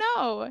scared. I didn't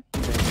know.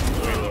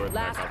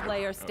 Last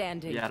player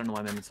standing. Yeah, I don't know why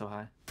I made it so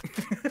high.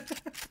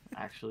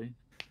 Actually.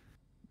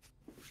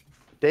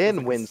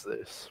 Dan wins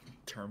this.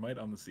 Termite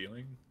on the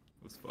ceiling?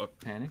 Was fuck.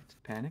 Panicked?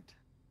 Panicked?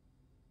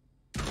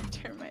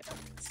 Termite on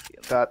the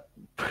ceiling. That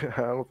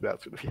I don't think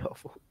that's gonna be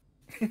helpful.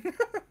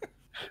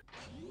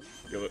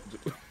 Yo,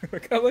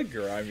 look how like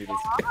grimy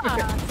this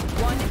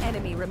One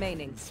enemy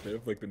remaining.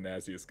 Smith like the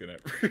nastiest skin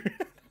ever.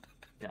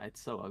 Yeah,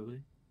 it's so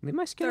ugly. Leave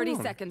my skin 30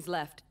 alone. seconds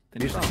left.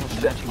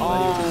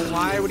 Oh,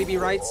 why would he be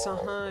right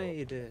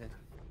side?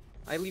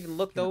 I even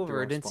looked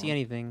over, didn't see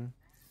anything.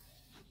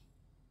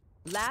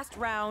 Last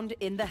round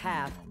in the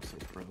half.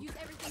 Use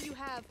everything you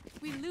have.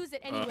 We lose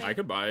it anyway. I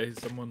could buy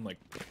someone like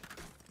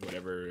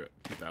whatever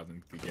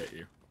 2000 could get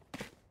you.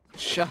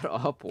 Shut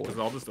up, or. Cause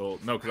I'll just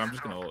ult. No, cause I'm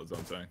just gonna ult. Is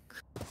what I'm saying.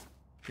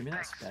 Give me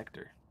that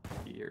Spectre.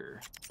 Here.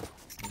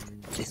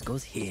 This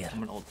goes here. I'm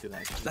gonna ult too,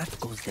 actually. That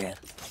goes there.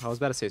 I was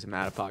about to say some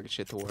out-of-pocket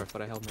shit to War,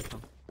 but I held my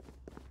tongue.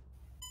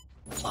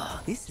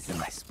 Ah, this is a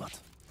nice spot.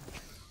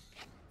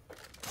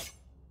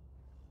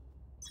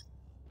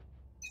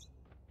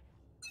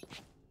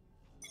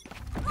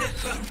 The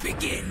hunt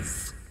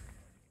begins.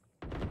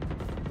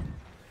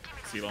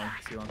 C-long,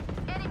 C-long.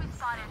 Enemy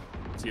spotted.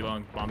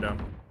 C-long, bomb down.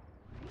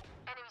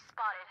 Enemy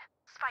spotted.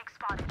 Spike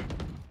spotted.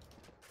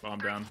 Bomb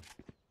down.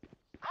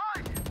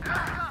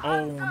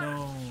 Oh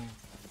no.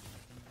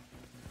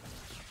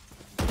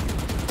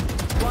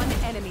 One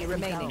enemy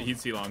remaining. He's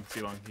C-long,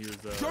 C-long. He was.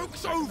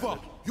 Joke's over.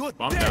 You're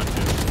bomb dead.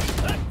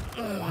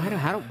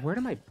 down. Where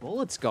do my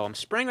bullets go? I'm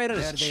spraying right at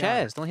his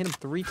chest. Only hit him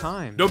 3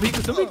 times. No peek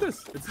this, don't peek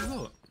this. It's his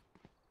ult.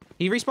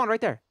 He respawned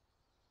right there.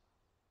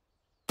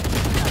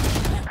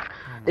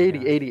 80,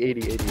 80, 80,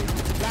 80, 80.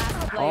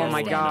 Oh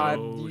my god.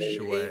 No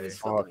way.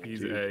 Fuck, He's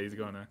dude. he's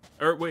going to.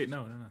 Or wait,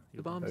 no.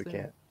 The bomb's I there.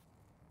 can't.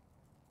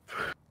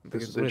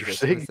 This is What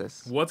interesting. is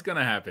this? What's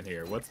gonna happen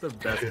here? What's the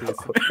best case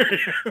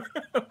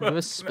Give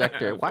a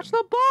Spectre. Watch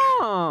the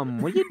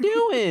bomb! What are you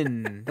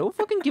doing? Don't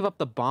fucking give up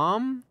the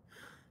bomb.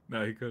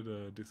 No, he could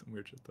do some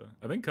weird shit though.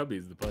 I think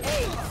Cubby's the player.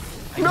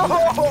 No,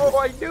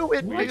 I knew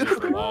it, We dude.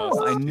 just lost.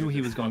 I knew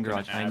he was going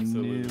garage. I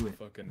knew Absolute it.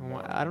 fucking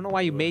I don't know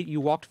why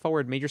you walked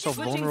forward, made yourself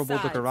Switching vulnerable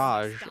to sides.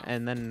 garage,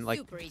 and then like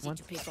Super easy what?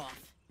 to pick off.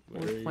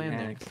 What was the plan there?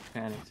 Panicked.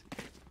 Panicked.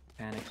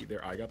 Panicked.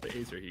 Either I got the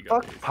ace or he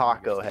got Fuck the ace.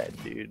 Paco head,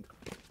 dude.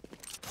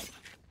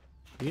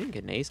 You didn't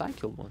get an ace. I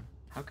killed one.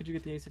 How could you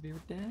get the ace if you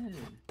were dead?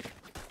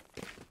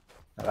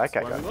 Now that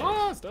guy Why we got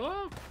lost.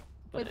 Oh.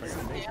 Wait, But-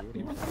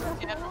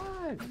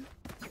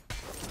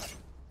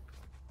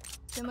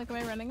 Then, like, am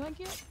I running like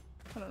you?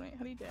 Hold on, wait.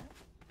 How do you do it?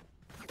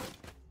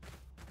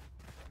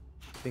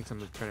 Thinks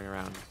I'm turning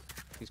around.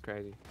 He's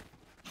crazy.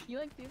 You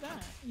like do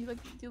that? You like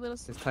do little.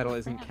 His title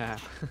isn't Cap.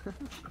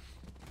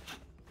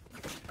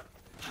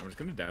 I'm just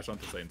gonna dash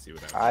onto site and see what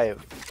happens. I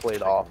have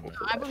played awful.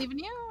 I believe in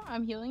you.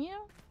 I'm healing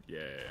you. Yeah.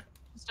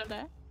 Just don't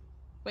die.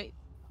 Wait.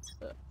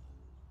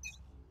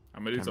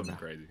 I'm gonna do something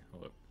crazy.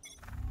 Hold up.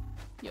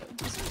 Yo,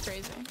 this is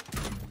crazy.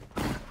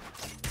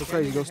 Go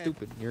crazy, go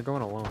stupid. You're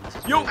going alone. This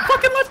is Yo, weird.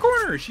 fucking left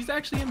corner! She's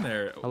actually in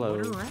there. Hello.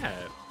 What a rat.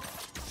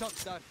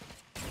 Shot's done.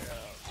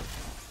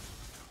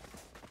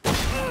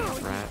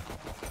 Rat.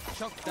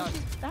 Shot's done.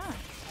 That.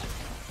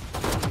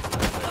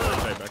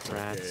 Right, back to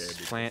Rats.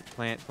 the Plant,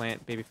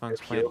 baby funks,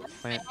 plant,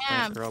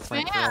 Bam, girl.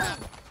 long.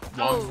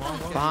 Oh.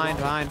 Behind.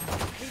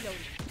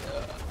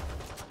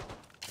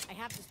 I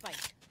have the spike.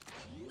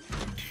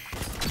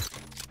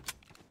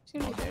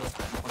 She's gonna be there.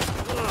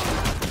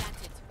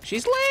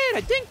 She's lit!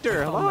 I dinked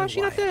her! Hello, how's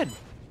she not dead?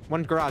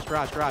 One garage.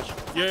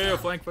 Yeah,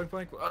 flank. Yo,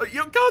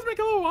 Cosmic,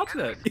 hello, watch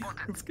that.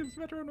 Let's get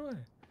Smatter run away.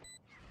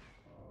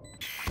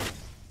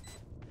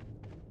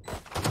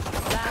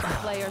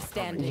 Last player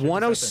standing.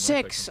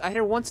 106! I hit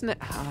her once in the...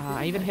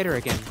 I even hit her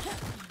again.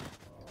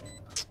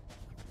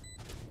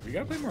 We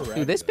gotta play more rats.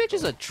 Dude, this bitch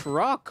is a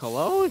truck,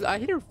 hello? I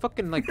hit her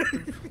fucking like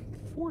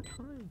 4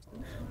 times.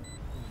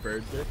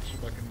 Bird bitch,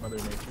 fucking Mother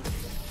Nature.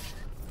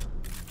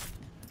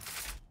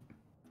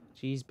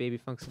 Jeez, baby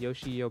funks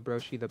Yoshi, yo,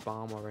 broshi, the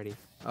bomb already.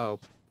 Oh,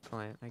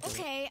 client. I get it.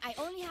 Okay, I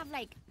only have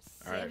like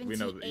All right, we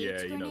know. 78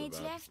 Yeah, you know grenades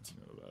that. left.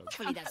 You know that.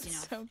 Hopefully that's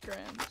enough. So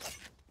cringe.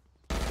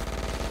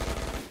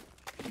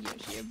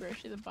 Yoshi or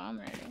Broshi the bomb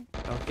ready.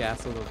 El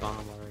Gasso, the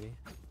bomb already.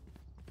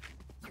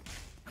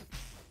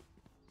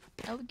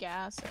 El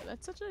Gasso.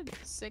 That's such a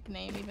sick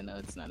name, even though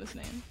it's not his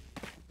name.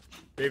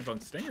 Baby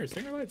funk stinger,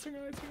 stinger light,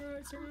 stinger light, stinger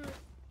light, stinger light.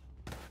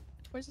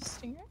 Where's the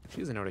stinger? She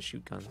doesn't know how to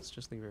shoot guns.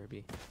 Just leave her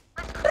be.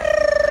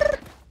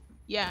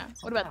 Yeah.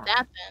 What about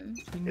that then?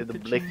 Yeah, the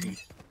blicky.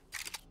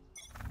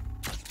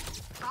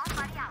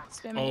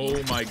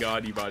 Oh my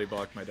god, you body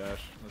blocked my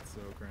dash. That's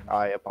so cringe.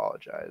 I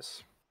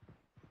apologize.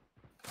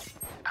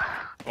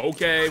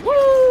 Okay,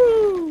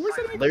 woo!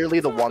 Literally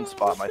the one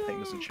spot my thing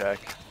doesn't check.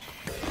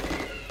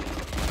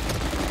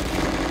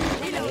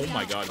 Oh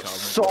my god, Cosmo.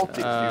 Salty,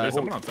 dude. There's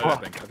someone outside, I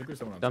think. I think there's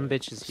someone outside. Dumb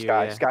bitch is here.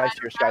 Sky, Yeah. Sky's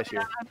here, Sky's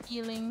here. I'm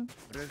healing.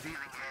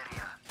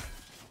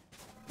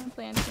 I'm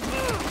playing.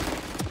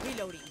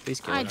 Please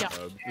kill I her.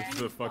 don't. It's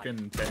the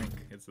fucking tank.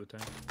 It's the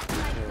tank.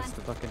 Yeah, it's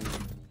the fucking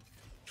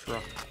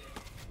truck.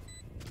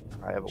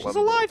 I have 11. She's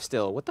alive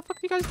still. What the fuck are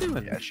you guys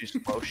doing? Yeah, she's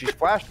she's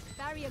flashed.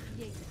 Barrier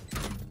created.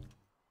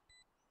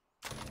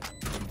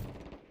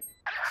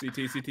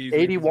 CT.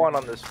 81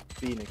 on this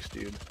Phoenix,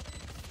 dude.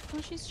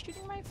 Oh, she's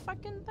shooting my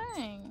fucking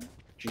thing.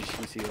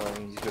 GCC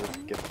lane, he's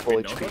gonna get full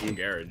Wait, no fucking HP.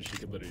 garage. She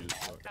could literally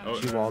just fuck.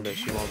 She walled it.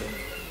 She walled it.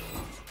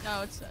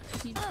 No, it's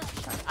he.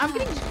 I'm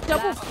getting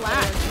double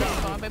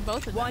flashed by both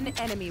of them. One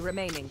enemy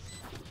remaining.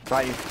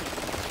 Not you.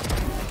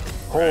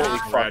 Holy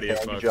fuck, Ready as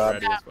man, fuck. good job.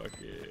 Ready as fuck.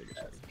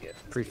 Yeah.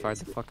 Pre-fired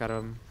the fuck out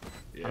of him.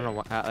 Yeah. I don't know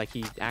what. Like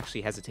he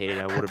actually hesitated.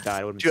 I would have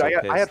died. I would have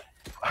Dude, been so pissed.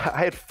 I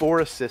had 4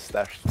 assists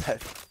that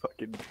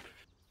fucking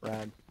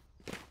round.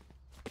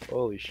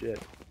 Holy shit.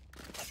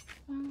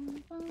 I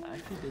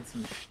actually did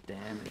some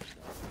damage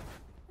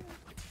though.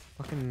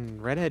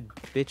 Fucking redhead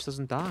bitch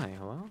doesn't die.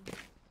 Hello.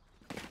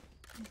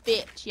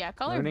 Bitch, yeah,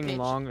 call her Learning bitch.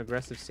 long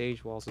aggressive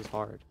sage walls is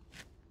hard.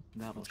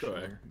 That'll go show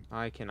ahead. her.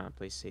 I cannot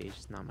play sage.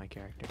 It's not my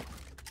character.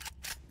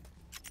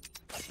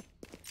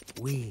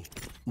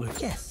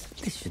 Yes,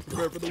 this should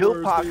do.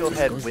 Kill Pocket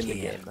Head, win the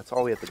game. That's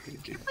all we have to do,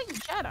 dude. Like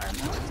Jet armor.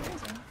 That's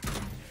amazing.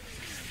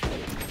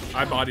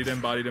 I bodied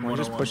him. We'll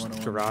just 101, push the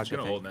 101. garage, He's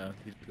gonna I hold now.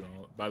 He's gonna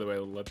hold. By the way,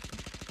 we go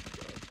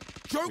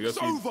Joke's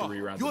through over. 3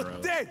 rounds You're in a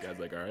row. dead. Guys,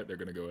 like, all right, they're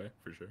gonna go away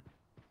for sure.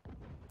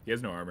 He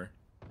has no armor.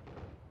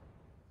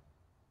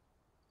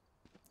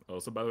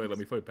 Also, by the way, let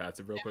me play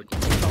passive real quick.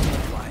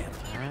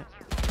 Alright.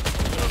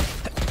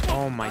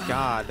 Oh my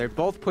god, they're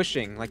both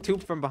pushing, like 2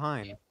 from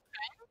behind.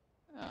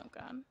 Oh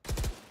god.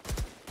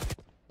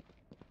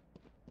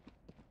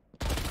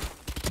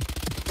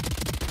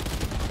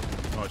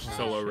 Oh, she's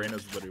so low.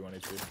 Reyna's literally 1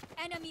 HP.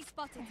 Enemy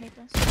spotted.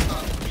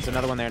 There's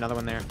another one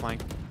there,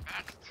 flank.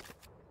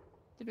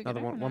 Did we get Another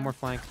her or one, no? one more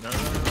flank. No.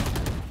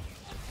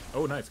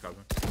 Oh, nice, Cosmo.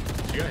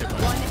 She got hit by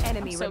One it.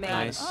 enemy so remaining.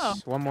 Nice. Oh.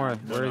 One more.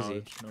 No Where is he?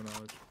 knowledge, no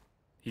knowledge.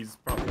 He's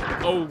probably.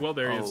 Oh, well,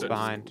 there he is. He's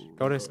behind.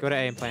 Go to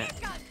A and plant.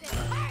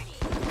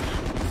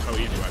 Oh,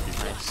 easy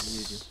YP.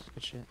 Nice.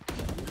 Good shit.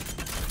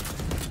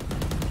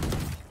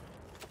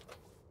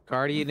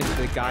 Guardian is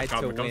the guide to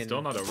I'm win.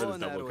 still not over Going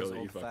this double at kill it that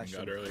you was fucking got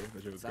old-fashioned. earlier.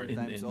 That shit was great.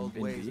 Sometimes old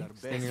in ways B. are best.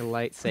 Stinger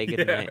light, say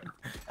goodnight.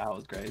 That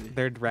was crazy.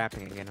 They're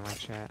rapping again in my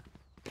chat.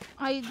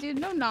 I did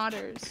no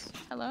nodders.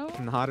 Hello?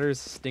 Nodders,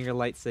 Stinger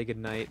light, say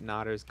goodnight.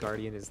 Nodders,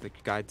 Guardian is the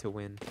guide to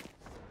win.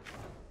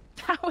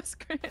 That was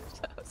cringe.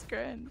 That was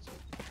cringe.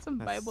 Some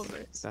Bible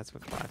verse. That's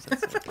what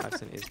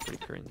Clavson is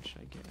pretty cringe.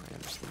 I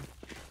understand.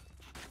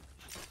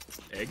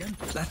 Again?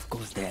 That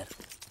goes there.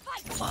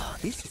 Oh,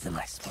 this is a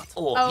nice spot.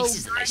 Oh, this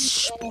is a nice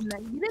spot.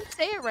 You didn't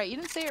say it right. You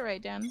didn't say it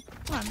right, Dan.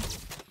 Come on.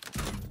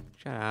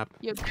 Shut up.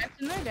 Yo,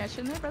 dash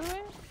in there, by the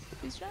way.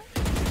 Please try.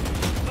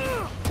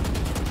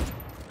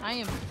 I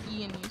am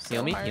eating you so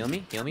Heal me, hard. heal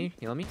me, heal me,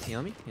 heal me,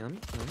 heal me, heal me,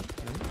 heal me,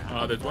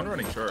 heal me. There's one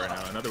running short right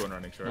now. Another one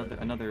running short.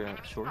 Another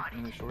short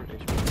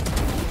HP.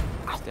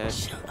 He's dead.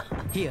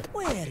 Here,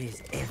 where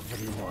is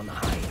everyone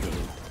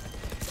hiding?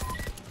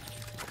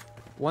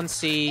 1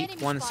 C,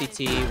 1 CT,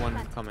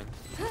 1 coming.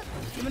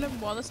 You gonna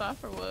wall this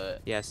off or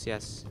what? Yes,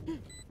 yes.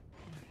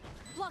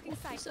 Blocking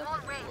sight.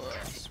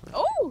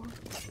 Oh!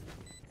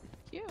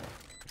 Cute.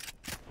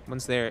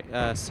 One's there,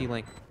 C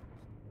link.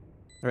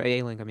 Or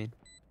A link, I mean.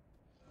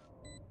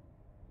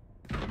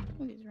 Look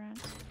at these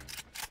rats.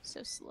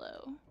 So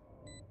slow.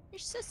 You're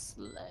so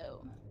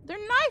slow. They're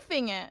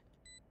knifing it!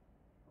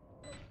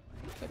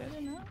 Wait, are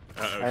they not?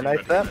 I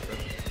knifed them.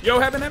 Yo,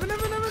 heaven.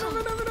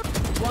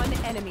 One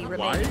enemy remaining.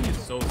 Why are you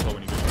so slow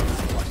when you get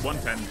shots?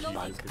 110,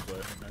 Jesus, good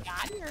play. Nice.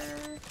 Got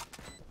her.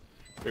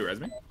 Wait, res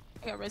me?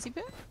 I got Resi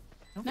Pit?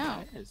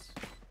 No.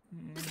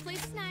 This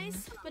place is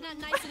nice, but not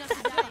nice enough to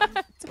die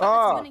in.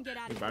 Ah! Let's get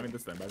out of Buy here. me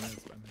this then, buy me this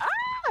then.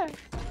 Ah!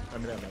 Buy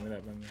me that.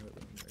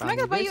 I'm not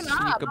gonna buy you an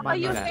op. You could I'll buy buy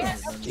me you a that.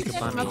 fan. You could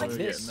buy me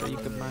this, or you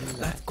could buy me that.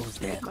 That goes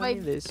there. Buy me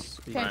this,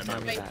 or you Okay, could buy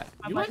me wait. that.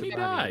 You let me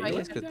die. You Yes,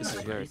 let me because this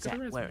is die. where it's at.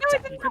 Where You it's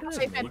at. could res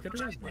me. You could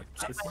res me.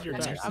 This is your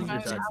dash. This is your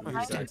dash.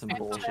 This is your Some dash.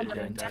 bullshit, This is your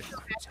gang. dash.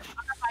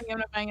 I'm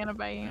not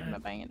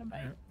buying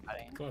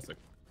it. Classic.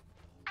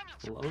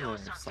 Hello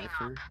there,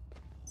 Cypher.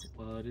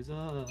 What is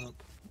up?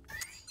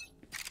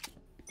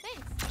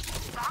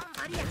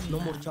 No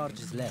more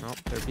charges left. Nope,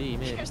 they're B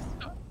mid.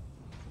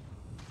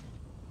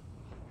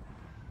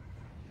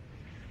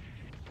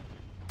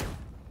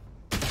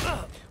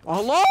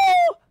 Hello?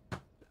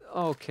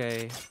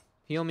 Okay.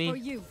 Heal me.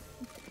 you.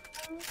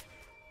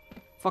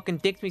 Fucking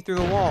dicked me through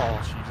the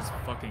wall. She just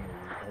fucking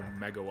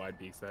mega wide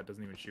beaks that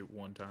doesn't even shoot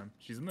one time.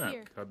 She's in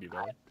that cubby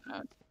though.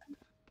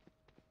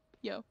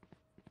 Yo.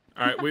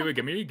 Alright, wait,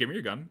 give me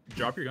your gun.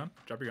 Drop your gun.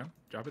 Drop your gun.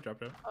 Drop it.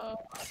 Okay.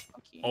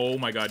 Oh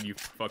my god, you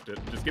fucked it.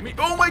 Just give me.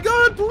 Oh my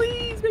god,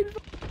 please, baby.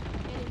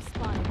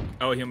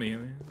 Oh, heal me.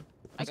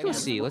 Let's go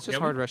C. Let's just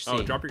hard rush C.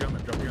 Oh, drop your gun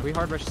then. Drop your gun. We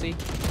hard rush C.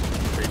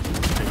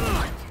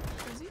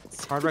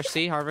 Hard rush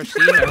C. Hard rush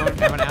C.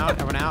 Everyone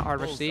out. Hard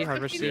rush C.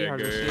 Hard rush C.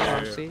 Hard rush C.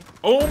 Hard rush C.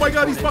 Oh my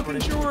god, he's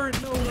fucking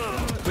short. No.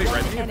 Wait,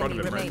 right in front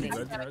of him. Right.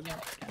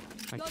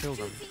 I killed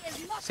him.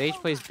 Sage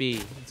plays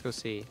B. Let's go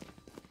C.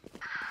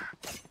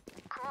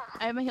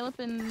 I have my heal up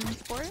in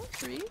 4,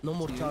 3. No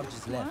more 2,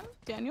 charges 1.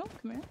 left. Daniel,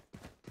 come here.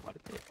 Why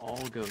did they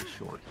all go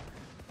short?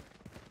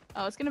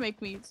 Oh, it's gonna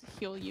make me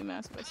heal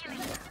UMass by standing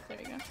up.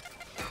 There you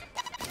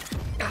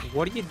go.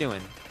 What are you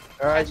doing?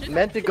 I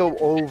meant to go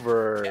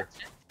over.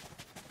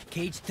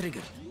 Cage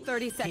trigger.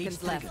 30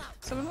 seconds left.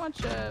 Someone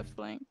watch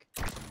flank.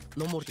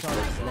 No more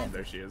charges left.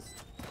 There she is.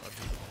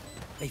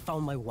 They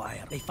found my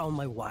wire. They found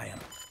my wire.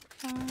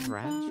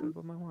 Rash? What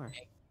about my wire?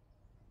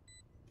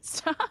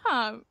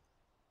 Stop.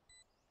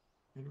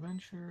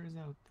 Adventure is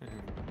out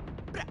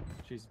there.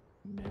 She's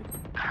mid.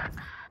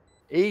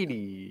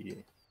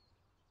 80.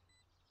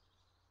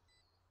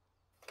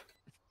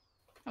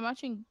 I'm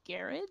watching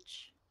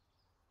Garage.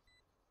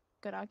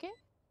 Garage?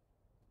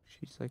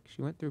 She's like,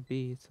 she went through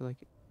B to like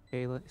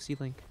A, C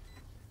link.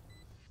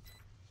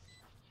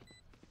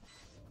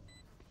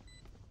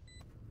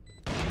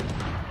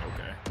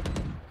 Okay.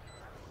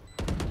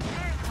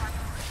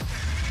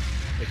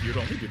 If you'd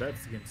only do that,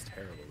 this game's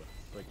terrible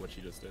though. Like what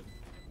she just did.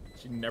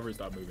 She never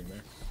stopped moving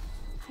there.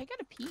 I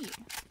gotta pee.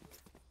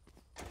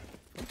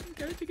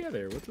 Get it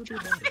together. What's with your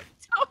body?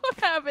 Don't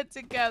have it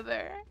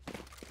together.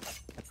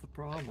 That's the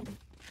problem.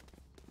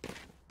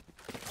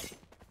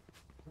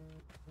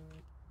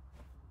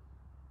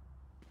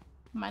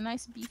 My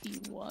nice beefy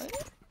what?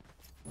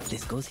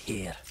 This goes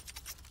here.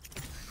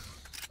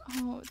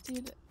 Oh,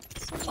 dude.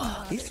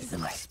 This is a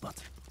nice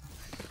spot.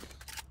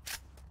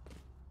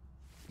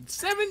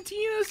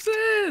 17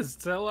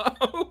 assists! Hello?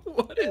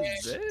 What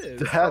is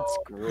this? That's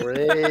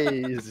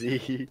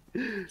crazy.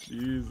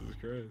 Jesus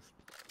Christ.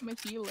 I'm a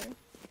healer.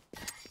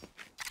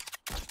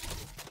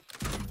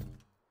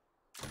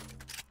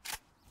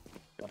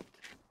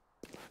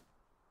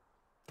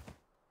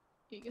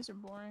 You guys are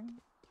boring.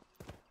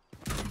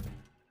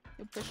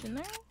 You push in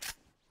there?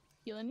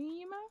 Heal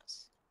any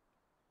UMass?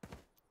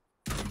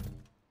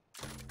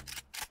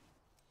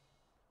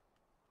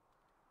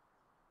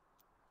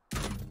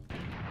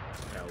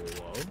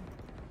 Hello?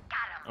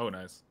 Oh,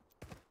 nice.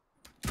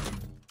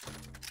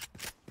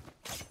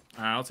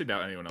 I don't see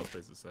doubt anyone else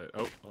plays this side.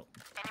 Oh.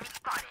 Enemy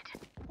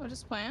spotted. Oh,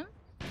 just playing?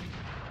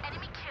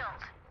 Enemy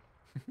killed.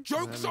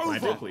 Joke's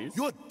Find over. it, please.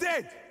 You're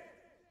dead.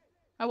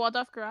 I walled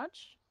off garage.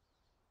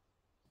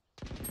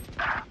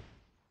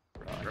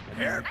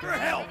 Prepare for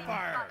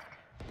hellfire.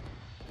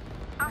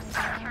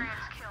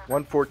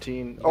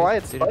 114. Oh, I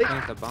had Didn't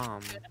plant spike. the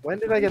bomb. When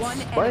did I get One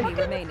spike?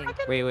 enemy remaining.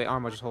 Wait,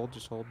 Armo, just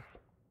hold.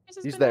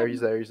 He's there. He's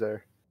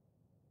there.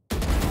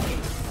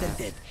 They're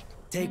dead.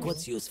 Take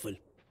what's useful.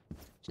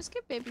 Just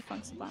give Baby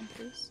Funks a bomb,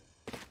 please.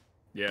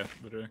 Yeah,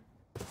 literally.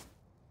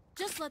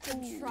 Just let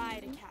them try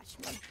to catch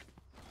me.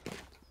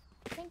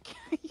 Thank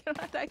you. You know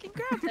what? I can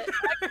grab it.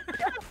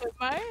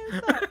 Why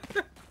is that?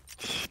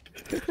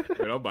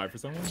 Wait, I'll buy for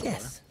someone?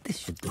 Yes, this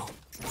should do.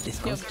 This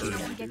goes here.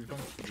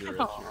 You're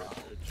rich.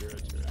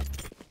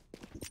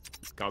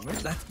 Cosmic?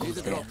 That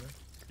goes there.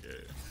 Yeah.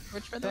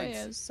 Which, by the way,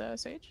 is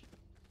Sage?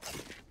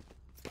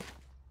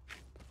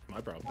 My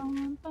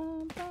problem.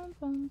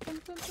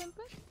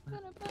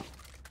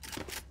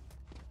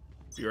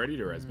 You ready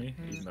to res me?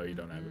 Even though you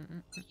don't have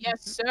it.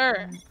 Yes,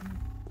 sir.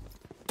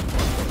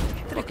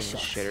 Fucking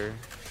shitter.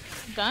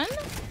 Gun?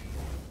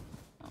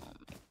 Oh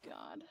my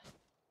god.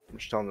 I'm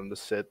just telling them to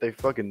sit. They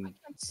fucking I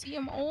can't see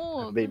him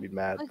old. made me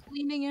mad. Like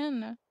leaning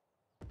in.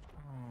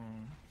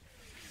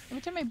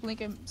 Every time I blink,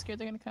 I'm scared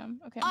they're gonna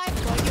come. Okay.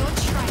 I've got your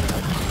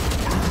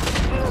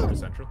trail.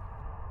 Central.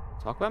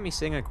 Talk about me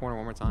sitting in a corner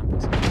one more time,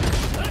 please.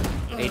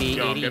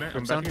 80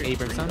 brimstone. 80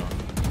 brimstone.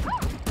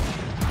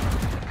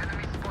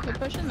 Good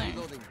push in there.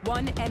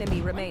 One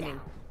enemy remaining.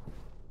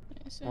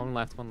 One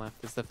left.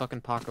 It's the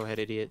fucking Paco head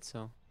idiot,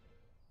 so.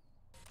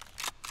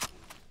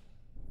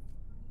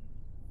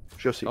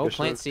 Go C. Oh,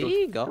 plant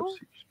C? Go.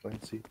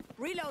 Plant C.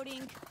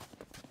 Reloading.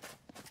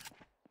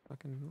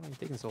 Fucking, why are you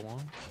taking so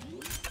long?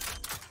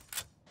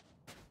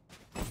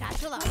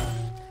 Satchel up.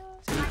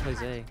 C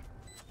plays A.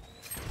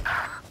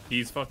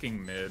 He's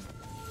fucking mid.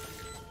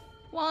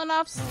 One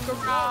off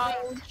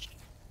garage.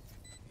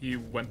 He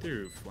went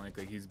through flank,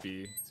 like he's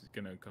B. He's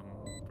gonna come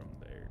from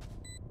there.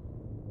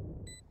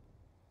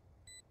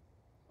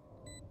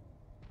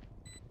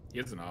 He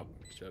has an op.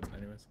 Shit,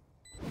 anyways.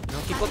 No,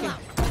 keep looking.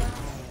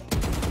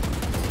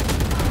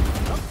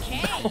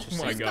 Okay. Oh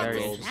my god,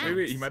 bro.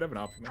 Maybe he might have an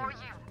op. No,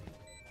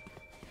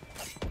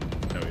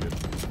 he didn't.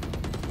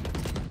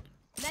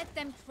 Let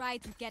them try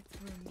to get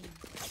through me.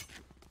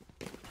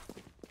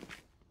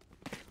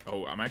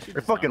 Oh, I'm actually.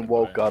 I fucking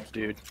woke up,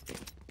 dude.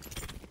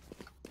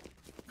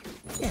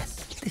 Yes,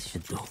 this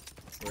should do.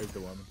 Where's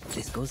the woman?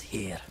 This goes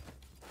here.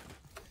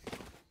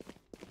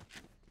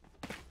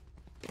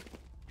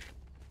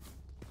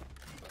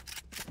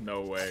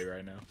 No way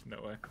right now.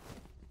 No way.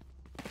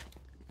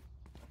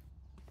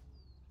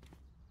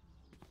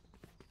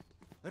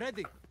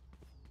 Ready.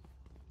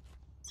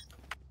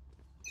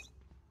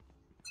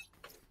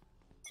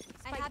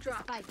 I have the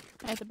spike.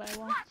 I had to buy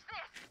one.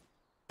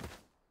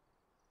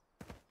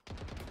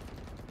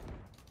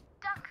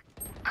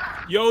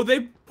 Yo, they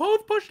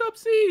both pushed up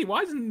C.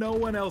 Why is no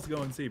one else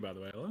going C, by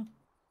the way? Hello?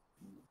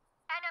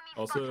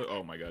 Also,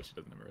 oh my god, she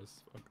doesn't have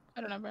res. Fuck.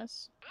 I don't have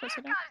res. Of course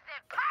I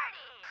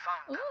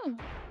don't. Ooh.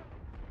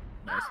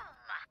 Nice.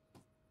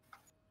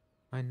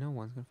 I know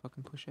one's gonna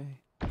fucking push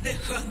A. The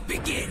hunt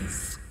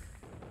begins.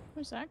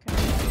 Where's that guy?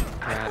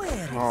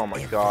 Yeah. Oh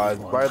my god.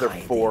 Why are there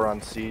 4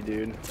 on C,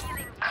 dude?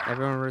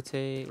 Everyone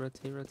rotate,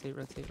 rotate, rotate,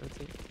 rotate,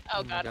 rotate.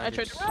 Oh god, I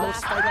tried to you're wall.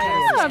 so-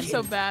 I'm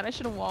so bad. I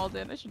should have walled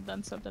it. I should have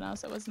done something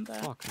else that wasn't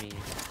that. Fuck me.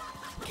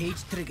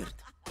 Cage triggered.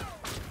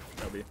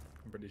 That'll be.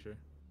 I'm pretty sure.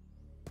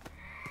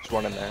 There's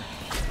one in there.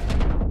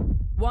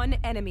 One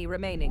enemy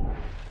remaining.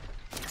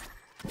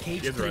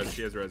 Cage She has triggered. res.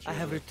 She has res. I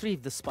have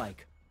retrieved the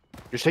spike.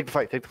 Just take the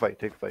fight. Take the fight.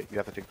 Take the fight. You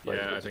have to take the fight.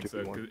 Yeah, I It's think so.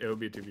 2v1. 'Cause it would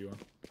be a 2v1.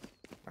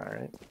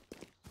 Alright.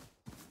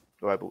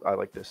 Oh, I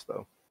like this,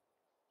 though.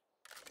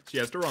 She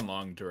has to run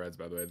long to res,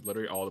 by the way.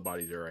 Literally all the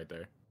bodies are right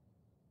there.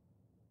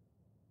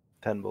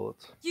 10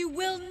 bullets. You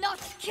will not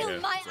kill Yeah,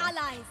 my so-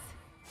 allies.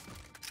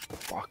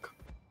 Fuck.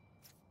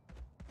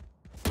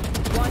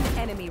 One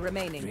enemy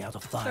remaining. 3 out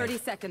of 5. 30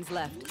 seconds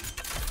left.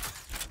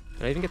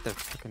 Did I even get the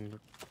fucking...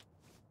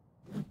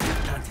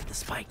 Planted the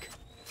spike.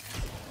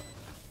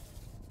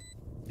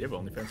 Do you have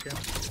OnlyFans cam?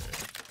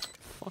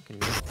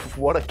 Fucking...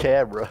 What a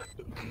camera.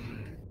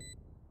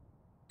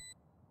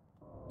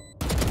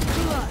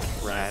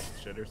 Rat.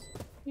 Shitters.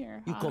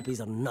 Here. You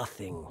copies are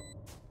nothing.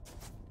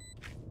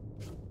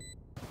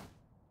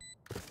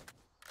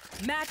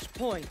 Match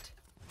point.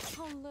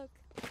 Oh look,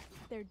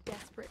 they're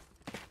desperate.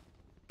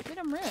 Dude,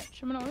 I'm rich.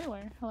 I'm an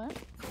oiler. Hello.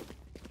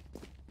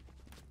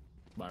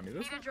 Buy me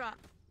this. Need a drop.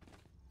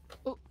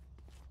 Oh,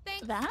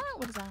 Thanks. that?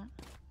 What is that?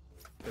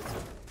 That's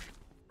it.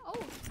 Oh,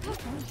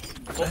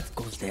 That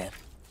goes there.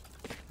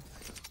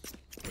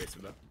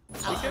 Wasted that.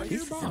 Oh,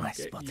 This is a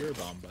nice spot. Your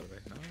bomb, by the way.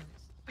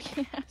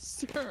 Nice.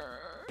 yes, sir.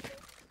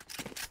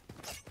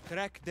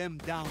 Track them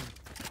down.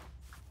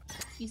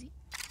 Easy.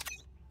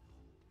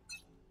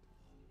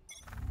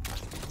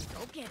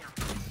 Go get him.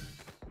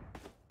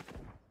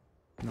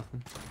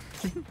 Nothing.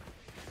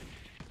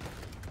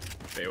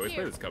 They always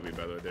play this cubby,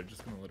 by the way. They're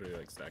just gonna literally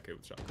like stack it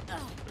with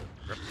shotguns.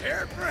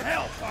 Prepare for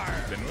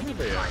hellfire. Then when did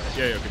they? Yeah,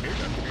 give me your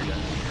gun. Give me your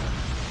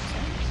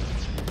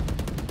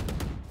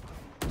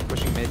gun.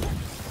 Pushing mid.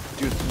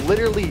 Dude,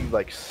 literally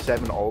like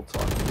 7 ults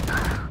on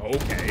me.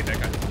 Okay, that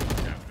guy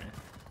just got me.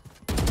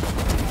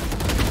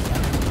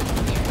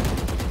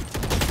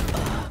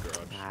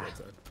 Garage, right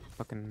side.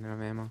 Fucking no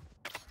ammo.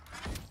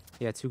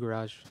 Yeah, 2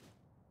 garage.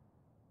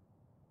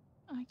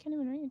 Oh, I can't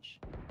even reach.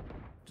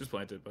 Just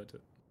plant it, plant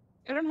it.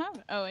 I don't have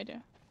it. Oh, I do.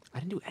 I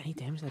didn't do any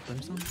damage to that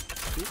brimstone.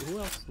 Who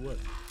else? What?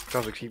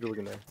 Cosmic, keep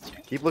looking there.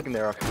 Keep looking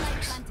there,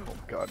 Cosmic. Oh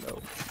god, no.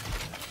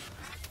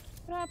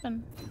 What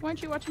happened? Why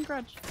aren't you watching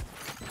Grudge?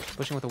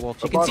 Pushing with a wolf.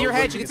 She A can see your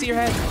bottle head. She can see your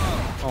head.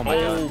 Oh my Oh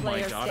god. my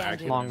Player god, standing.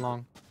 actually. Long,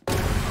 long.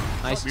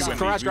 Nice. We win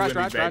Garage, these, garage, we win garage,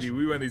 these, garage. baby.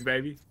 We win these,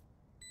 baby.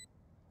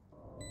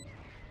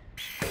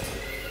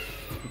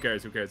 Who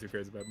cares? Who cares? Who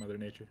cares about Mother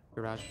Nature?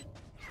 Garage.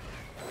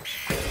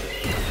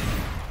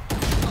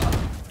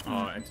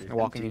 Oh, empty. And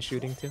walking and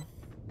shooting too.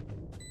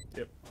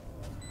 Yep.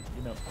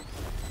 You know.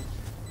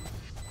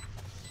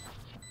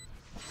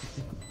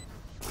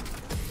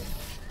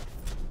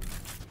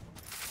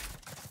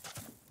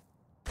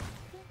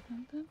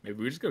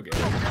 Maybe we just go get it.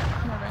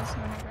 No rest,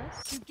 no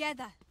rest.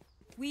 Together,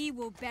 we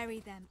will bury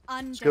them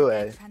under Let's go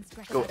their A.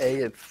 transgressions. Go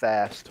A and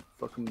fast.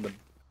 Fuck him in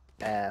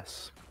the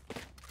ass.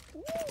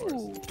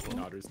 Ooh.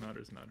 Nodders,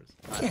 nodders,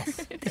 nodders.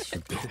 Yes, this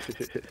should do.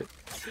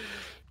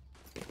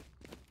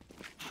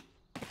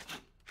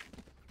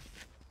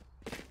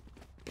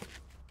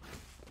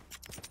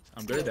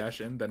 I'm gonna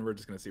dash in, then we're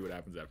just gonna see what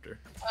happens after.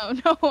 Oh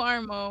no,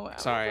 Armo.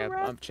 Sorry,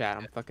 I'm chat.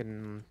 I'm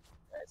fucking.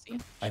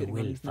 I shitting on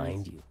will these find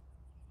nuts. you.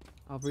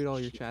 I'll read all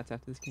your chats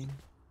after this game.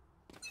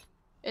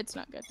 It's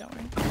not good, don't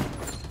worry.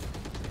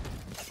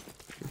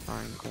 You're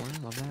fine, corner.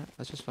 Love that.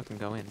 Let's just fucking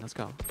go in. Let's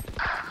go.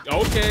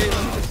 Okay,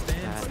 let me just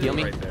stand still heal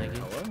me. right there. Thank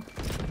you. Hello?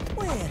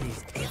 Where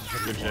is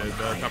Good shit.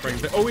 everyone? Top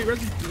right. Oh wait,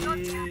 resin.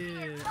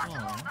 Yeah.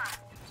 Aw.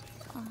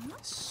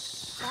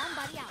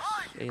 Somebody else.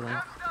 A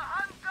lane.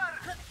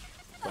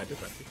 Planted,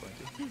 planted,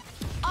 planted.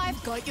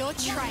 I've got your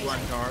trail.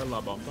 Plantar la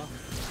bomba.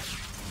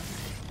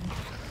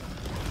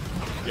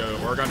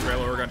 Yo, Oregon trail,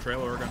 Oregon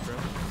trail, Oregon trail.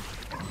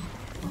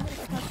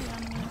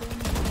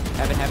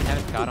 Heaven.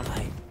 Got him.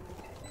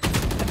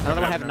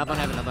 Another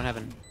one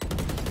heaven.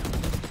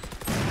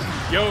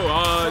 Yo,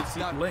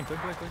 link.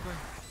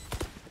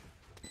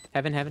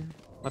 Heaven.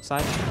 Left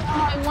side.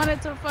 Oh, I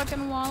wanted to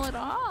fucking wall it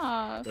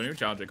off. Don't even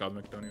challenge it,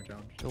 Cosmic. Don't even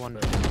challenge. The one.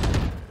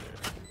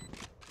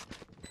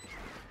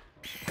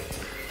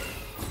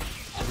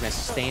 I'm gonna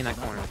stay in that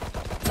corner.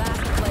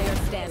 Last player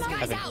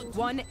standing.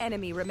 One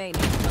enemy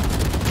remaining.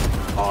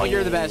 Oh,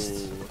 you're the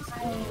best.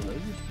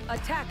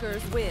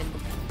 Attackers win.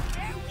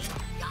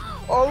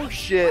 Oh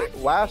shit!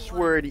 Last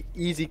word,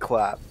 easy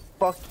clap.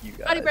 Fuck you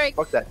guys. Body break.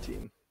 Fuck that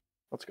team.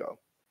 Let's go.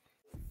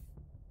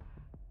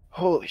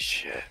 Holy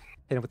shit.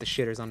 Hit him with the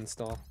shitters on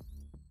install.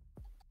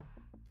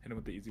 Hit him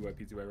with the easy way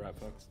rap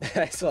fucks.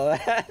 I saw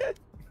that.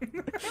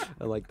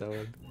 I like that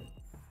one.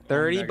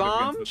 30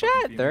 bomb,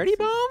 chat. 30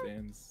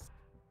 bomb.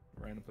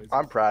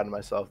 I'm proud of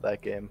myself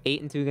that game.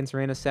 8-2 against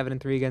Reyna,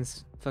 7-3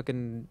 against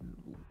fucking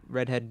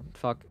redhead.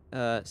 Fuck.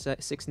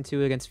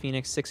 6-2 against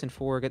Phoenix,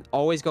 6-4 against.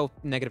 Always go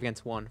negative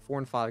against 1.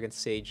 4-5 against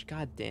Sage.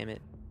 God damn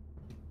it.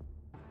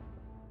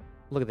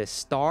 Look at this.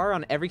 Star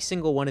on every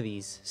single one of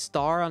these.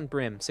 Star on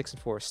Brim,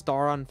 6-4.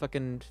 Star on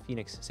fucking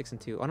Phoenix,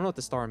 6-2. I don't know what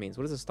the star means.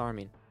 What does the star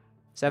mean?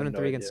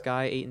 7-3 against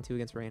Sky, 8-2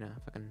 against Reyna.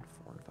 Fucking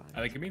 4-5.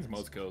 I think it means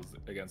most kills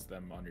against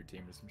them on your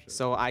team or some shit.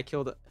 So I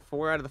killed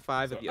 4 out of the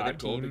 5 of the other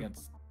team.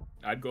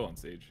 I'd go on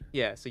Sage.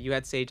 Yeah, so you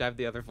had Sage, I have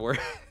the other 4.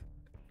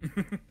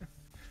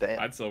 Damn.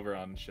 I'd silver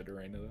on Shitter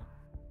Reyna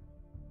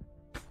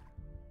though.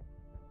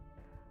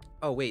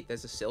 Oh wait,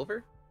 there's a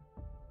silver?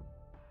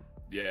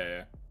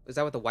 Yeah. Is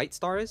that what the white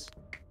star is?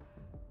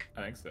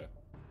 I think so.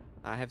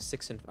 I have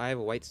I have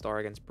a white star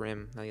against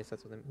Brim. I guess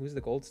that's what who's the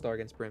gold star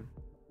against Brim?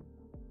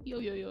 Yo.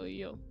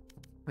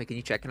 Wait, can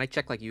you check? Can I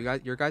check like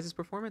your guys'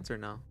 performance or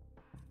no?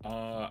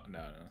 No.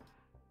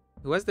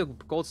 Who has the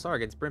gold star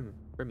against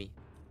Brimmy?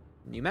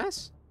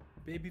 UMass?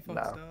 Baby fuck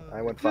No, stuff.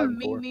 I went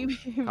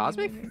 5-4.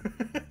 Cosmic?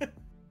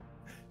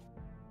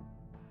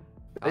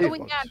 Oh,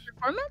 wait, yeah,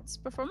 performance?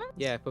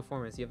 Yeah,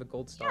 performance. You have a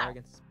gold star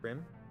against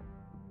Brim?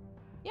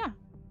 Yeah.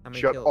 How many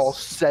She got kills? all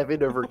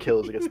 7 of her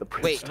kills against the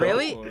Prince. Wait,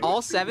 really?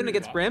 All 7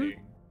 against Brim?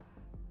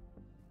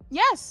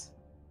 Yes.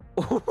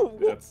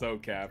 That's so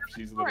cap.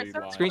 She's literally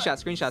lying.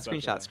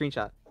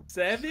 Screenshot.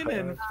 7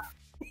 and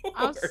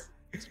 4.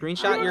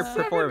 Screenshot your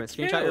performance.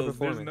 Screenshot your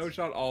performance. There's no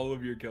shot all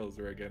of your kills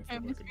are against the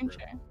fucking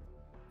Brim.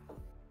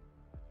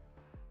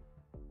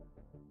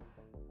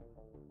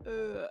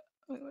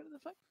 Wait, what the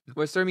fuck?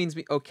 Where star means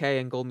okay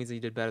and gold means that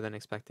you did better than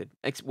expected.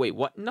 Wait,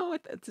 what? No,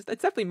 it's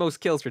definitely most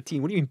kills for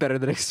team. What do you mean better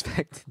than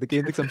expected? The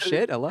game thinks I'm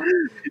shit? Hello?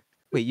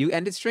 Wait, you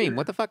ended stream.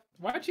 What the fuck?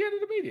 Why'd you end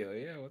it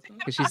immediately? Yeah, what's up?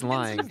 Because she's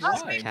lying. She's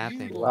lying.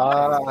 Capping.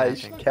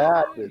 She's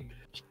capping.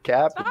 She's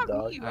capping,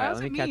 dog. Alright,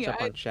 let me catch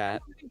up on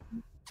chat.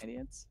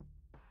 Idiots.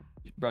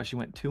 Bro, she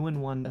went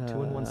 2-1,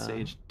 2-1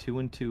 Sage,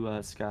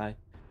 2-2 Sky,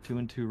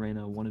 2-2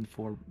 Reyna,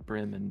 1-4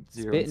 Brim, and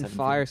 0-7. Spit and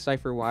fire,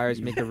 cipher wires,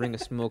 make a ring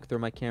of smoke, throw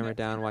my camera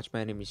down, watch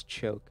my enemies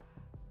choke.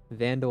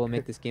 Vandal will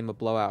make this game a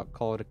blowout,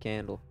 call it a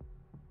candle.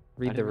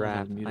 Read the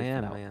rap. I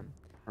am.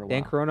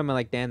 DanCorona,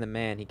 like Dan the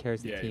man, he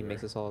carries the team,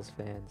 makes us all his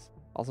fans.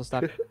 Also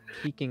stop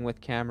peeking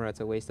with camera, it's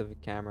a waste of a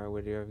camera.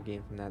 What do you ever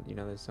gain from that? You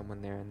know there's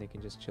someone there and they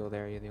can just chill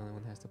there, you're the only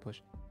one that has to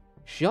push.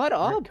 Shut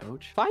up!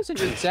 Coach.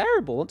 500 is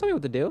terrible, don't tell me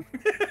what to do.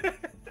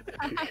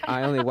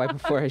 I only wipe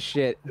before I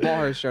shit.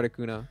 Bars,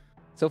 Shardakuna.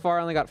 So far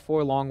I only got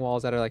 4 long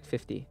walls out of like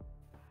 50.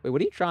 Wait,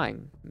 what are you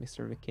trying,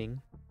 Mr. McKing?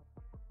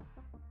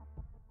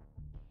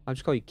 I'll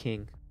just call you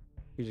King.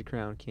 Here's your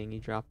crown, King. You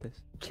dropped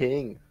this.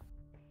 King.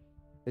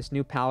 This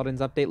new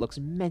Paladins update looks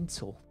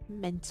mental.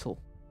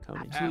 Tony.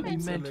 Absolutely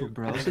mental,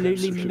 bro.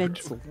 Absolutely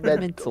mental.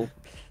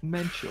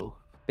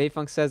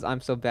 Bayfunk says I'm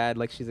so bad,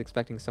 like she's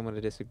expecting someone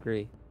to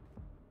disagree.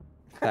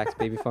 Facts,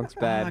 Babyfunk's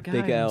bad.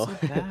 Big L.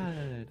 So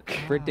bad.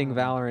 Printing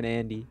Valorant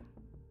Andy.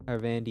 Or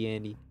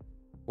Vandy.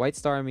 White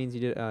star means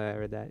you did. Oh, I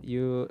read that.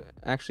 You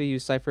actually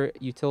use Cypher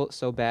util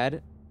so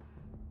bad?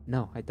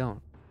 No, I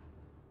don't.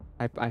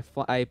 I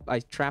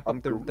trap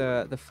up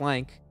the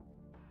flank.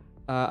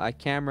 I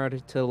camera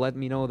to let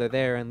me know they're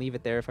there and leave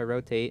it there if I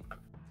rotate.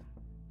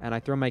 And I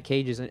throw my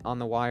cages on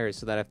the wires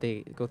so that if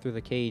they go through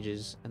the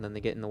cages and then they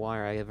get in the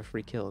wire, I have a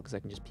free kill because I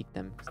can just peek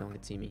them because no one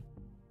can see me.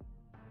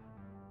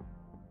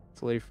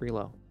 It's literally free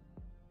low.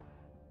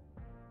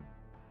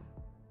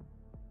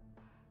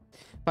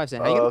 5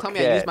 cents. How you gonna tell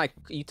me I use my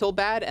util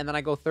bad and then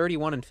I go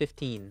 31 and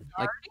 15?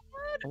 Like,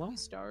 hello?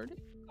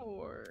 Started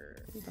or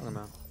what are you talking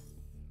about?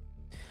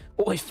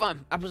 Oh, it's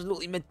fun.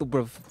 Absolutely mental,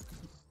 bro.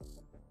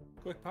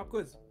 Quick pop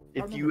quiz.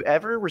 If you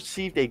ever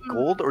received a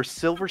gold or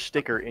silver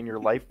sticker in your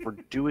life for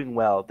doing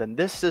well, then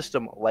this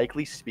system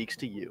likely speaks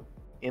to you.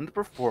 In the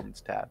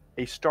performance tab,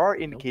 a star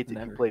indicates if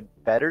you played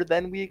better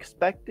than we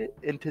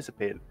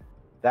anticipated.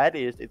 That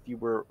is, if you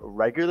were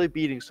regularly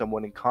beating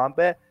someone in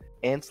combat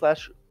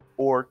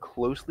or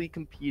closely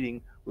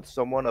competing with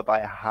someone of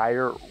a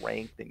higher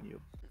rank than you.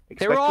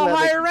 They were all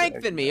higher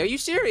rank than me. Are you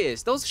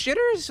serious? Those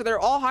shitters, they're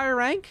all higher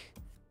rank?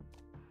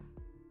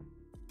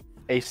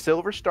 A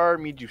silver star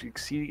means you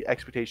exceeded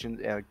expectations,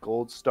 and a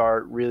gold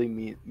star really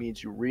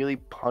means you really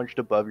punched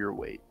above your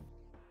weight.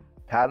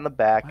 Pat on the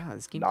back. Wow,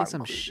 this game not thinks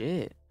I'm included.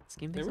 shit. This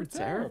game thinks were I'm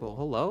terrible. terrible.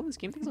 Hello? This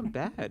game thinks I'm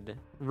bad.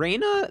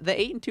 Reyna, the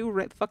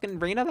 8-2 fucking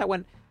Reyna that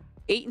went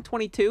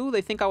 8-22.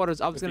 They think I was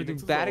gonna do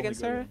Phoenix is bad the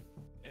against only her.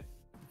 good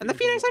And the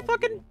Phoenix Phoenix is I the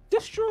only fucking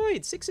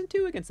destroyed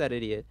 6-2 against that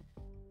idiot.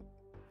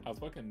 I was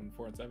fucking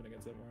 4-7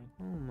 against that one.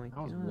 Oh my god.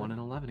 I was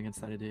 1-11 against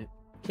that idiot.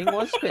 King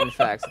was spitting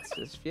facts. It's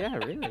just, yeah,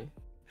 really.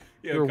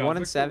 Yeah, You were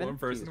Cosmic's the 1-7? One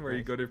person Jesus where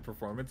you Christ. go to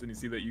performance and you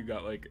see that you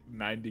got like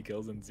 90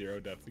 kills and 0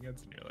 deaths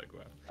against, and you're like,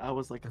 wow. I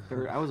was like a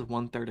third. I was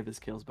 1/3 of his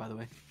kills, by the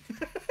way.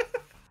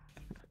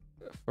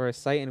 For a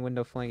sight and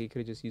window flank, you could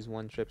have just used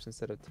 1 trips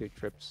instead of 2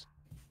 trips.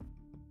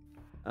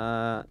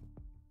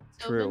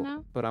 True.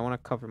 now? But I want to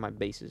cover my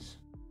bases.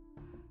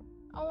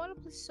 I want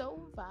to play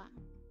Sova.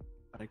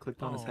 But I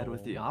clicked on his head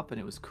with the op, and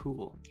it was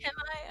cool. Can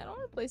I? I don't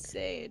want to play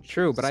Sage.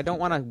 True, but I don't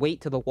want to wait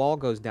till the wall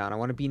goes down. I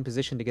want to be in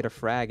position to get a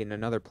frag in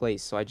another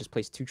place, so I just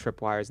place 2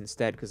 tripwires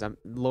instead, because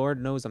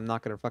Lord knows I'm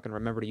not going to fucking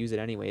remember to use it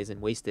anyways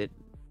and waste it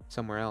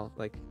somewhere else.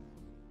 Like,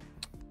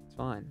 it's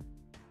fine.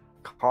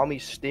 Call me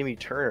Steamy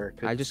Turner.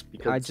 I just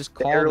it's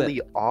call fairly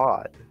it.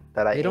 odd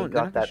that I They don't- ain't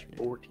they're got not that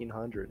gonna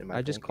 1400 in my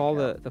I just bank call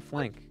account. the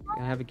flank,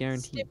 and I have a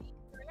guarantee.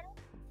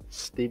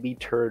 Stibby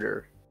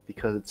Turner,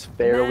 because it's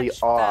fairly Match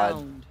odd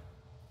found.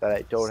 that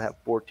I don't have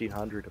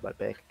 1400 in my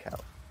bank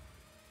account.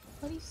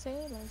 What do you say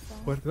like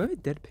that? What? Do I have a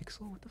dead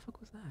pixel? What the fuck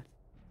was that?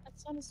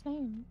 That's not his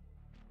name.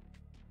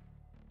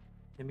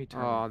 Give me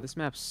turn. Oh, this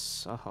map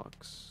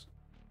sucks.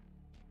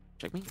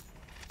 Check me.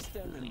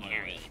 Stand in my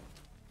way.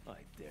 I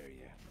dare you.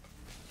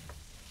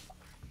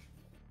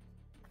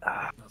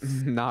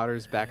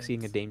 Nodder's back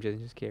seeing a Dame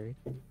just carried.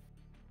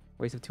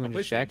 Waste of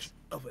 200 checks.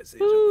 Of a Sage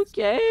Who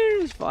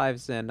cares?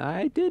 5 cent.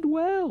 I did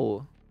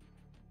well.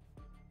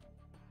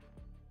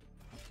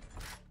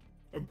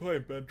 I'm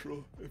playing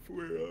Ventral if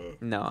we're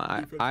No,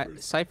 defense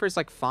first. Cypher's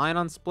like fine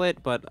on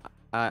split, but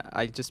I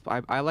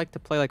like to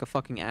play like a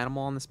fucking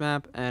animal on this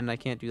map, and I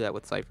can't do that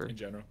with Cypher. in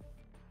general.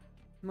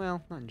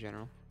 Well, not in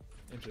general.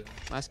 In general.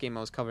 Last game I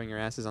was covering your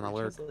asses on a She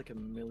lurk. has like a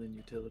million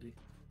utility.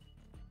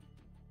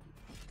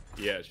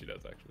 Yeah, she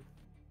does actually.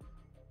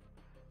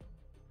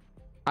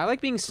 I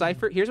like being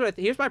Cypher.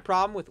 Here's my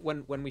problem with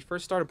when we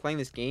first started playing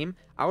this game.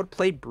 I would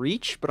play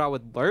Breach, but I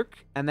would lurk,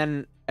 and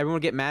then everyone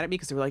would get mad at me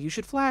because they were like, "You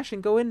should flash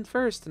and go in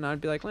first," and I'd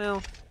be like,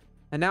 "Well."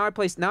 And now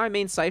I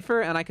main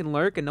Cypher, and I can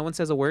lurk, and no one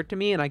says a word to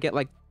me, and I get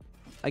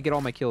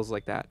all my kills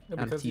like that No,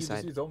 on because T you just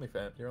side. use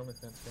OnlyFans. Your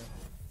OnlyFans fan.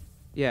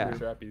 Yeah. Your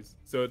trappies.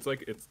 So it's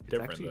like it's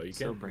different actually though. You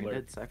so can't brain dead.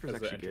 lurk Cypher's as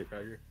the actually entry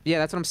good. fragger. Yeah,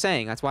 that's what I'm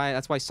saying. That's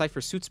why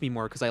Cypher suits me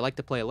more because I like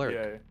to play alert.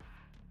 Yeah.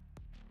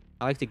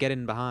 I like to get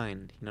in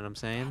behind. You know what I'm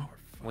saying?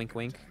 Wink,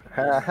 wink.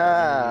 Ha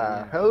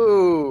ha!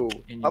 Oh! Up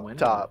Innuendo.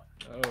 top.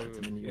 Oh, an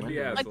in the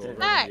innuendo. asshole. Like Right in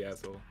that. the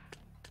asshole.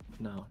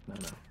 No.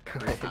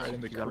 Right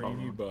in the You got it all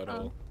creamy wrong.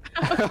 butthole.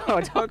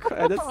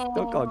 Oh,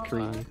 don't call it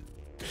creamy.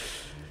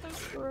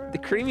 The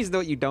creamy's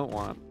what you don't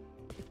want.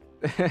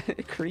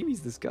 Creamy's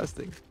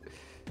disgusting.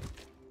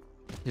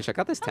 Here, check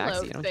out this Hello,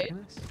 taxi. You know, check Faith.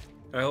 out this.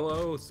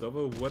 Hello,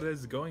 Sova. What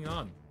is going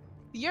on?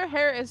 Your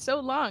hair is so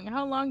long.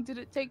 How long did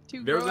it take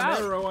to There's grow an out?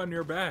 arrow on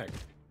your back.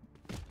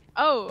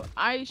 Oh,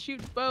 I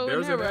shoot bow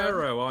There's and an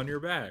arrow on your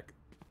back.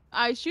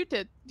 I shoot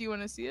it. Do you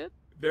want to see it?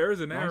 There's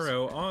an Nice.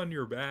 arrow on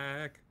your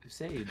back.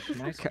 Sage,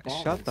 nice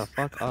balls. Shut the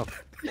fuck up.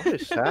 What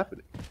is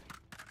happening?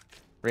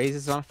 Raze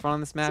is on front on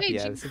this map. Sage,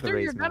 Yeah, you this is the threw your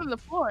Raze gun map. on the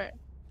floor.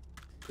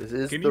 This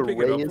is Can the you pick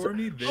it up Rays for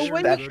me? There,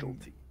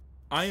 specialty.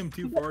 I am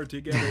too far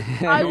to get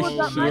it. I No, was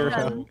on my Hero.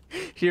 gun.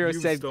 Hero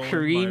You've said stolen my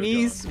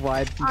creamies. gun.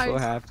 Why people I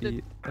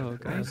happy? Oh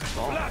god. Nice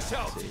balls, Flash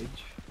out. Sage.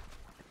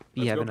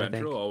 Be Let's go heaven, I think.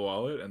 Ventral, I'll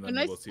wall it, and then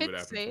nice we'll see what hit,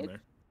 happens Sage. from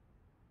there.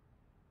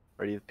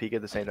 Ready to peek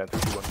at the same time. 3,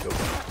 2,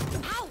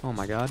 1, go. Oh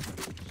my god.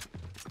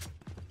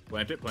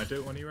 Plant it, one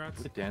of you rats.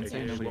 Is it dancing?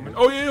 AKA Nobody Omen.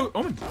 heard? Oh yeah,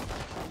 Omen.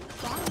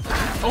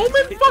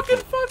 Omen fucking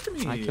fucked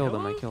me. I killed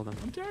him. I Huh? killed him.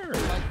 I'm tired.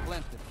 Spike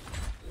planted.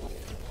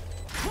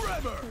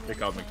 Hey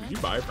Cosmic, did you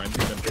buy Frenzy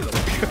then kill?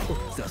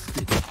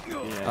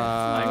 Yeah. Uh,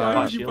 I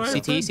got you shield. buy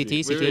CT, Frenzy? CT,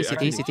 Wait, CT, wait, CT,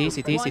 actually- CT,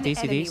 CT, One CT,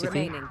 enemy CT,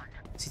 remaining.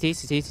 CT,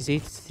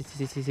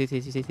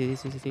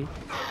 CT.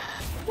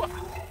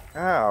 Ow.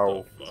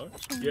 Oh, fuck?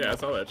 Yeah, I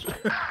saw that shit.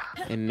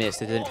 It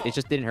missed. It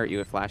just didn't hurt you.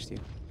 It flashed you.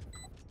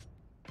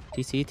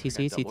 TC,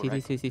 TC, CT,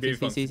 TC,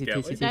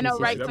 TC, I know,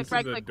 right Jump click, to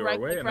right the click, right doorway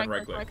click, and then right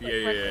right click, click.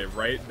 right Yeah, click,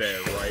 right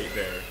there, right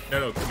there.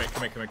 No, come here.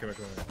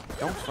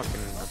 Don't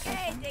fucking.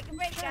 Hey, take a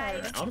break,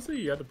 guys. Honestly,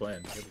 you had to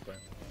plan.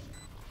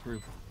 True.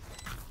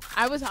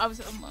 I was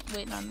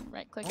waiting on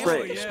right click. Oh,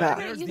 Raise yeah, map.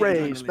 there's the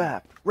Raise adrenaline.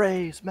 map.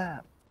 Raise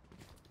map.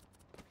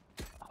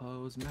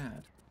 Hoes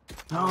mad.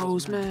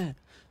 Hoes mad.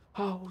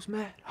 Hoes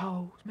mad.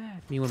 Hoes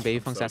mad. Me when Baby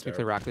Funk's so asked me to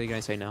play Rocket League, and I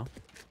say no.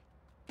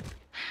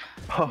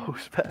 Oh,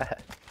 it's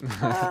bad.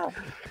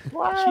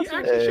 She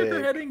actually shook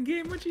her head in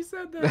game when she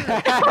said that.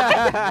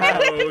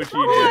 No, she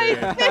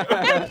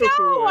didn't.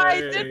 No, I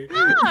did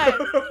not.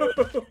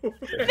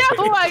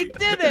 No, I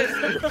didn't.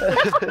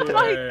 No,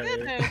 I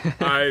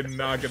didn't. I'm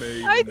not gonna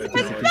even I did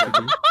acknowledge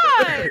not.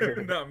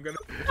 it. No, I'm gonna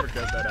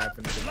forget that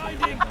happened.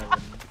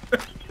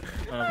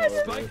 I'm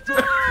Spike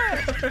over.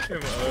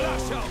 I'm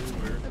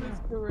That is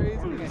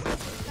crazy.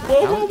 over.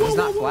 Whoa, He's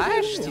not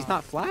flashed. He's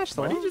not flashed.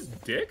 Why Hello? did you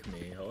just dick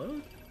me?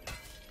 Hello?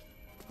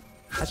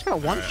 I just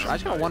got one. I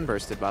just got one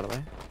bursted, by the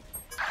way.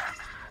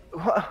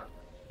 I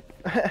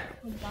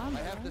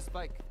have the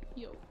spike.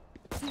 Yo.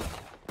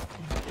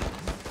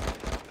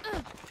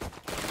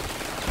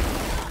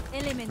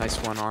 Nice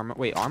one, Armo.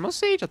 Wait, Armo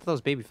Sage? I thought that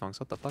was Baby Funks.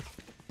 What the fuck?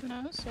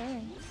 No,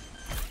 sorry.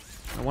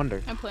 I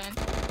wonder. I'm playing.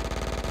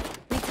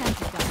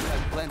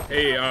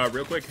 Hey,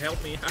 real quick,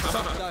 help me.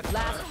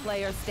 Last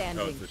player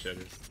standing. Oh, it's the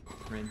shitters.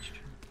 Ranged.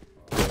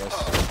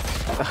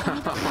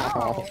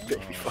 Oh,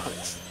 Baby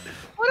Funks.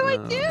 What do I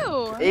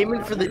do?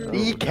 Aiming for the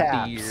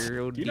kneecaps. Dear,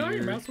 oh Do you know how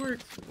your dear. mouse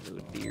works? Oh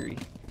dearie.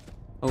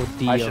 Oh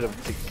dear. I should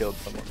have killed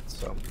someone,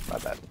 so my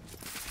bad.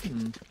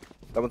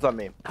 That one's on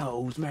me.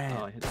 Toes red.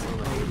 Oh, I hit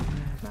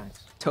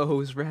Nice.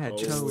 Toes red.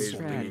 Toes Always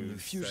red.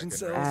 lose Fusion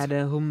second. cells.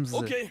 Adams.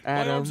 Okay,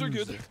 my arms are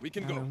good. We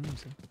can go.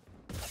 Adams.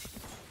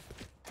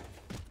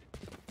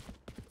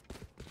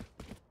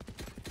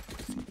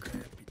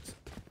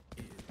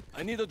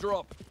 I need a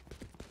drop.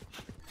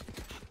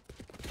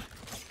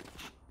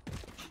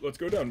 Let's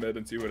go down mid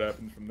and see what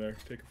happens from there.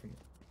 Take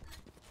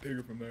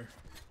it from there.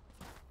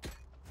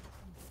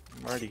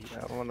 Marty,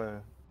 I don't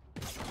wanna.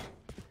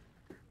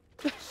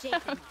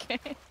 Okay.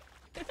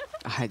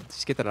 I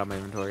just get that out of my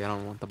inventory. I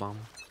don't want the bomb.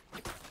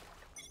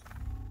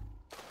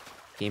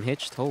 Game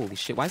hitched? Holy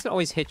shit. Why does it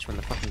always hitch when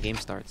the fucking game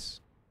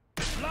starts?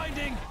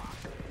 Blinding.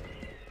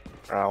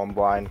 Oh, I'm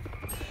blind.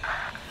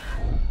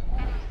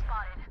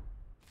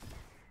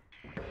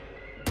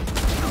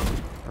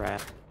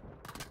 Rat.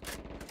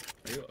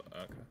 Are you,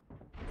 okay.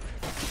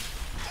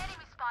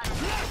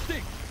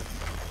 Blasting.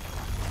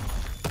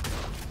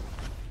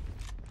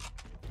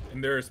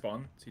 And there is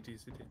spawn. CT.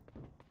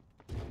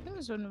 There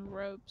was one of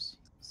ropes.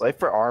 Wait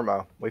for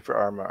Armo. Wait for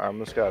Armo.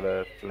 Armo's got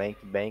a flanky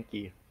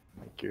banky.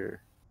 Like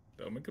your.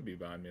 Omen could be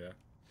behind me there.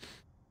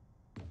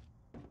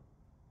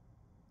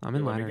 I'm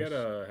in Let me ladders. get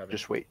a heavy.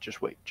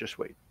 Just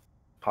wait.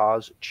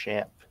 Pause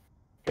champ.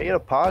 Can I get a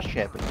pause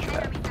champ in the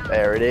chat?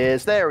 There it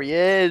is. There he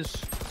is.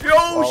 Yo,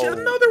 Oh, shit,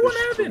 another one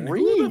there's happened.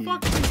 three. Who the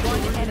fuck is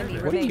One enemy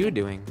What are remaining. you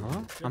doing?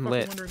 Huh? I'm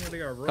lit.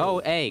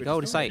 Go A. Go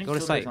to site. Go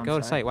to site. Go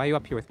to site. Why are you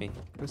up here with me?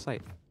 Go to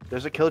site.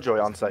 There's a killjoy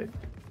on site.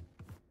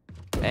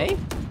 A?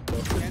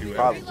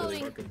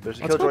 Probably. There's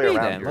a Let's go killjoy B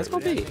around then. here. Let's go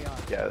B.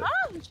 Yeah.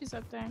 Oh, she's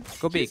up there.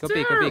 Go B. She's Go B. Go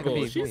B. Go terrible.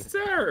 B. Go She's B.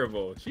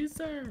 terrible. She's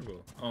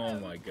terrible. Oh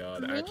my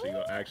god.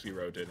 Actually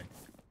rotating.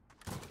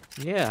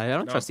 Yeah, I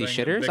don't No, trust these I'm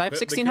saying shitters. the- I have the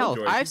 16 health.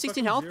 killjoy, I have she's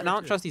 16 fucking health, and I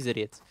don't 0-2. trust these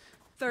idiots.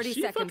 30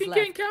 She seconds fucking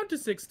left. can't count to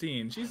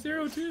 16. She's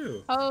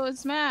 0-2. Oh,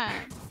 it's Matt.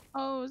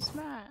 Oh, it's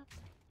Matt.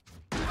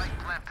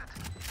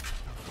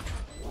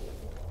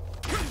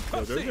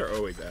 Yo, those are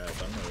always ass. I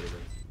don't know what it is.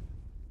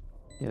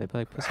 Yeah, they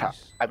play like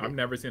pussies. I've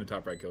never seen a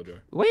top right killjoy.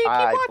 Wait, keep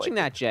I watching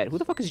that, Jet. Who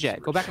the fuck is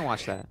Jet? Go back and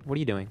watch that. What are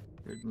you doing?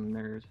 You're a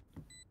nerd.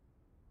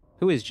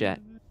 Who is Jet?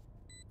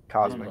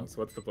 Cosmic. So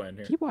what's the plan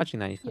here? Keep watching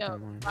that, you Yo, fucking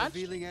moron. watch.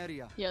 Revealing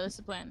area. Yo, this is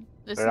the plan.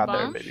 This They're is a not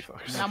there, bomb. baby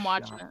fuckers. And I'm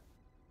watching it.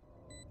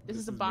 This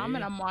is a bomb, me,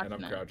 and I'm watching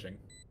And I'm it. crouching.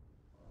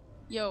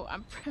 Yo,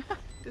 I'm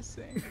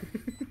practicing.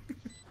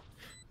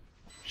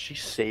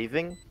 She's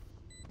saving.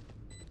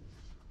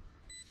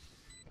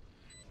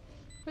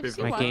 Wait, is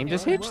he My game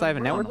just hitched. I have a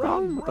network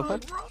problem. What the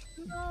fuck?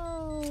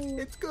 No.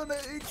 It's gonna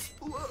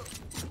explode.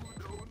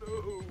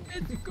 No.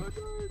 It's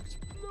gonna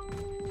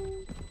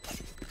explode.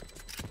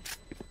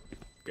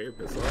 Get your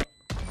pistol out.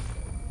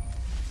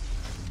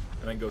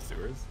 And then go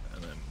sewers.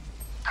 And then.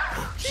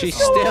 She's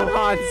still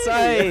on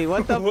site.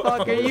 What the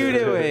fuck are you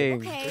doing?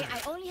 Okay,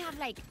 I only have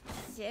like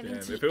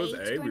 78 if it was A,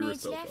 we were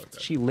grenades so left. fucked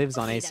up. She lives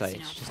on A That's site.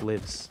 enough. She just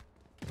lives.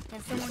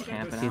 Can someone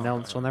Camping You out.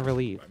 know, she'll never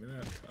leave. Buy me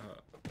that.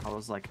 I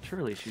was like,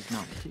 surely she's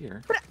not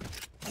here.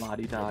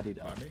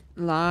 La-di-da-di-da. Buy me.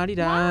 La di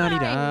da di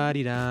da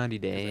di da di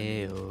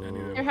day.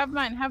 Here, have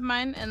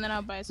mine, and then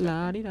I'll buy some.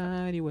 La di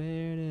da di,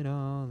 where did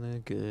all the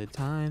good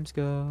times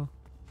go?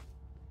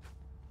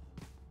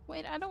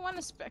 Wait, I don't want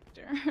a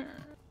Spectre.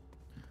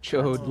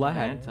 Chode lad.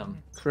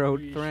 Phantom. Crowed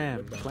We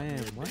thram. should've Clam.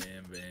 bought a What?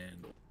 damn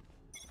van.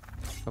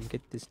 Come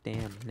get this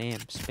damn nam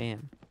spam.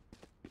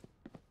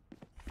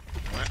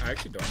 I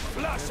actually don't know.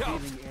 Flash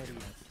out. Revealing area.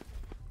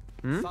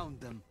 Hmm? Found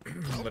them.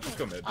 Let's just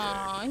go mid.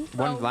 Aw, he's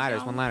One so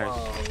ladders, one ladders.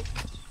 dumb.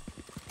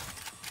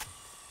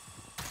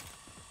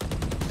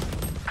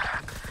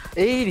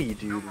 80,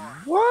 dude.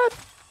 What?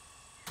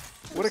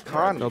 What a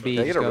con. Go B.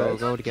 Can I get a Go. res?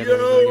 Go together.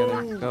 Go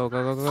together. Go.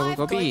 Go. Go. Go.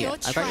 Go. B. I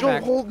got your Don't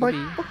back. hold Go my B.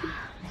 fucking.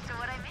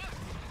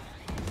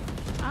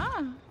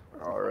 Ah.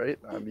 Alright,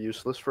 I'm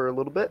useless for a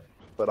little bit,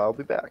 but I'll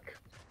be back.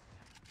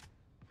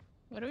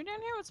 What are we doing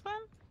here? What's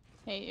fun?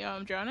 Hey, yo,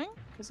 I'm drowning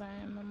because I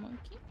am a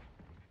monkey.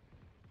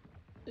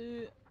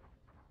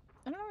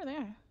 I don't know where they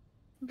are.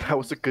 That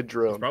was a good He's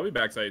drone. probably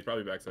backside. He's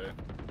probably backside.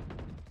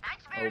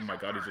 Oh my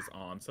god, he's just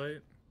on site.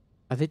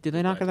 Are they? Did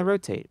they not gonna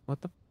rotate?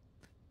 What the?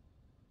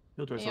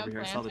 Killjoy's Yeah, over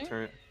here. I saw the planting.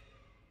 turret.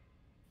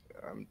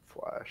 I'm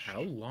flash.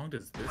 How long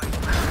does this?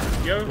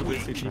 Yo,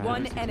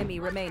 One enemy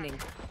remaining.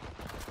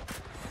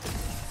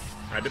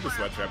 I did the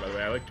sweat trap by the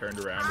way. I like turned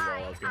around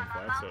while I was getting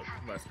flash, so it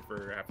lasted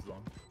for half as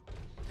long.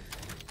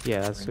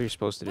 Yeah, that's what you're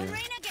supposed to do. When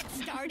Reyna gets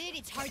gets started,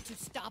 it's hard to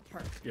stop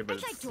her. Yeah, but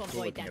I'd like it's to cool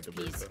avoid looking that at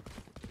the birds, piece.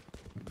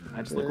 though.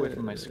 I just look away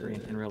from my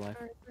screen in real life.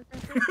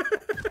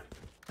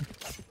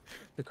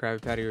 The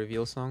Krabby Patty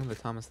reveal song, the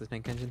Thomas the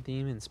Tank Engine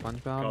theme, and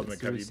SpongeBob.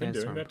 Cosmic, have you been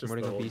doing that just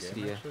promoting the whole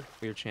obesity. game, actually?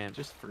 Weird champ.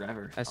 Just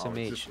forever.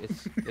 SMH.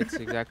 It's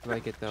exactly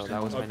like it though.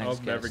 That was my next I'll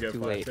guess. never get Too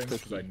flash late. things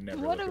because I Cookie.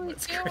 never What look are at we my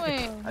screen.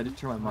 doing? I just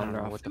turned my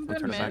monitor off. What the I'm fuck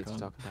going are you mid. talking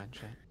about in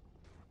chat?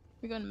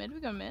 We going mid? We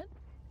going mid?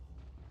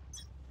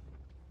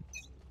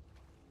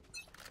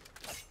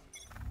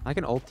 I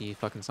can ulti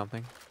fucking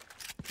something.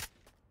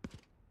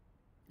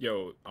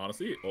 Yo,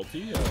 honestly,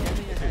 ulti.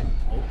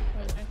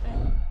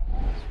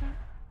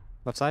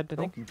 Left side, I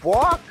think.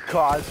 Walk,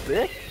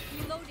 Cosmic.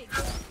 Reloading.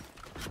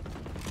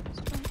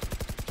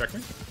 Check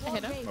me. I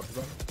hit him. Up his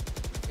own.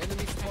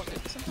 Enemy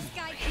spotted.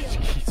 Sky kill.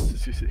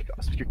 Jesus,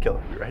 Cosmic, you're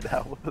killing me right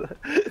now.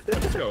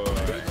 Let's go.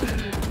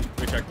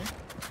 Wait, check me.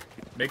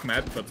 Make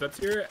mad footsteps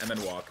here, and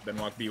then walk. Then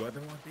walk B.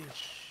 Then walk B.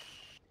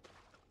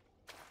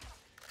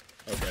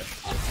 Okay.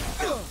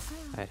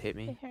 That hit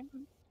me.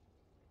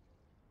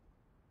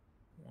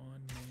 One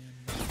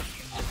man.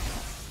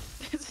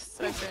 This is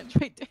so cringe.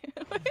 Wait, damn.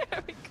 Where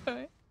are we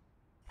going?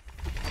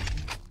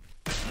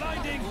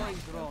 Blinding.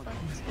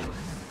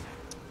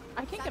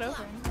 I can't get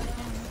over.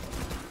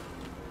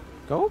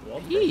 Go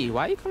P.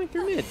 Why are you coming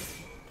through mid?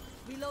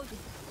 Reloading.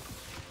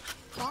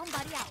 Bomb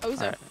buddy out. Oh, is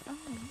Alright.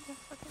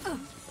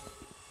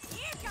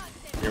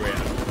 Here we are. Oh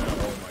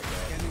my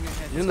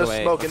god. In the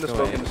away, smoke, in the let's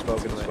smoke, go in the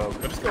smoke, in the smoke.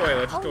 Let's just go away.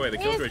 Let's just go away. The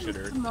killjoy it's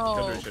shitter. smoke.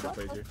 Killjoy shitter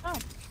plays here. Oh.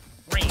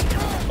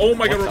 Oh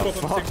my god, What we're the both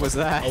on the fuck same. was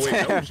that? Oh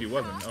wait, no, she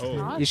wasn't.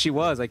 Oh. Yeah, she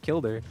was. I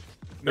killed her.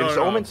 No, Is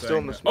no, Omen I'm still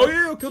in the saying that. smoke?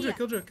 Oh yeah,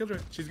 killjoy.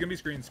 She's gonna be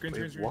screen.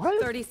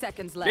 What? 30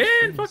 seconds left.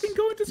 Dan, fucking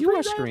go into screen. You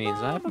watch screens.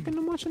 I fucking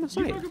am watching the You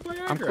site. fucking play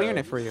I'm aggro. clearing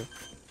it for you.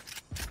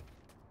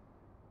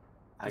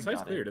 I The site's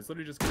got cleared. it. It's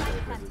literally just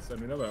killjoy places. I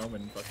mean, another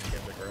Omen fucking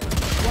can't pick her up.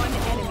 One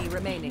enemy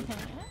remaining.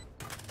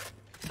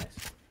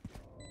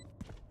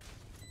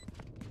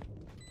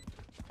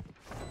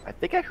 I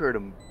think I heard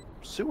him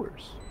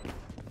sewers.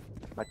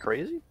 Am I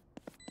crazy?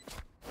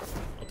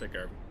 I'll take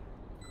care of him.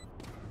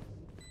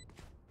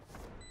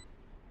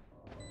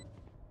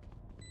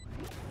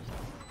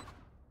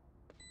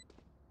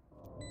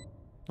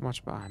 Don't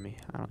watch behind me.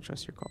 I don't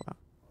trust your call out.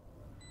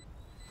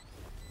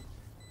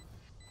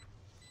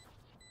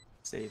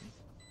 Save me.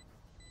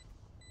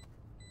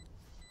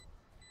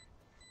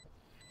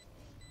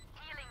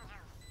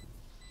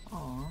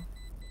 Aww.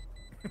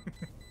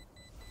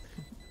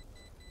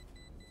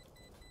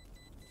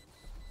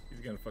 He's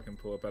gonna fucking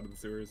pull up out of the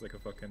sewers like a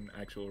fucking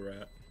actual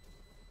rat.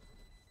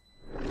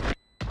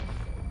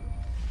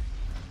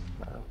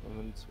 I'm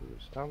in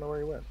sewers. I don't know where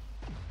he went.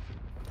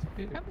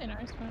 Probably an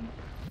ours one.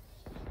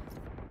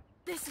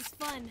 This is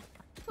fun.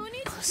 Who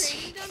needs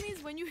training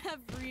dummies when you have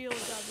real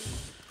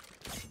dummies?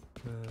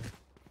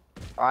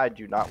 I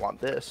do not want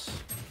this.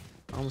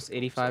 Almost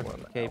Someone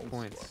 85k else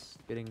points.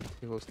 Getting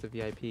too close to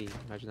VIP.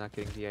 Imagine not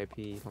getting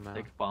VIP. Somehow.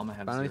 Like bomb, I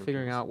have Finally 0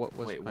 figuring kills. out what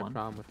was Wait, my one?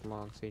 problem with the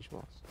long stage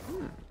balls.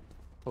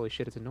 Holy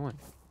shit, it's annoying.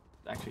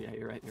 Actually, yeah,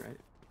 you're right. You're right.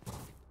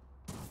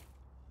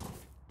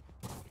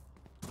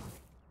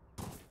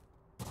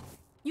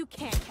 You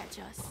can't catch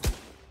us.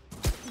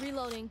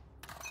 Reloading.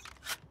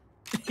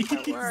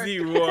 Easy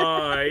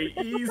Y.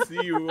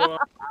 Easy Y.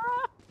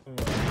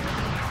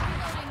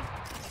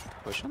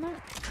 Push on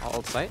that?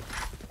 Alt site?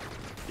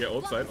 Yeah,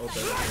 old side.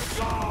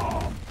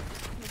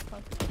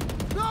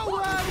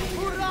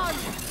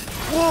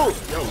 Whoa!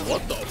 Yo,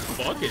 what the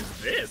fuck is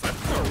this?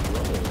 That's not a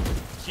roll.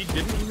 She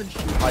didn't even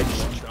shoot. I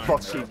just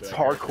fucking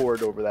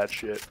hardcored over that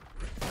shit.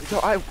 No,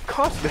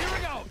 Cosmic.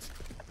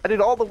 I did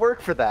all the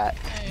work for that.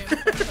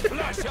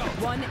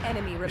 One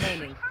enemy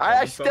remaining.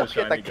 I still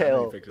get the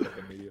kill.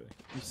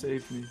 You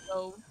saved me.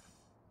 Yo.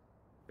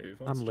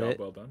 I'm lit.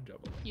 Well done, job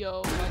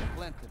well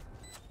done.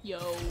 Yo.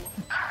 Yo.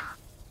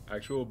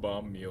 Actual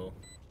bomb meal.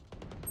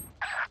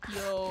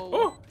 Yo.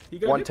 Oh! He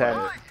got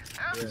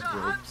 110.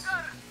 Yeah.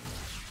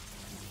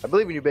 I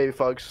believe in you, baby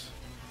fucks.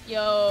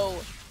 Yo.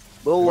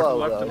 Little North low,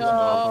 left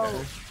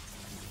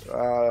though.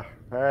 and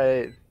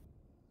Alright.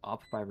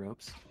 Op by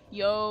ropes.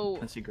 Yo.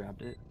 Once he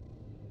grabbed it.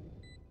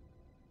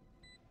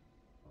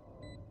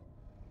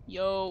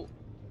 Yo.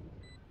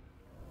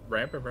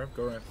 Ramp, go ramp.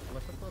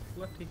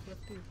 Lefty.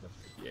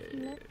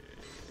 Yeah.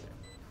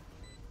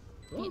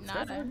 He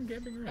not a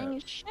any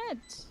shit.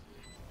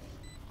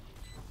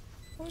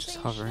 Just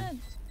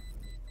hovering.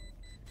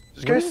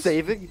 This guy's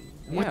saving?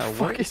 What Yeah,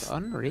 the what fuck is is...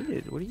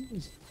 unrated? What are you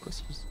guys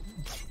pussies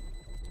doing?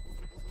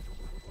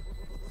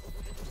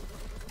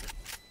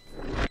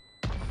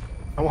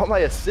 I want my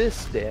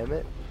assist, damn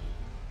it.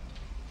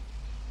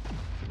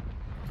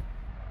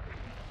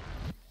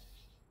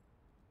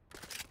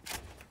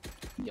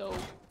 Yo.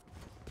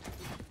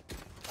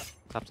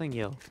 Stop saying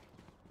yo.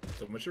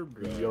 So what's your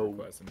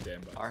request in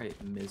Dan box?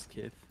 Alright, Ms.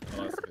 Kith.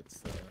 Unless if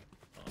it's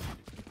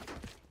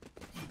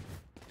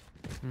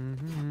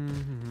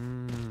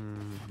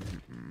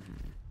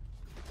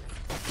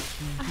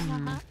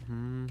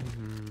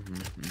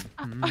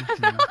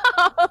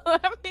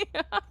Let me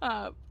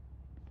up.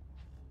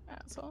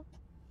 Asshole.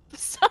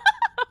 Stop.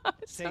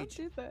 Don't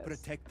do this.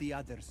 Protect the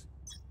others.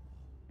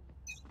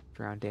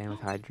 Drown Dan with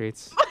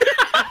hydrates.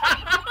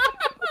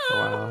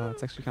 Wow,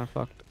 that's actually kind of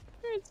fucked.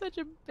 You're such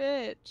a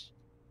bitch.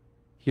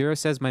 Hero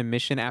says my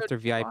mission after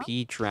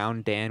VIP: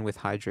 drown Dan with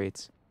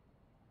hydrates.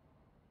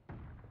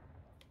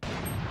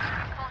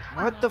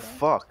 What the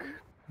fuck?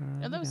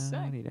 Oh, that was sick.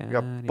 We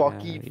got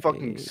Bucky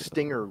fucking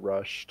Stinger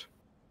rushed.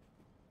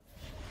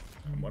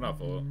 One off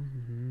full.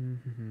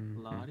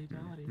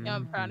 Yeah,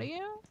 I'm proud of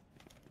you.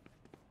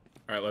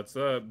 Alright, let's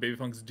Baby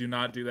Funks, do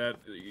not do that.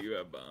 You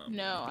have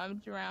No, I'm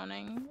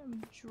drowning.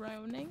 I'm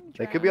drowning.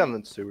 They could be on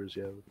the sewers,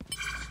 yeah.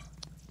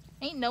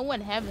 Ain't no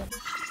one heaven.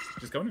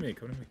 Just come to me,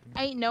 come to me.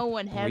 Ain't no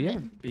one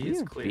heaven. B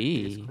is clear.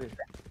 B is clear.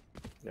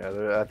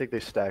 Yeah, I think they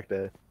stacked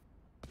it.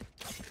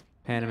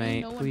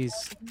 Paname, no one please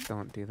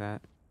don't do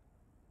that.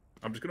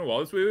 I'm just gonna wall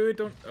this. Wait,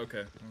 don't.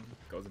 Okay.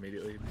 Goes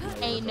immediately.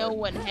 Ain't no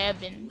one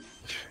heaven.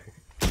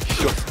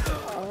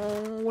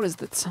 Oh, what is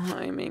the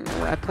timing?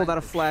 I pulled out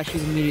a flash.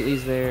 He's immediately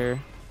there.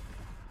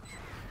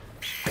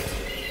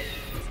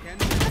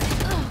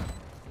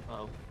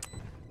 Oh.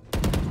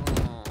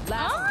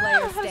 Last player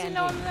How's he standing.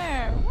 know I'm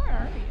there? Where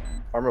are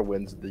you? Armor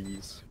wins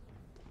these.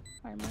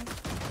 Armor.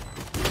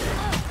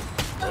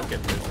 Don't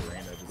get this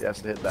arena. He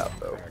has to hit that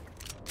though.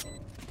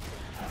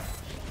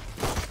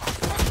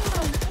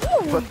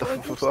 Ooh, What the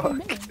boy, fuck?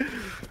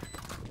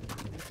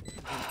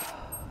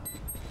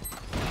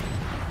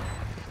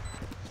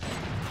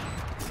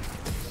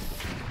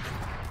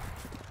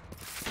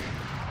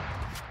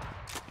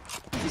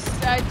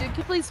 Dude, can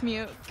you please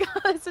mute?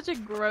 God, it's such a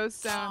gross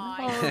sound.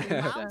 Holy shit.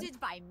 Surrounded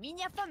by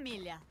minha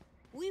família.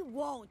 We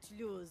won't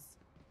lose.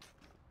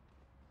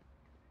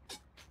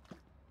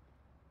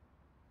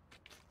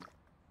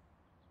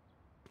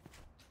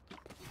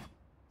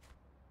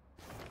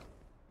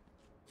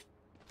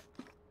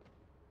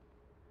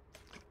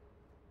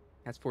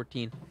 That's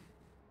 14.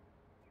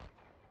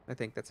 I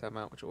think that's how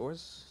much it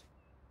was.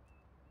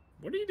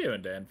 What are you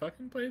doing, Dan?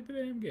 Fucking play the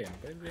damn game.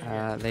 Play the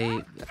damn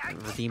game. They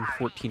redeemed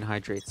 14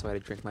 hydrates, so I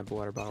had to drink my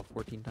water bottle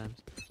 14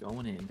 times.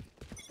 Going in.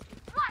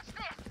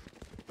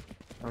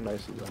 How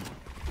nice is that?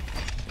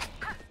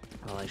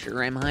 Well, I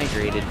sure am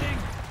hydrated.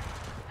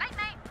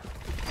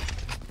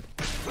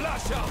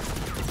 Flash out.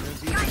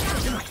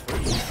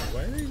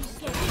 Why are you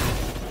so...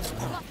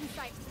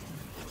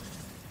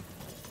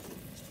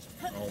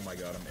 Oh my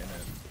god, I'm in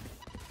it.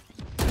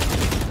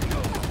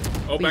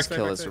 Oh, Please backside,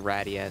 kill backside. this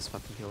ratty ass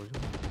fucking killer.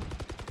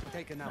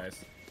 Taken out.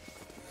 Nice.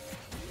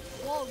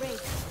 Wall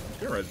raised.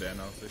 You're right, Dan,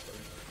 honestly.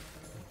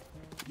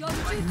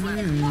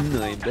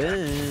 I'm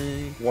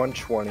back.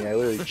 120. I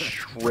literally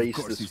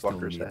traced this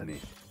fucker's head.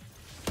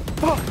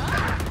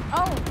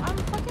 Oh, I'm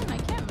fucking. I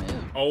can't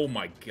move. Oh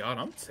my god,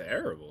 I'm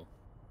terrible.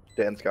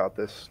 Dan's got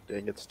this.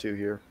 Dan gets 2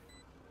 here.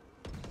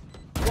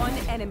 One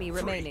enemy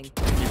remaining.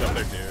 He's up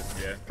there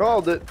too. Yeah.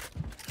 Called it.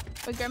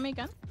 Wait, grab me a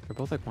gun. They're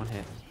both like one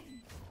hit.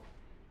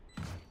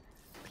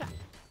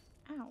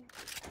 Ow.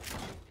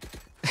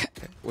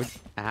 What?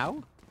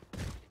 Ow?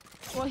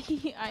 Well,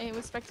 I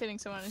was spectating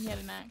someone and he had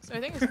an axe. So I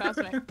think it was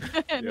Cosmic.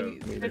 And Yeah, he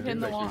maybe started hitting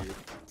the like wall.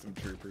 some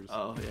troopers.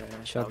 Oh yeah.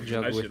 Chug I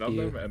jug with shit on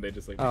you. them and they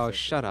just like. Oh, accept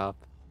shut up.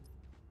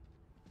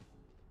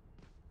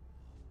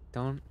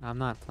 Don't. I'm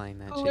not playing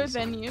that Cooler shit.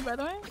 than you, by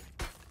the way.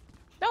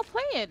 No,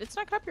 play it. It's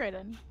not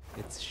copyrighted.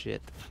 It's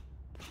shit.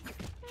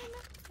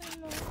 I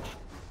know.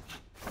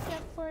 Yeah,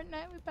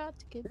 Fortnite, we're about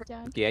to get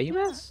down. Yeah, you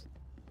miss.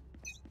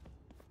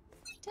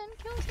 10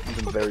 kills.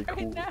 Even very right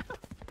cool. now.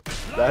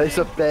 That is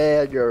a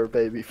banger,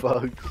 baby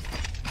fuck.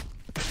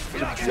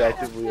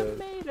 Objectively.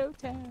 Tomato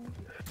Town.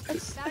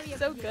 It's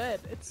so good.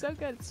 It's so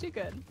good. It's too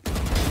good.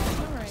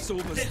 Alright.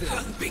 The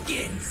hunt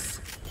begins.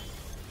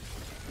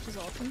 She's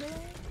ultimate doing?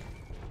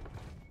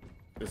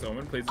 This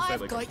Omen plays inside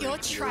I've like. got your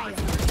trail.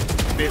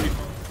 Baby.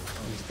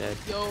 He's dead.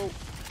 Yo.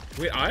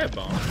 Wait, I have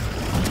bomb.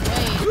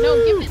 Wait, no,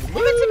 give it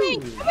to me.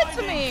 Give it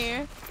to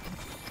me.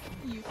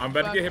 You I'm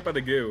about to fuck. get hit by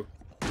the goo.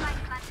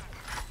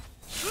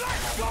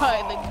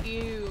 By the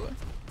goo.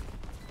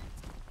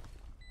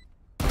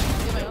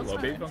 Get my Well,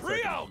 ultimate. baby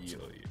Funk's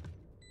like,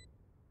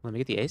 Let me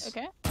get the ace.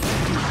 Okay.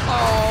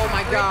 Oh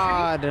my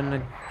god! And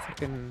I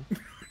fucking.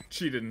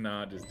 She did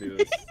not just do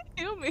this.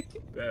 Kill me.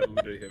 That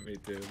literally hit me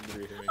too.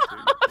 Literally hit me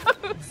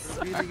I'm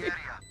sorry.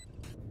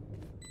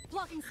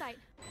 Blocking sight.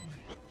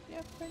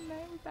 Yeah, Fortnite,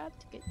 we're about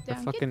to get The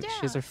down. fucking. Get down.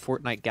 She has her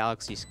Fortnite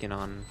Galaxy skin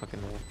on. Fucking.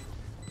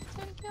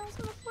 10 kills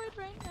on the board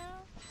right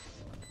now.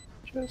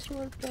 Just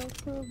worked out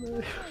for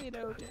me.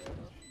 Tomato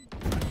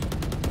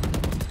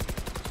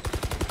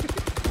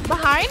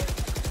Behind?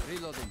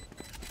 Reloading.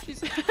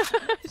 She's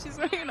she's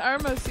wearing an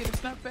armor suit.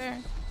 It's not fair.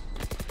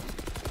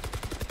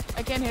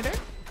 I can't hit her.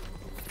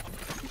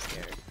 I'm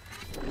scared.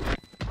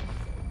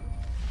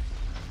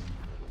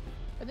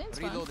 I think it's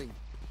fun. Reloading.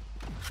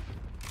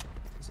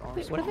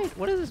 Wait, what are they?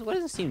 What is this? What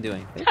is this team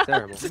doing? They're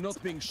terrible. You're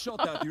not being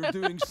shot at. You're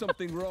doing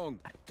something wrong.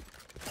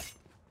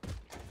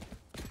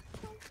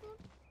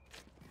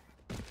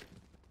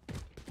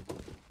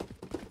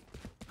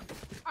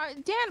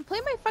 Dan, play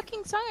my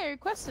fucking song. I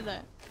requested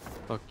it.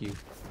 Fuck you.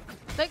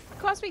 That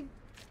cost me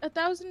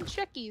 1,000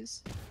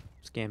 shekis.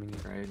 Scamming you.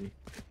 Alrighty.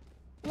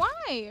 Why?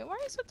 Why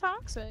are you so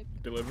toxic?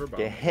 Deliver bomb.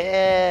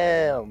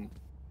 Damn.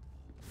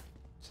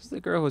 This is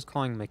the girl who was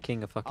calling my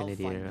king a fucking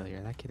idiot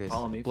earlier. That kid is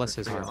bless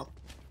his heart.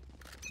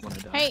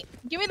 Hey,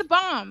 give me the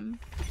bomb.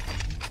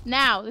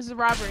 Now, this is a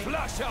robbery.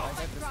 Flash out.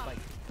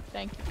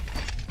 Thank you.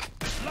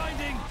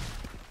 Blinding.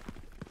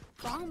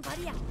 Bomb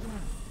buddy out.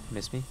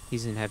 Miss me?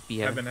 He's in heavy.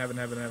 Heaven.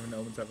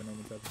 Omen 7.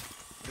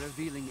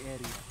 Revealing area.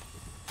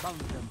 Found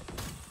them.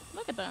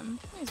 Look at them.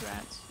 These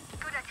rats.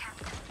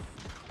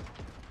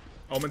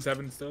 Omen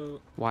 7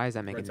 still. Why is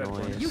that making Right side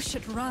corner. noise? You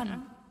should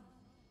run.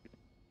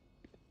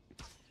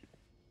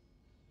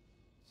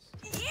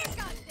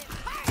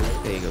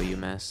 There you go, you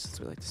mess. That's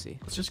what we like to see.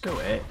 Let's just go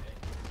A.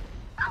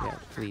 Yeah,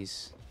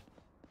 please.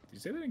 Did you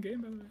say that in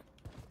game, by the way?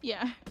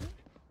 Yeah.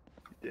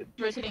 You did.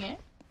 Rotating it.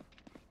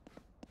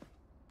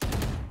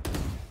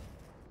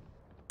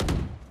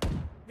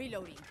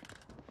 Reloading.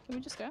 Can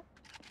we just go?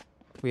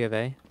 We have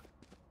A.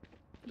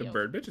 The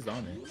bird bitch is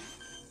on it.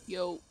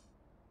 Yo.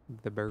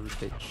 The bird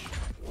bitch.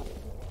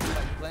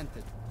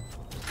 Planted.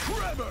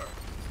 Trevor.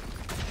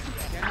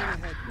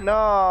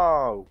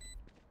 No.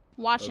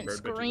 Watching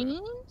bird bitch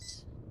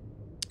is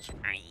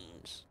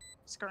screens.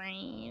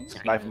 Screens.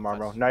 Knife him,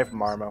 Marmo. Knife him,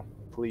 Marmo.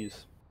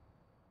 Please.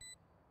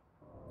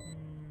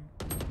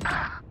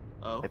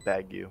 Oh. I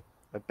beg you.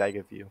 I beg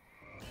of you.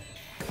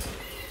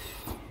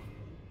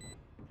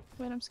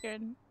 Wait, I'm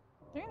scared.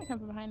 They're gonna come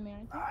from behind me,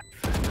 aren't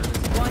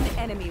they? One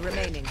enemy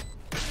remaining.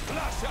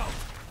 Flash out.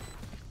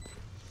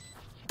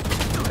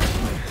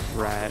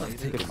 Rad.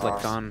 Good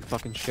flick on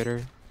fucking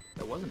shitter.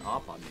 That wasn't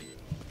op on me.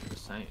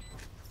 Just saying.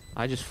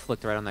 I just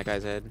flicked right on that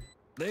guy's head.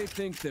 They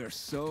think they're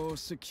so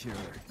secure.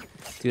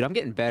 Dude, I'm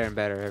getting better and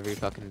better every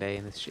fucking day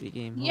in this shitty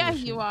game. Yeah, Holy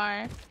you shit.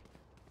 are.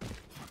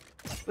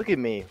 Look at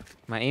me.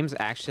 My aim's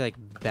actually like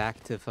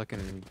back to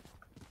fucking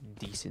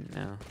decent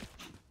now.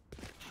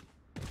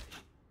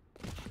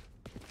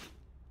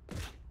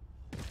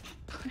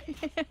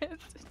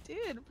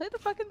 Dude, play the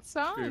fucking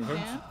song,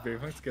 man. Baby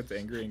Hunks gets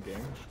angry in game.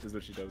 This is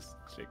what she does.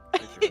 Shake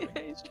Shake.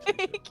 This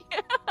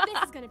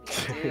is gonna be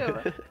Ew.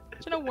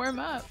 Trying to warm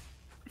up.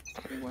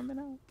 You're warming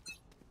up.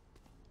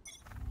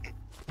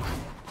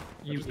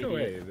 You just go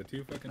idiot. away. The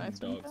two fucking Nice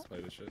one, dogs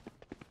play this shit.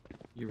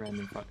 You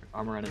random fucker.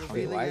 I'm running.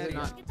 Wait, why is it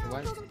not?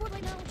 Why?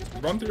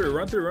 Run through.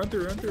 No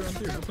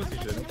pussy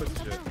shit.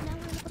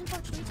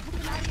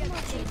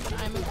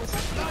 I'm a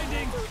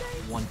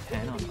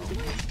 110 on Omen.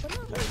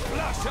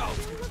 Flash out.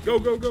 Go.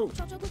 Bird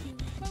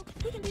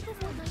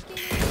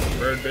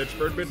bitch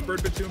doing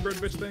bird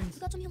bitch things.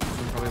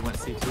 Probably went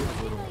C2 a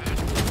little.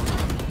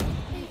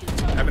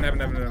 Heaven.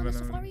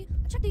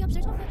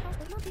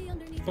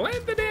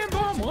 Plant the damn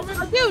bomb, woman.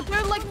 Oh, dude,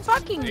 they're like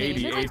fucking me.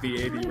 80, They're like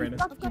 80, Brandon.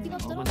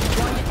 One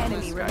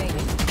enemy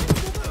remaining.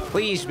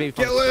 Please, baby.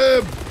 Kill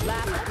him!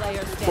 Last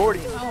player standing. 40.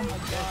 Oh my god.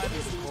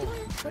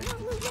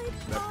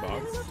 That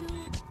box.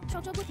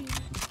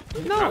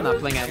 No, I'm not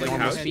playing at Like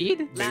normal how-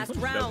 speed. Last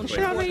round. Shut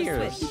out my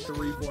ears.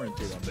 3, 4, and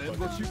 2 on the Then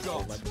what you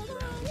got?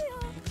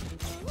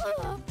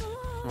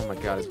 Oh my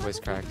god, his voice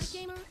cracks.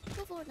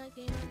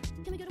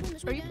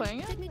 Are you playing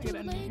it? I get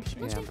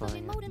animation. Yeah, I'm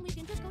playing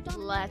it.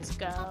 Let's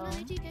go.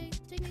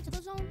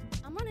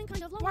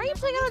 Why are you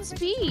playing it on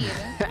speed?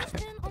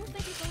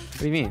 What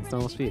do you mean? It's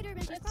normal speed.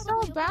 It's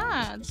so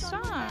bad.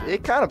 Stop.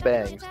 It kind of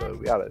bangs, though.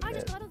 We gotta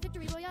admit.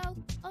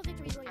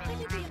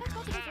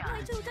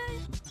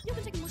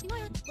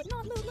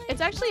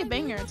 It's actually a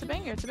banger. It's a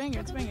banger. Do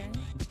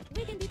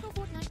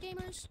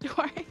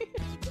I?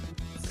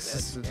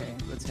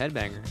 That's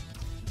headbanger.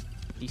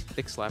 He's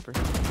thick slapper.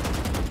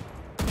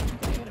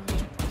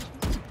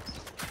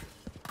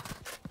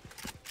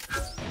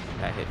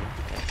 That hit me.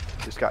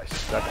 This guy's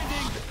stuck.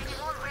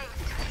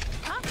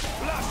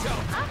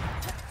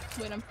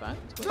 Wait, I'm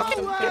fucked. No!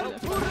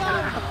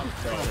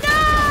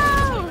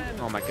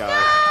 Oh my god.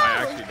 I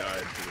actually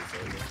died to this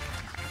over.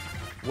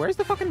 Where's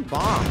the fucking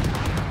bomb?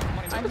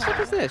 What the fuck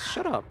is this?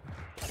 Shut up.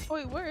 Oh,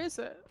 wait, where is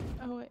it?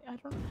 Oh wait, I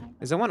don't have.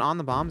 Is there one on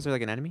the bomb? Is there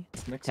like an enemy?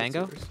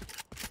 Tango?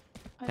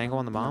 I Tango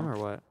on the bomb or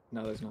what?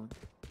 No, there's not.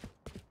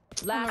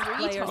 Last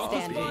player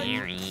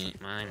standing.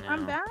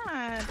 I'm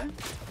bad.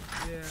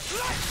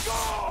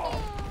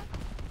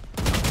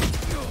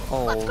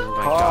 Oh my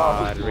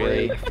god,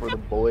 really? Great for the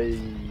boys.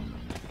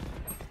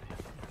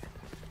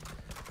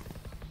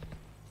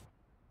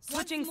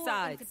 Switching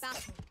sides.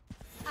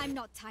 I'm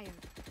not tired.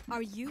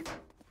 Are you?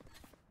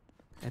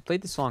 I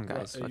played the song,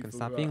 guys. Well, Fucking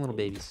stop being little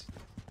babies.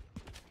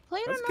 Play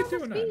it Let's on get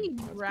normal doing speed,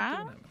 that.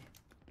 rat.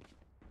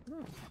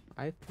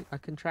 I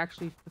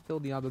contractually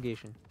fulfilled the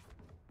obligation.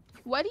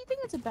 Why do you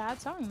think it's a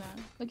bad song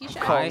then? Like you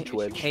should. I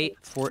Twitch. hate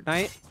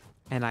Fortnite,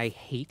 and I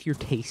hate your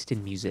taste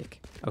in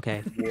music.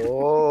 Okay.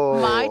 Whoa.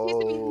 My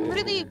taste in music.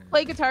 Literally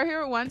play Guitar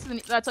Hero once, and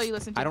then that's all you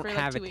listen to. I don't for like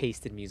have 2 a weeks.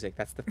 taste in music.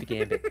 That's the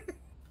gambit.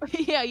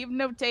 Yeah, you have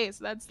no taste.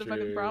 That's the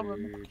fucking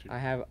problem. I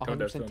have Tone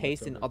deaf, 100%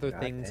 taste in other God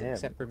things damn.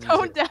 except for music.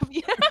 Tone deaf.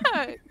 Yeah.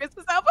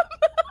 Christmas album.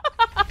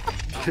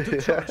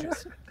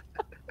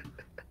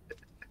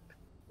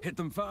 Hit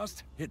them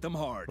fast, hit them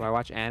hard. Do I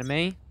watch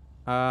anime?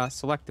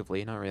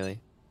 Selectively, not really.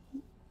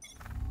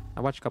 I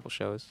watch a couple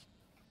shows.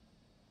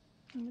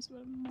 It's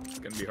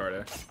gonna be hard,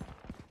 eh?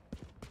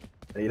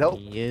 Need help?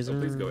 Yes, Oh,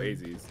 please go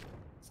AZs.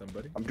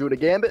 Somebody. I'm doing a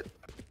gambit.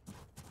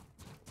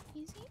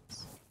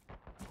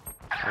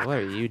 What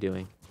are you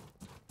doing?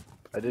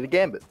 I did a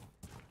gambit.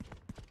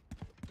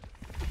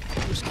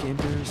 Just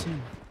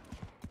embarrassing.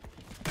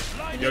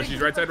 Yo, she's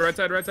right side, right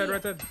side, right side,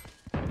 right side.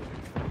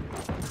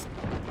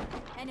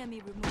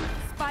 Enemy removed.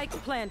 Spike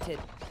planted.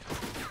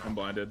 I'm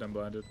blinded, I'm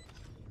blinded.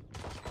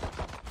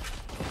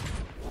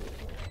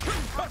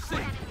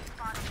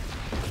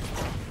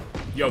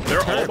 Yo,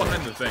 they're all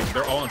behind the thing.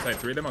 They're all on site.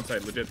 3 of them on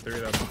site. Legit, 3 of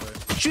them on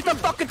site. Shoot the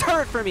fucking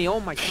turret for me! Oh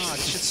my god,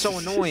 this shit's so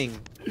annoying.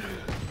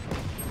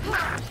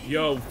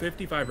 Yo,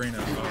 55 right now.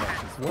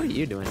 What are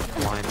you doing?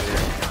 Blind there.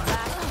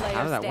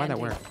 How did that? Why'd that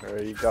work?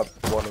 You got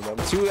one of them.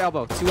 2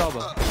 elbow, 2 elbow.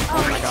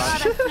 Oh my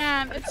god, I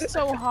can't. It's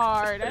so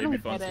hard. I don't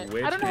get it.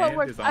 I don't know how it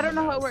works. I don't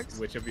know how it works.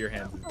 Which of your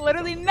hands?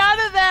 Literally none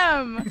of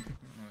them.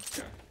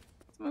 It's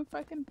my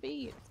fucking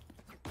feet.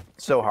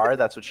 So hard,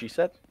 that's what she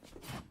said.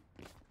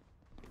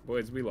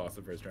 Boys, we lost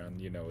the first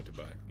round. You know what to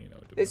buy. You know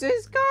what to buy. This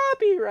is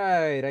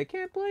copyright. I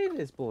can't play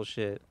this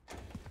bullshit.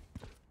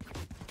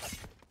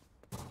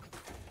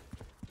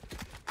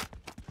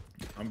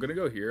 I'm gonna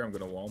go here. I'm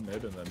gonna wall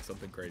mid, and then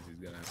something crazy is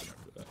gonna happen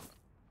after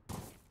that.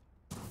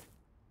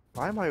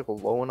 Why am I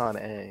alone on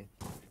A?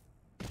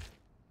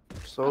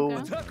 So,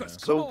 Okay.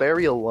 so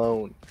very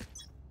alone.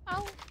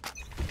 Oh.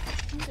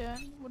 Okay.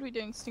 What are we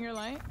doing? Stinger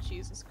light?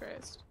 Jesus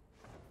Christ.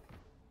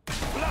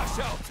 Flash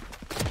out.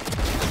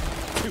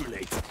 Too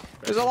late.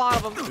 There's a lot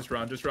of them. Just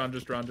run, just run,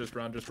 just run, just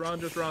run, just run,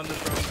 just run,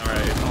 just run. All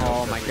right.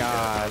 Oh my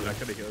god. I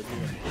could have killed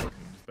you.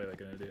 Just play like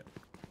an idiot.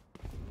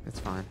 It's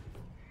fine.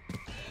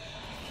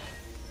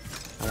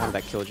 I wanted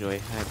that killjoy.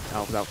 I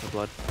was out for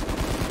blood.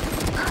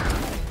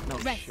 No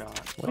shot.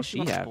 What does she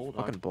have?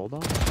 Bulldog. Fucking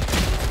bulldog?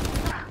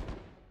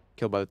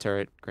 Killed by the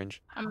turret.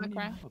 Cringe. I'm gonna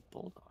cry. A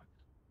bulldog.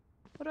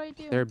 What do I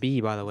do? They're B,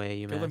 by the way,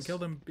 you Kill them, mess. kill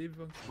them.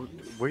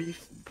 Where you?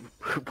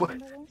 What?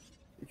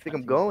 You think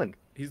I'm going?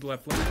 He's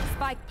left lane.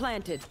 Spike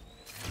planted.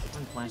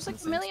 There's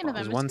like a million of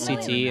them. There's one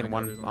CT and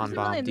one on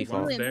bomb There's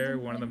default. One's there,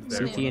 one of them's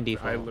there. CT and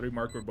default. I literally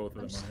marked where both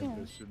of them are.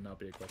 This should not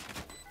be a question.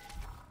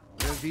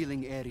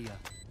 Revealing area.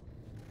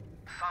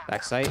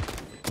 Back sight.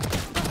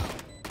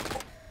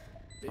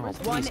 Oh, One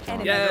please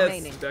enemy Yes!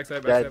 remaining.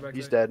 Backside, Dead. backside, backside.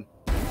 He's dead.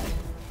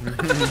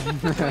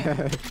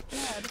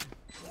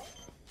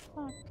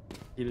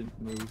 He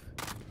didn't move.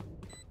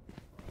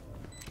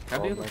 How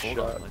Oh, do you my have a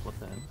bulldog? shot. Like what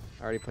the hell?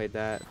 I already played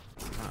that.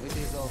 It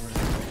is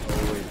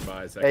over. Always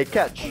buy second. Hey,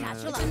 catch.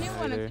 It's a new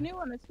one. It's a new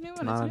one. It's a new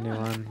one. Not a It's new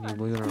one. You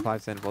blew number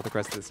 5 cent. Both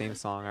requested the same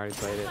song. I already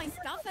played it. My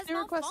stuff has New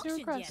request. New malfunctioned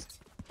request.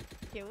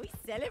 yet. Can we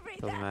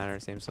celebrate Doesn't that? matter.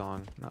 Same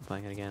song. Not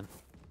playing it again.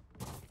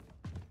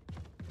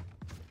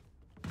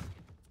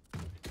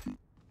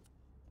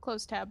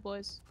 Close tab,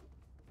 boys.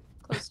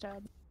 Close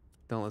tab.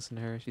 Don't listen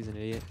to her. She's an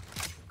idiot.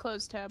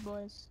 Close tab,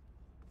 boys.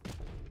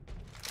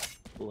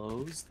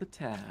 Close the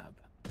tab.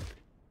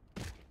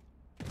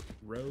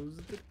 Rose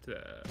the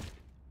tab.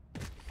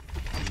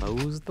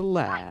 Mows the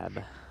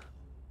lab.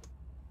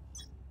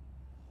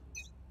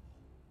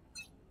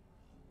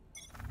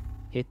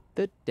 Hit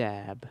the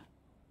dab.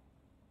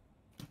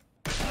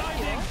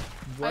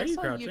 Why are you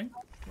crouching?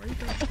 Why are you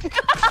crouching?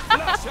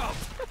 Flash out.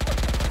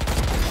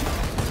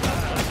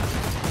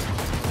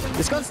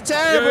 This gun's Yo,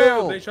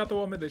 terrible! they shot the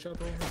woman. They shot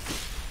the woman.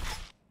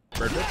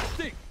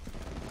 Perfect.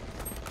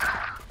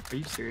 Are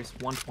you serious?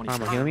 120.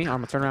 Armor, heal me.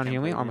 Armor, turn around and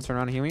heal me. Armor, turn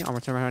around and heal me.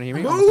 Armor, turn around and heal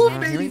me. Move, Armor, turn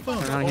around and heal me. baby phone.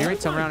 Turn around and heal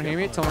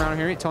me. Turn around and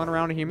heal me. Turn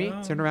around and heal me.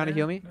 Turn around and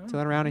heal me.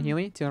 Turn around and heal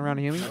me. Turn around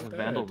and heal me. Turn around and heal me.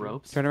 Vandal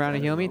ropes. Turn around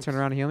and heal me. Turn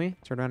around and heal me.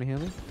 Turn around and heal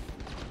me.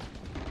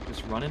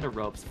 Just run into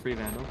ropes. Free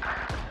Vandal.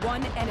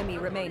 One enemy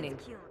remaining.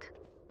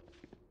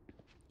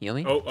 Heal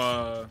me. Oh,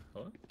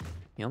 what?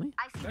 Heal me.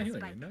 Not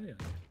healing you. Not yet.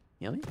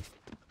 Heal me.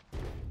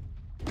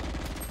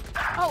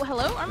 Oh,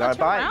 hello? Armor, No, turn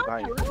bye, around.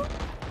 bye. Hello?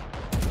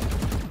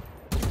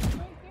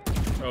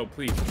 Oh,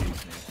 please,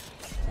 please, me.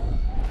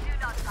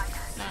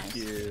 Thank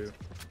you.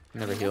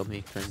 Never healed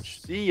me. Cringe.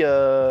 See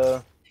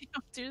ya.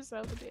 To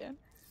yourself at the end.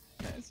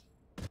 Nice.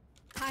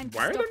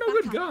 Why are there no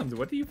good guns?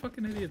 What do you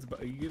fucking idiots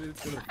buy? You get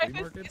to the flea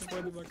market to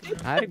play the fucking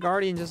gun? I had a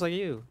guardian just like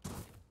you.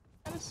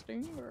 Got a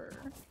stinger.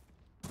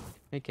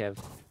 Hey, Kev.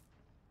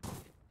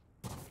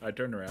 I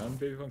turn around.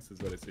 Baby Funks is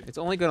what I see. It's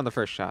only good on the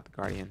first shot, the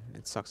guardian.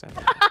 It sucks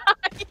after.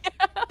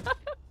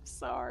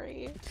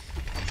 Sorry.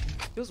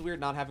 Feels weird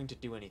not having to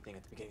do anything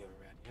at the beginning of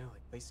a round, you know,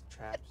 like placing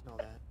traps and all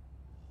that.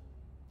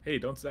 Hey,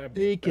 don't stab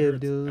Hey, me. That Kev, hurts.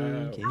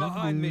 dude. Ow.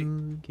 Behind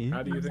me.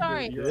 How do you think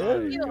Sorry. that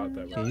your eye got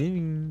that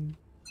way?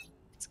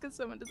 It's because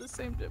someone did the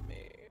same to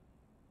me.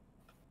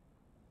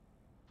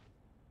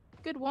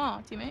 Good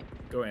wall, teammate.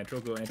 Go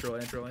Antral, go Antral,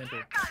 Antral,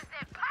 Antral.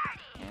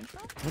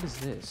 Antral? What is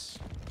this?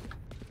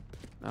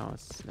 Oh,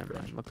 it's never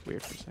mind. It looked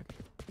weird for a second.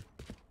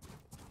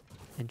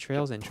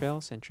 Entrails,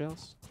 entrails,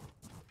 entrails.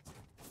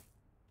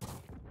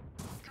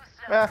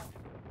 Ah.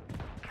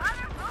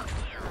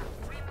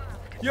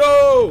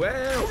 Yo!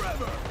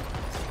 Ow!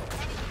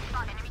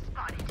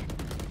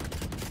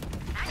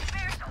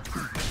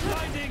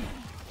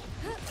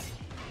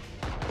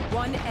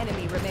 One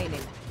enemy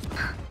remaining.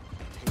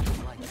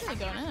 What did I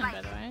going in,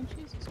 by the way.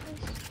 Jesus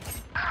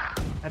Christ.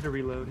 Had to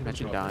reload.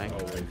 Imagine dying.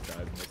 Always died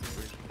in those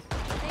situations.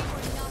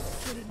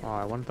 Oh,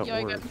 I wanted the Yo,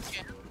 I orb. got-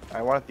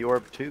 I wanted the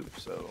orb too,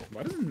 so.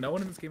 Why doesn't no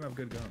one in this game have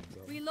good guns?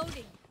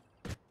 Reloading.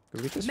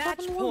 We just Match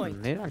fucking point.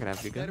 won. They're not gonna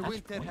have good Their guns.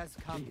 winter has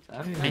come. I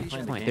don't even Match play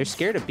the point. game. They're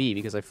scared of B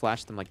because I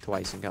flashed them like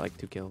twice and got like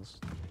 2 kills.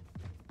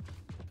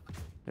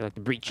 They're like,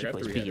 the breach, I she got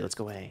plays 3 B, headers. let's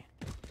go A.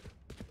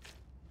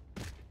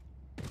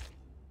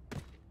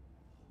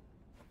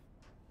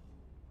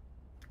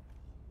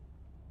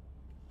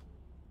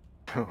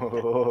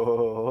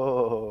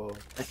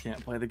 I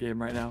can't play the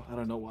game right now. I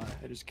don't know why.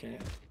 I just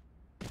can't.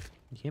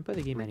 You can't play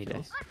the game any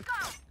day.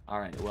 All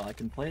right. Well, I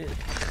can play it.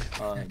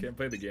 I can't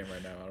play the game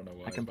right now. I don't know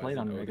why. I can play it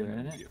on regular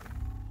internet.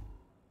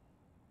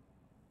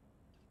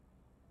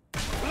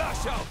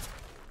 Flash out.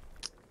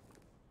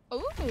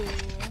 Ooh.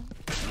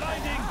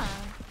 Blinding.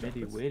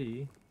 Witty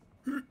witty.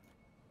 Oh,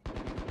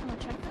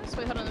 check this.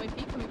 Wait, hold on. Let me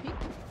peek. Let me peek.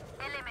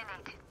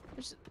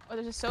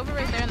 There's a silver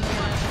right there in the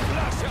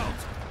Flash out.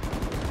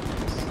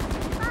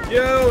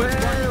 Yo, One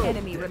hell!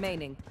 enemy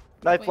remaining.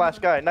 Knife last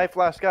guy, knife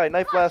last guy,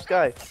 knife last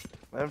guy.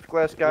 Knife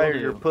last guy or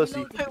you're a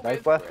pussy.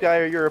 Knife last guy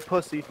or you're a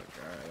pussy.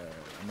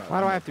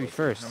 Why do I have to be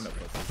first?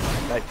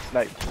 Knife,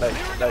 knife,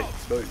 knife,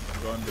 knife.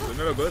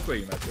 No, no, go this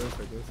way. Not this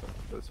way.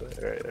 This way.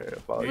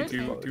 Alright, follow Hey,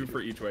 me, follow two me.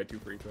 for each way. 2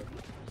 for each way.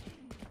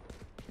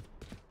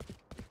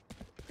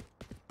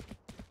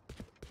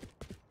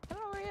 I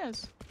don't know where he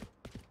is.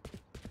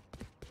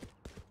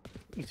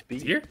 He's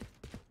He's here.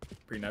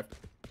 Pre-knifed.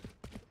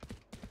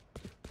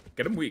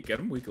 Get him weak a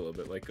little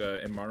bit. Like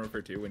in Modern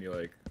Warfare 2 when you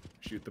like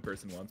shoot the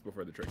person once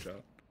before the trick shot.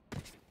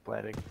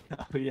 Planning.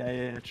 Oh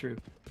yeah, true.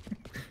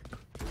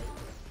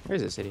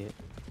 Where's this idiot?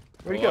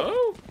 Where'd he go?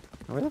 Whoa!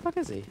 Where the fuck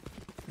is he?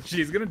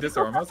 She's gonna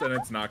disarm us and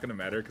it's not gonna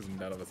matter because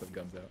none of us have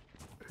guns out.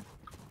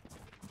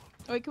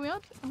 Oh, wait, can we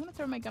all... I want to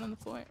throw my gun on the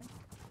floor.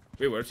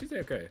 Wait, what did she say?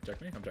 Okay, check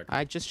me. I'm checking.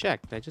 I just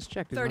checked. He's 30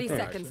 not there.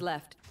 seconds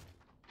left.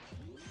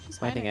 She's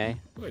Planting A.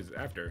 Who is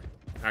after?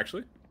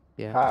 Actually?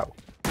 Yeah. How?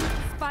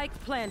 Spike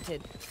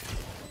planted.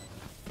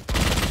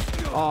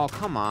 Oh,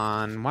 come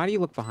on. Why do you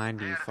look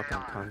behind you, you fucking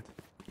cunt?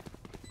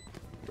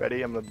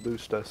 Ready? I'm gonna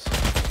boost us.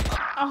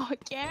 Oh, I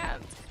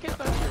can't. Get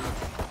the...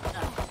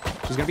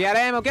 She's gonna be out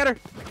of ammo. Get her.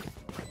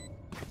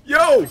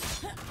 Yo!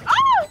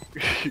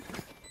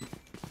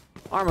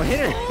 Armo, hit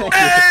her.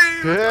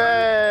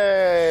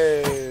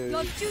 Hey!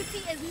 Your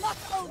duty is not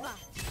over.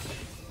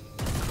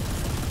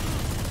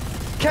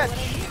 Catch!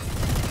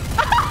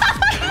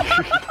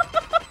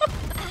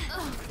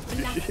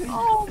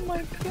 Oh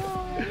my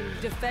god.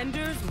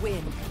 Defenders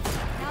win.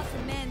 Now to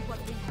mend what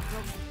we have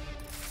broken.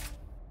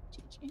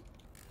 GG.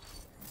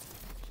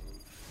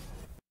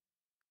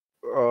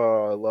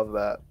 Oh, I love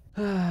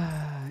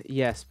that.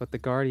 Yes, but the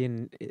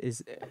Guardian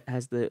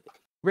has the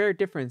rare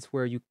difference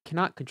where you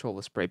cannot control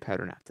the spray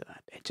pattern after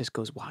that. It just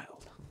goes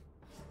wild.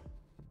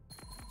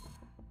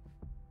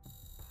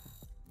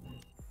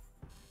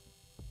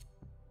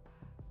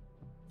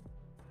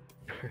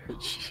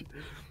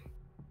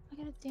 I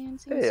got a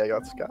dancing. Hey, I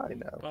got squirrel. Sky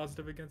now.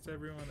 Positive against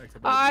everyone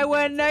except I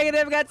went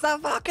negative against the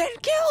fucking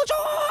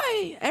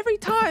Killjoy! Every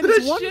time,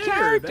 it's one Shitter,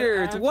 character.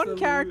 that It's one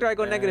character I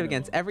go absolute negative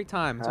against. animal. Every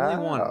time. It's only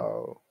one.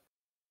 How?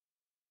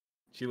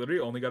 She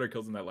literally only got her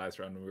kills in that last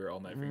round when we were all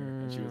knifing her,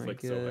 and she was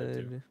like so hyped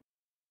too. Good.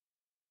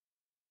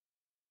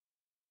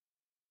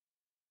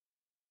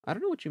 I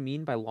don't know what you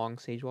mean by long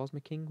sage walls,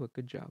 McKing, but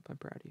good job. I'm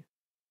proud of you.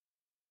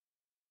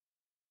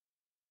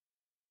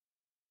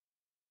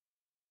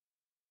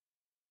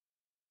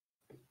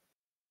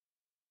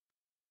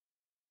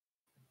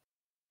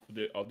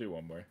 I'll do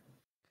one more.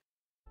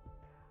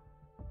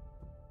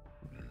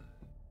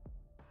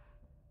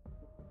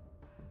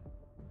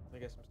 I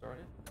guess I'm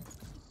starting.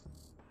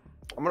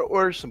 I'm gonna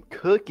order some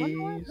cookies.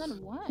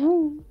 What?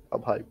 Woo.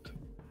 I'm hyped.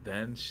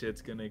 Then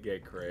shit's gonna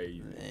get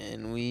crazy.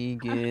 And we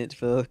get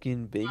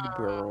fucking big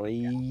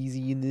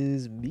crazy in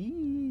this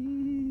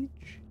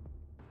beach.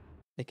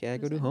 Okay, I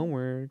go do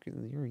homework.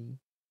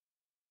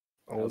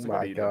 Oh How's it my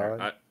gonna be dinner?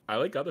 god. I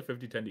like got the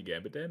 50-10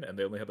 Gambit in, and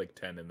they only had like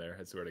 10 in there.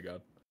 I swear to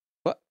God.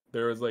 What?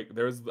 There was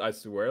I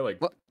swear like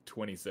What?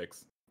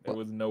 26. What? It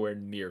was nowhere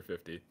near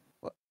 50.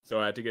 What? So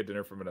I had to get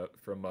dinner from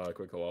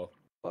Quick Halal.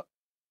 What?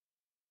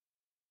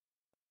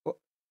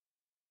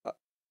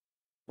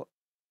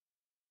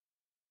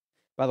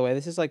 By the way,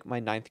 this is like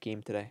my 9th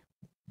game today.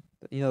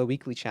 You know, the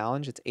weekly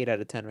challenge, it's 8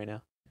 out of 10 right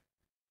now.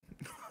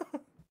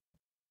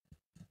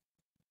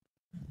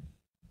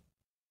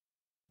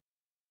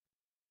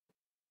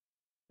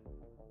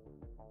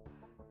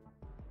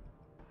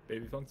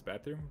 Baby Funk's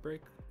bathroom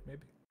break,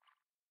 maybe?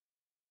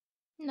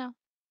 No.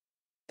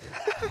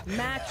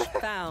 Match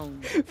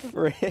found.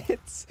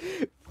 Fritz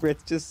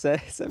just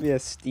sent me a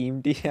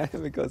Steam DM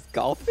and goes,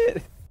 golf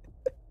it?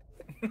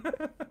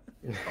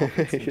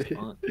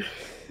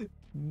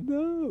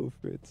 No,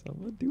 Fritz, I'm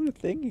not doing a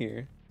thing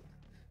here.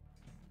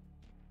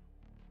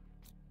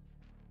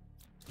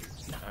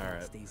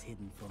 Alright. Stays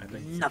hidden from I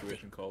think me. the Nothing.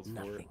 situation calls for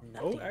Nothing.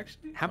 Oh,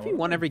 actually? Have I we wanna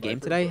won play every game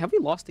Viper today? Pro. Have we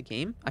lost a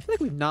game? I feel like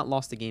we've not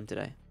lost a game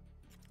today.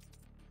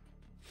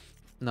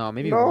 No,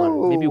 maybe No,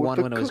 one. Maybe one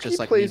the when it was just cookie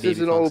like me, place Baby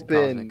isn't Funks, and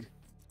open. Cosmic.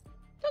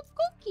 The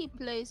cookie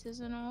place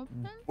isn't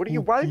open. What are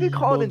you? Why do they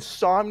call it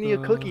Insomnia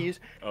Cookies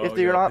if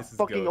they're yeah, not this is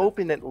fucking goated.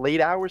 open at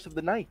late hours of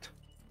the night?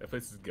 That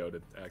place is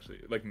goated, actually.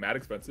 Like, mad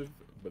expensive,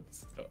 but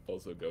it's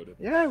also goated.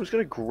 Yeah, I was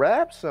gonna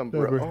grab some,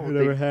 bro.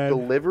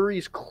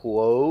 Deliveries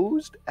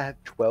closed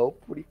at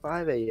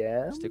 12:45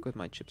 a.m. Stick with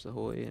my Chips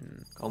Ahoy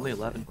and Only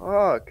 11.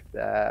 Fuck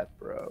that,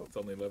 bro. It's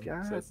only 11.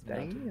 God so it's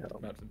damn.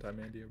 Mountain time,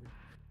 Andy. Over.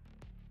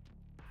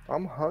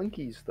 I'm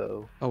hunkies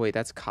though. Oh wait,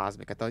 that's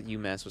Cosmic. I thought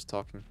UMass was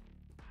talking.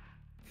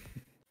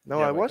 No,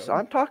 Yeah, I like was. that.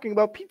 I'm talking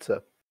about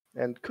pizza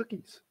and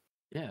cookies.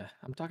 Yeah,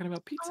 I'm talking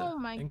about pizza. Oh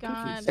my and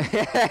god.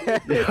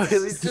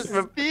 cookies. He just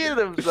repeated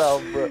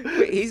himself, bro.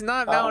 Wait, he's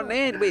not Mountain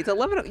End. Wait, it's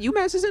 11.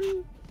 UMass is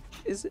in.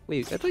 Is it?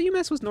 Wait, I thought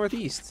UMass was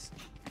Northeast.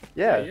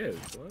 Yeah, he is.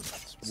 What?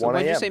 So 1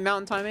 why'd you a.m. say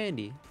Mountain Time,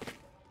 Andy?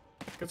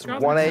 It's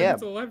 1 a.m.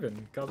 It's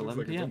 11. Cosmic's 11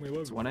 like, p.m. It's only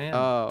It's 11. 1 a.m.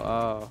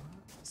 Oh.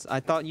 So I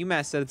thought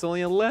UMass said it's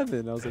only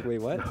 11. I was like, wait,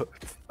 what?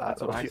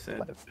 That's what I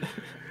said.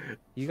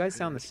 You guys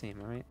sound the same,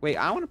 all right? Wait,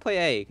 I want to play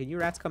A. Can you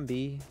rats come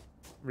B?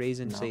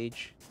 Raisin, No.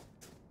 Sage.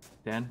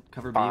 Dan,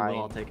 cover B, Fine.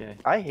 we'll all take A.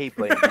 I hate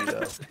playing B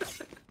though.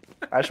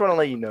 I just want to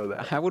let you know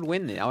that. I would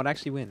win it. I would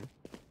actually win.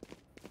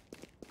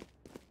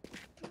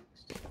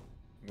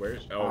 Where?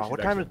 Oh, she's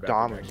what time actually is back in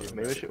Domino's? actually.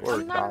 Maybe I should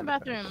order I'm not in the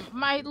Domino's.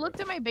 bathroom. I looked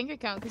at my bank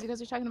account because you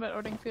guys are talking about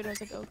ordering food. I was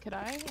like, oh, could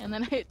I? And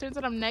then it turns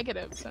out I'm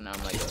negative. So now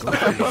I'm like,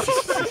 I need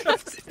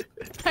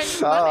money.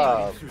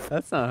 Stop.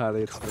 That's not how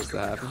it's supposed to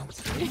happen.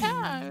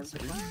 Yeah. It was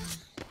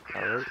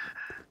Alright.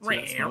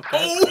 Ram.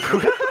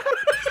 Oh!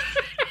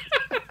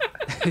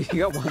 You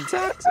got one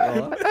tap?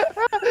 Oh.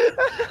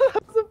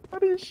 That's the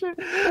funniest shit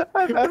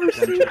I've ever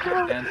seen.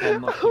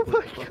 Dan, look, look,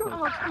 look, look.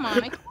 oh, come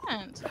on. I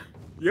can't.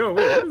 Yo,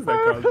 wait, what is that,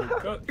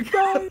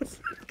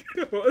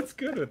 Cosmic? What's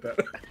good with that?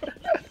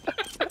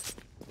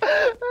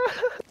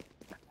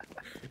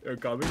 Yo,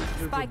 Cosmic is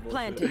just Spike bullshit.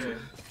 planted.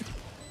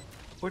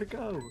 Where'd it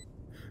go?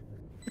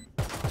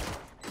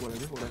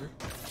 Whatever.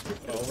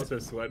 All of us are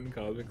sweating.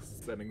 Cosmic's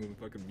sending them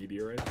fucking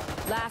meteorites.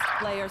 Last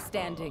player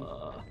standing.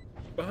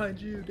 Behind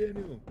you,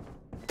 Daniel.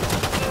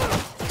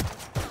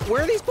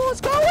 Where are these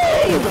bullets going?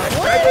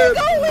 Where are they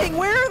going?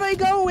 Where are they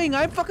going?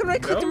 I fucking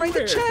right-clicked him right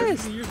in the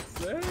chest.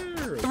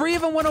 3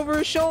 of them went over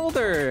his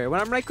shoulder. When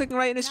I'm right-clicking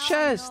right in his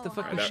chest. The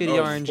fucking shitty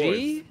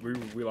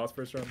RNG. We lost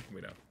first round. We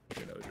know.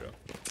 We know the drill.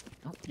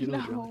 Oh, you know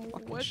the drill. No,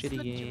 Fucking what's shitty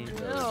the game.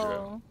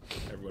 drill?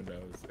 Everyone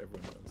knows.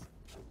 Everyone knows.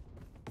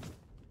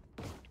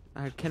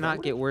 I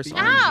cannot get worse Ow!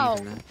 RNG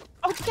than that.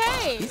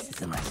 Okay. This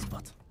is a nice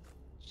spot.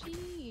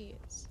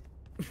 Jeez.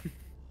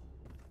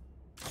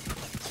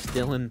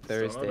 Still in not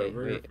Thursday.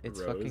 over. Wait, it's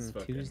Rose fucking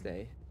fucking-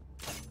 Tuesday.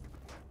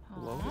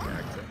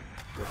 Aw.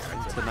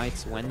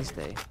 Tonight's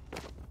Wednesday.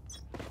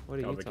 What are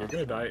you Cosmic, you're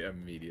talking gonna about? die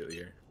immediately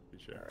here. For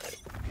sure.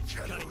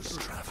 Shadows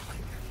traveling.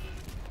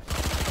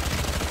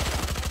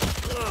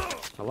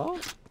 Hello?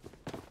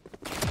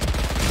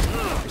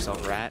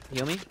 Yourself, rat.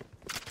 Heal me?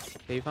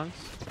 Baby Funks?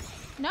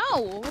 No,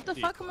 what the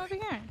fuck? I'm over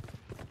here.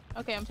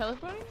 Okay, I'm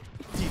teleporting?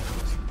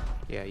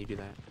 Yeah, you do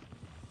that.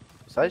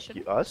 Besides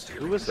us?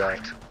 Who was that?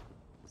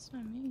 It's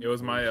not me. It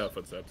was my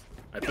footsteps.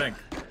 I think.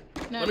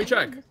 No, Let me you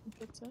check. didn't listen to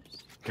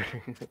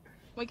footsteps.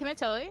 Wait, can I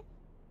tell you?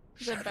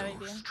 Is that a bad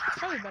idea? It's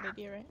probably a bad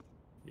idea, right?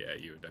 Yeah,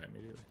 you would die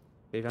immediately.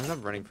 Baby, I'm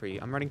not running for you.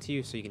 I'm running to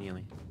you so you can heal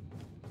me.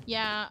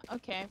 Yeah,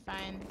 okay,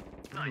 fine.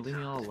 You're leaving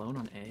me all alone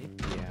on A?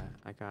 Yeah,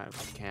 I got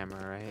a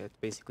camera, right? It's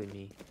basically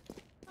me.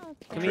 Okay.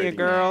 Come here,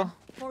 girl.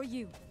 For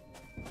you.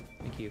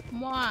 Thank you.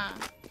 Moi.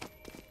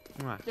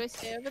 Mwah. Do I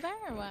stay over there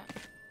or what?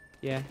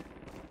 Yeah.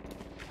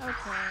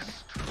 Okay.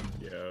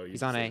 Yo, you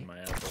He's on A. My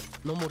apple.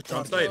 No more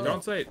Don't time. sight.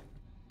 Don't sight.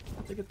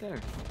 I'll take it there.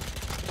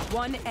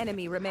 One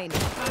enemy remaining.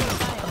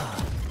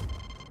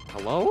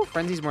 Hello?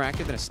 Frenzy's more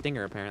active than a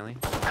stinger, apparently.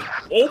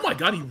 Oh my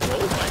god, he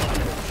rolled my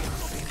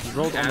He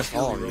rolled almost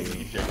all of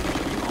Absolutely you.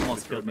 rolled me.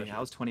 Almost killed me. I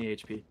was 20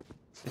 HP.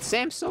 It's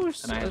Sam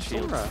Sosa. And I had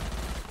shields.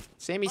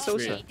 Sammy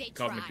Sosa. Wait,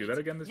 Cosmic, do that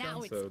again this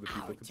round so the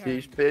people can see.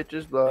 These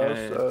bitches love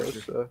Yeah,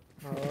 Sosa.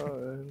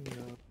 Oh,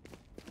 no.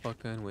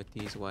 Fucking with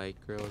these white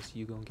girls,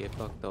 you gonna get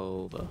fucked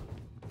over.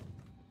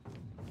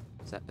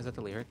 Is that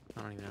the lyric?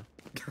 I don't even know.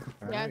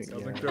 Yeah, it's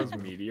Cosmic throws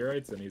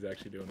meteorites and he's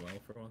actually doing well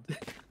for once.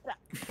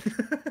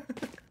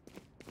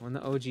 When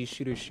the OG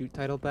Shooter Shoot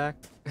title back,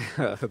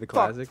 the Fuck,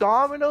 classic.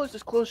 Domino's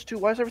is closed too.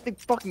 Why is everything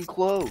fucking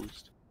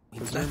closed?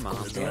 Cause your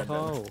mom's a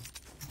hoe. I'm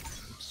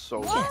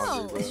so Whoa.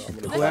 hungry, bro. I'm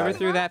gonna Whoever die.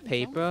 threw that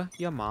paper,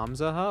 your mom's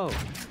a hoe.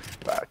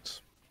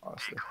 Facts,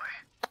 honestly.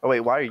 Oh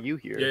wait, why are you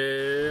here?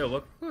 Yeah,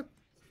 look.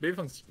 Baby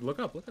Funks, look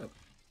up.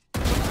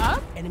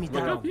 Up? Enemy Look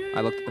down. up, yeah.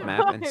 I looked at the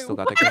map and still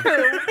got the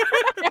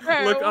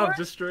guy. Look up,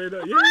 just straight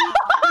up. Yeah.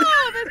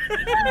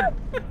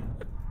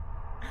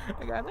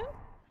 I got it.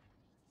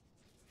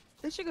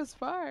 This shit goes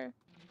far.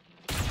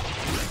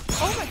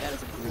 Oh my god,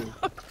 it's a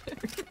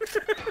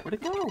Where'd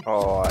it go?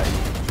 Oh,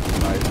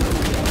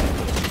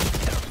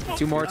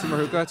 Two more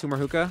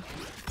hookah.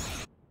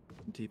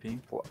 TPing.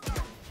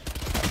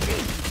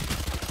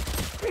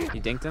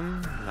 You dinked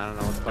him? I don't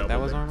know what the fuck that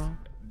was, Armo.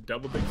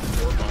 double big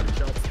 4 body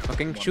shots.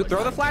 Fucking shoot,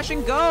 throw the flash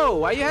and go.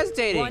 Why are you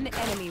hesitating? One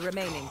enemy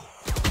remaining.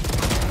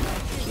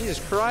 Jesus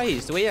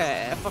Christ. Wait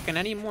fucking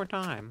any more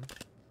time.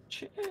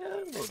 Chill.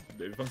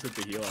 They fucking took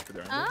the heal after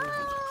their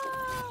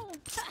Oh,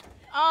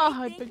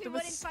 I picked up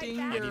a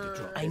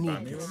stinger. I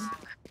need this.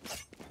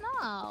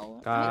 No.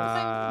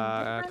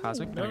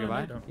 Cosmic, can I get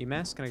by?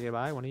 UMass, can I get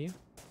by? One of you?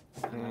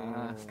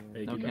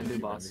 No can do,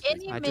 boss.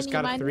 I just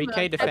got a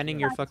 3K defending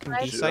your fucking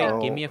D site.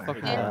 Give me a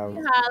fucking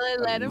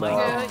let him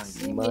go.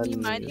 Money,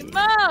 mo.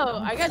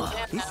 I got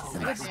jammed now.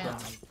 I got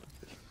jammed.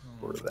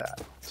 For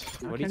that.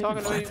 What are you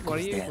talking about? What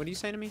are you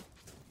saying to me?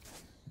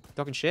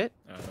 Talking shit?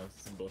 I don't know,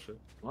 some bullshit.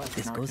 What?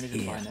 This Now goes we can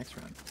just buy here. next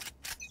round.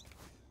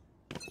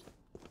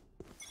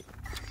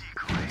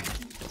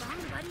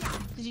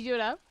 Did you do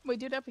it up? Wait,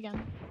 do it up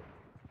again.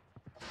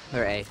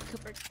 Or A.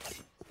 Cooper.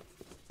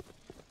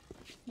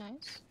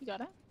 Nice. You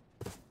got it.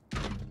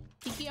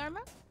 Tiki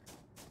armor?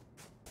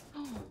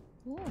 Oh.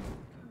 Ooh.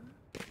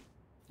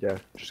 Yeah,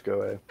 just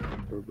go A,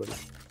 everybody. I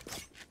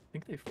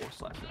think they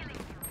force left.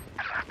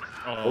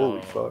 Oh.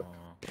 Holy fuck.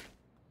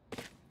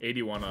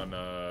 81 on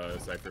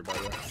Cypher, by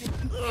the way.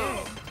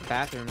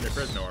 Bathroom. Cypher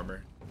has no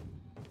armor.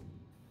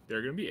 They're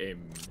gonna be a.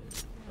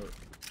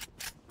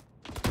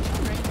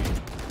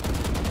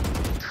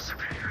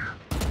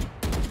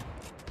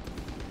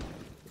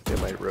 They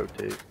might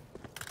rotate.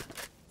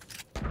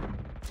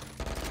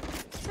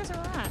 These guys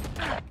are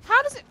rat.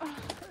 How does it? Oh,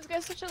 this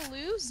guy's such a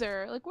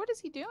loser. Like, what is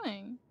he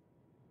doing?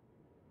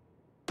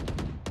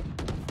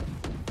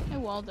 I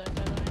walled it,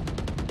 by the way.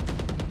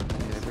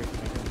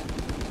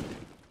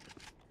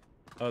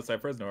 Oh,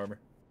 Cypher has no armor.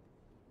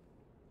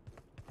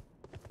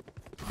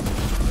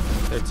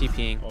 They're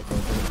TPing.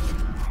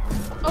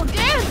 Oh,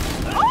 damn!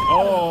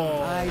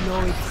 Oh! I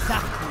know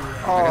exactly.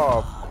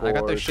 Oh, I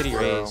got their course, shitty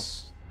bro.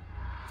 raise.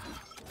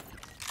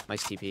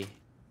 Nice TP.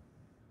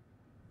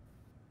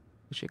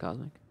 Good shit,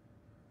 Cosmic.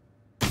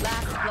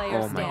 Last player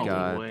Oh my standing.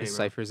 god, Way, this bro.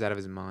 Cypher's out of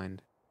his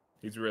mind.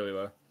 He's really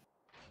low.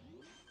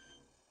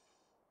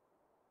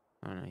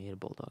 I don't know, he had a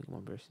bulldog in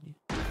one person.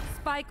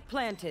 Spike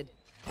planted.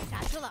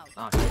 Satchel out.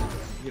 Oh,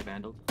 you get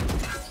vandaled.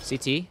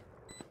 CT?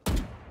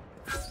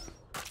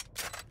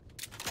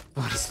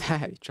 What is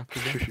that? He dropped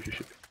his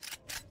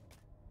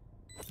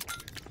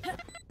gun.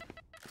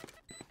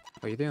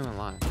 Oh, you're doing a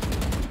lot.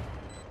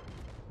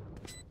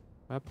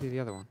 What happened to the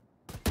other one?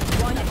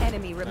 One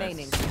enemy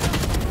remaining.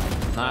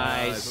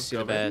 Nice, let's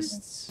you're the go, baby.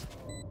 best.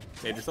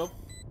 Made yourself?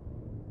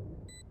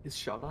 His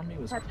shot on me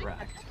was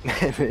cracked.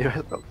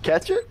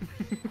 Catch it?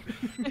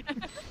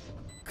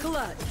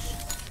 Clutch.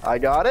 I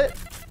got it.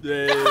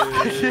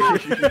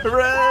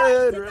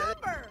 Red.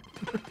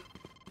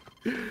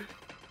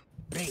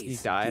 He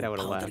died, I would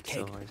have laughed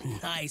so hard.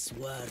 Nice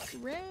work.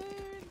 Red.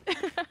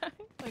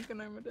 Like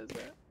an armor does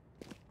that.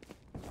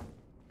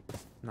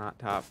 Not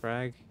top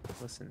frag.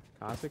 Listen,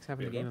 Cosmic's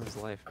having a game of his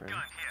life, bro.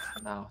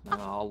 No,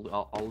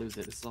 I'll lose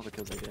it. This is all the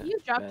kills I get. You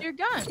dropped Bet. your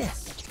gun.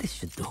 Yes, this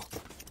should do.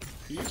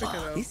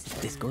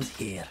 This goes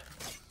here.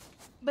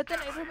 But then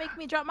it will make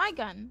me drop my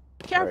gun.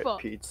 Careful.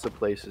 Alright, pizza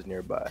place is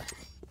nearby.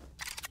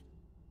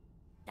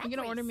 You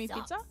gonna order me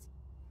pizza?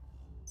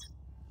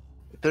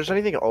 If there's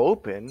anything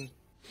open,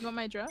 You want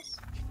my address?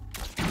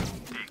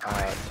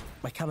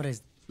 My camera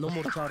is no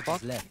more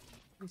charges left.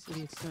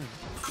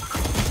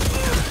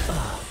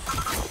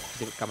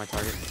 Got my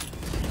target.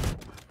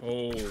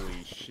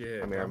 Holy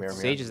shit. I'm here.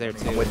 Sage is there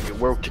too. I'm with you.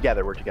 We're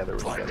together.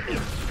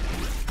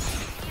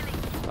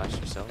 Flash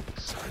yourself.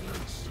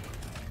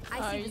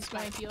 Use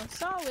my heal.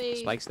 Sorry.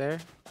 Spike's there.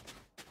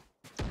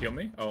 Kill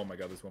me? Oh my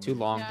god, this one. Too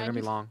long. Yeah, They're gonna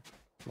be long.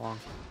 Long.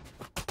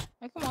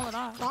 I can wall it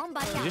off.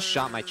 You just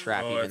shot my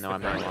trap Oh, even that's though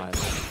I'm the not thing. alive.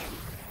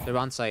 They're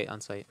on site,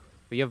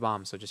 But you have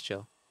bombs, so just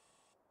chill.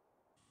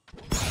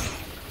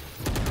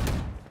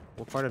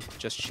 What part of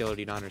just chill do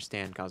you not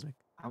understand, Cosmic?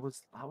 I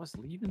was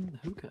leaving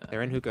hookah.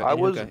 They're in hookah. I in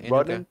was hookah, in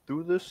running hookah.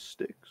 through the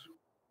sticks.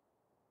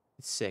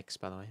 It's 6,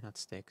 by the way, not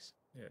sticks.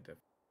 Yeah,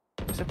 definitely.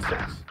 I said 6.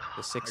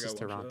 The 6 I is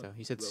got one Toronto. shot.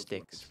 He said That's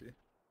sticks. one.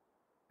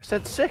 I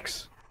said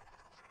 6.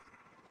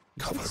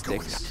 You said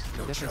sticks.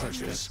 You definitely said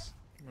sticks.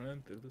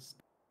 Run through this.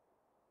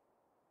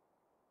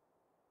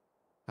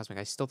 Cosmic,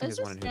 I still think This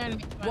there's is one in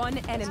hookah. scaring me. One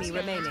This is enemy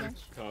scaring me remaining.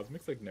 too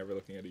Cosmic's like never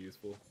looking at a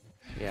useful.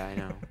 Yeah, I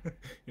know.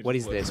 You're What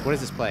just is this? looking. What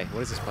does this play? What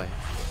does this play?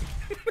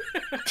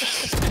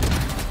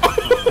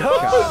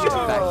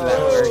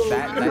 Oh,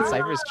 That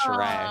Cypher's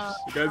trash.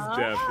 You guys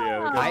deaf,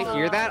 yeah. I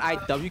hear that, I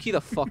W key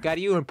the fuck out of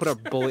you and put a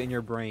bullet in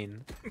your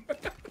brain.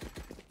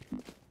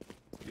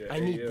 Yeah, I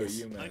need yo, this.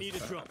 you mess. I need a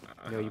drop.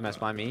 Yo, you messed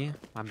by me.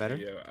 I'm better.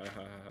 Yo,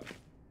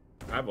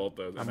 I have ult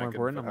though. I'm more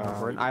important. I'm more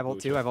important. I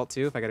vault too. I vault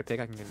too. If I get a pick,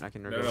 I can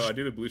No, reverse. no, I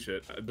do the blue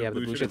shit. Yeah, the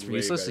blue shit's is way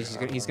useless.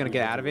 better. He's gonna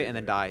get out of it and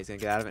then die. He's gonna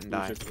get out of it and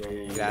die. Blue shit's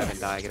way Get out of it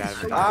and die. Get out of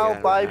it and die. I'll get out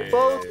of buy it and die.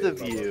 both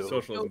of you.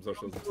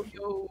 Socialism.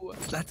 Yo.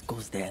 That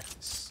goes there.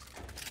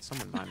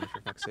 Someone buy me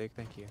for fuck's sake.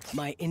 Thank you.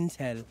 My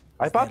intel.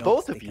 I is bought that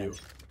both of obstacle. you.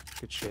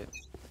 Good shit.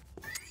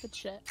 Good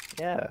shit.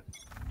 Yeah.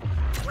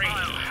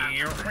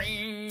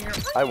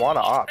 I want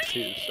to opt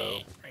too,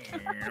 so.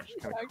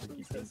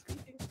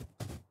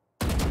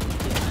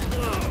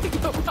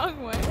 Go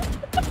wrong way.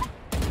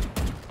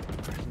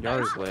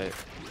 Yar's lit.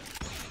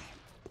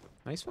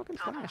 Nice fucking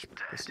flash.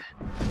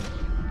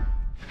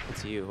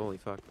 It's you. Holy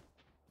fuck.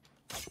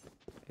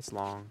 It's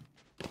long.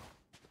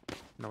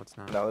 No, it's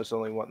not. No, there's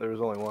only one. There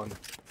was only one.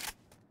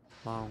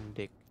 Long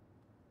dick.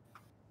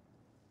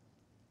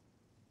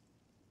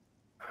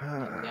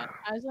 Got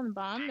eyes on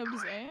bomb.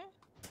 Nobody's there.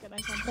 Got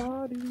eyes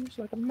on bodies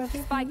like a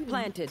message. Spike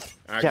planted.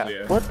 Actually,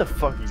 yeah. What the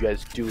fuck are you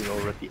guys doing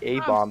over at the A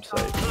bomb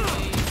site?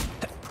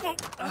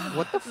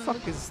 What the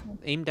fuck is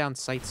aim down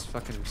sights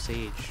fucking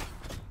Sage?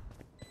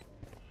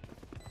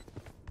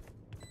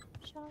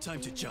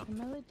 Time to jump.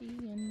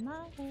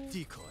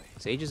 Decoy.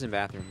 Sage is in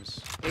bathrooms.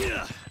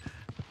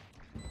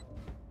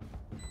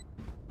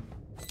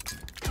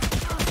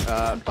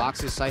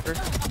 Boxes Cypher.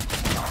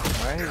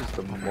 Why is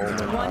the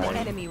moment? One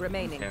enemy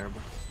remaining. Terrible.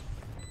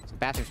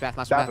 Bathrooms.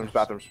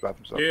 Bathrooms.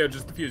 Yeah,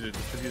 just defuse it.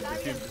 Just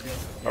defuse it.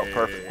 Oh,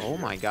 perfect. Oh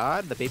my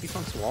god, the baby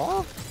funk's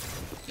wall?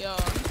 Yo.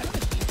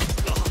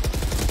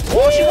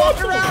 Oh, she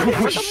walked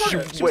around! She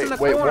was in the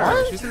corner.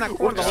 What? She was in that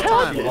corner the whole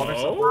time.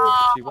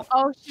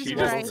 Oh, She she's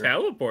just right.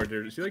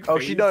 teleported. She like. Oh,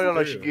 she no.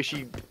 phased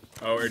She through.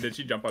 Oh, or did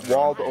she jump on?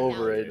 walled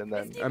over it and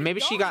then. Or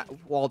maybe she got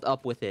walled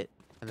up with it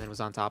and then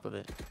was on top of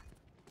it.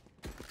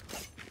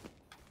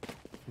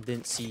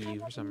 Didn't see you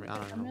for some reason.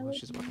 I don't know.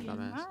 She's a fucking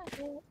dumbass.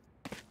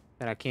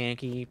 That I can't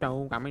keep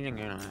on. I mean,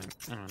 I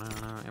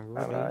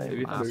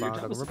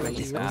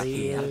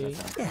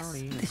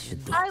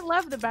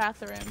love the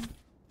bathroom.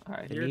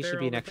 Alright, there needs to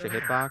be an extra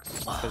hitbox.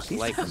 Because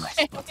like, That's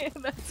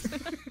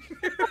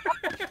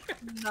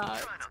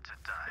not.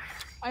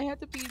 I had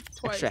to be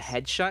twice. extra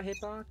headshot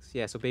hitbox?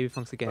 Yeah, so baby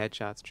funk's like a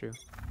headshot's true.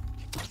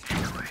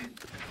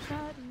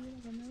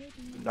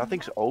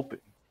 Nothing's open.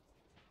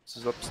 This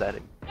is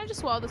upsetting. I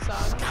just swallowed the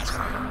sauce.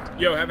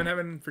 Yo,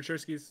 heaven for sure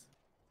skis.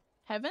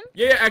 Heaven?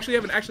 Yeah, actually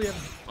heaven.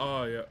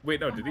 Oh yeah. Wait,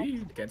 no, did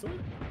he cancel it?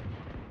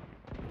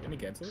 Didn't he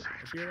cancel it?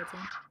 Did she hear that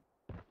sound?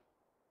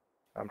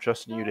 I'm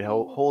trusting you to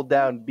hold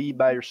down B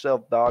by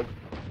yourself, dog.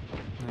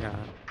 Yeah.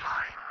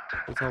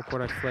 The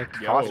teleport I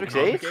flicked. Cosmic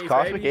Ace?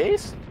 Cosmic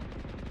Ace?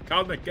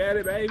 Cosmic, get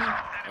it, baby.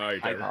 Oh,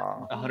 you got it.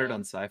 100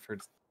 on Cypher,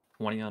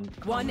 20 on.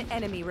 One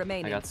enemy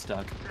remaining. I got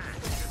stuck.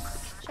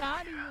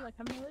 Shoddy like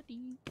a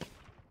melody.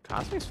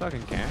 Cosmic's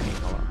fucking carrying.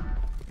 Hold on.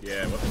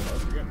 Yeah, what the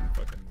fuck? We're getting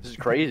fucking. This is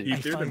crazy. He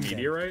threw the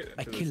meteorite.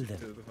 I killed them.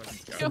 To the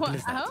fucking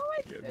sky. How?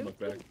 Look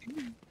back.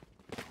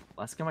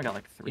 Last game I got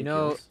like 3 You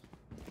know,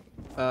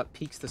 kills.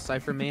 Peaks the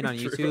Cypher main on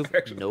True, YouTube.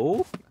 actually.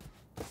 Nope.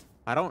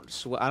 I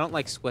don't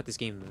like sweat this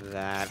game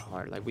that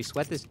hard. Like we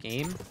sweat this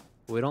game,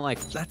 but we don't like.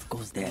 That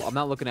goes there. I'm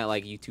not looking at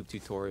like YouTube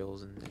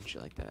tutorials and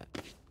shit like that.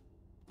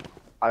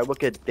 I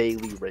look at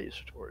daily race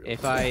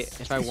tutorials.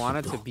 If I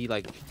wanted to be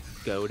like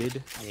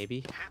goated,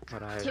 maybe,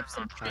 but I Tips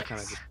and kind of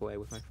tricks. just play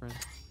with my friends.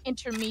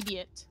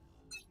 Intermediate.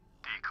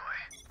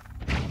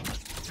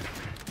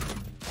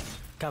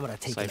 Camera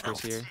taken Cypher's out.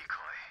 here.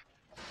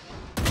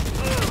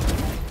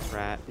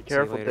 Rat. Be see you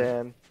careful, later.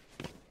 Dan.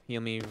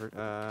 Heal me,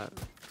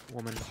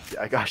 woman.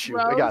 Yeah, I got you.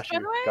 Rose, I got by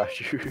you. the way? Got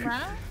you.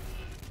 Rat?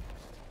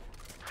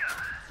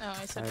 Oh,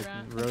 I said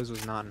rat. Rose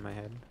was not in my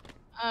head.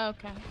 Oh,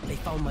 okay. They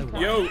found my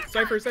Yo,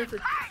 Cypher.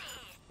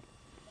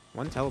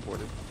 One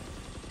teleported.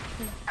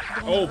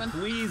 Oh,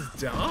 please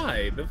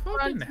die. The Run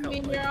fucking to hell. me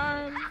in your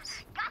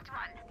arms.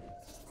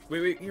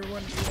 Wait, you're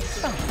one.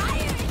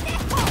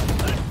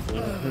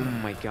 Oh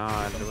my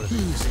god. That was a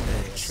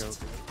choke.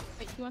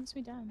 Wait, he wants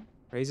me done.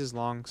 Raises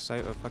long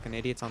sight of fucking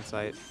idiots on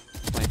site.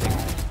 Planting.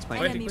 It's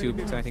planting tube.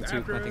 Planting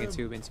tube. Planting in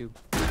tube. In tube.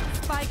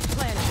 Spike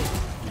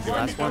planted. The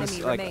last One one's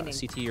enemy like remaining.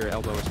 CT or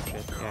elbow or some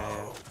shit.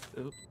 Yeah.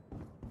 Oop.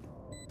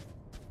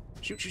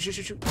 Shoot.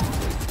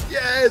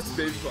 Yes,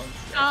 baby funk.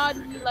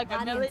 Shoddy like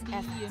a melody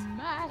in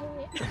my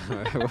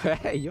head.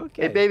 Hey, you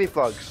okay? Hey, baby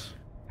flugs.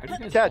 How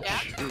do you guys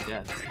Catch. do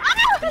that?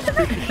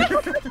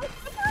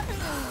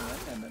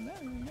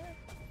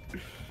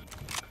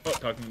 Oh,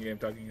 talking game,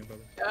 brother.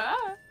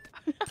 Ah.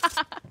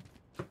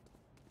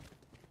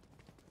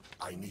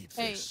 I need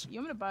Hey, this. you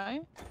want me to buy?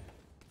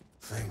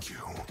 Thank you.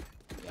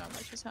 Yeah,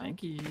 much as hell.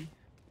 Thank you.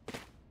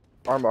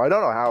 Armor, I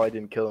don't know how I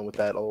didn't kill him with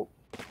that ult.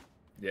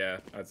 Yeah,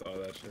 I saw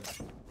that shit.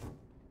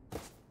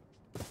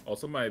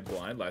 Also, my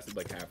blind lasted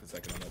like half a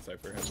second on that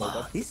Cypher.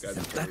 Wow,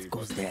 that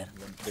goes there.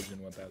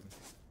 Vision 1000.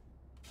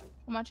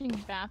 I'm watching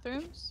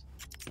bathrooms.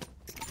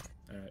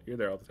 Alright, you're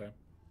there all the time.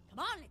 Come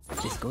on,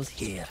 let's go. This goes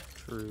here.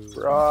 True.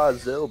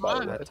 Brazil, by the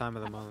way. That time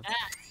of the month.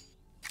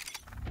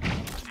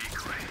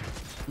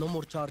 No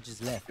more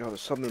charges left. Yo, there's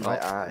something in my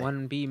eye.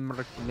 1B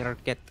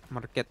market.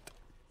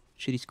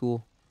 Shitty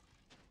school.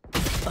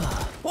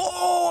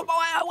 Oh,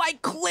 I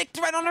clicked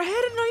right on her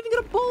head and not even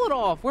get a bullet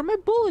off. Where'd my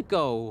bullet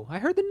go? I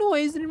heard the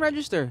noise, didn't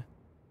register.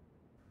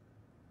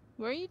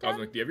 Where are you I was done?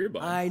 like, do you have your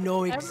blind? I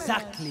know Everyone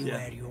exactly is.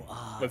 where you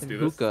are. Let's do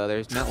this. Hookah,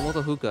 there's not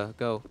local hookah.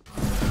 Go.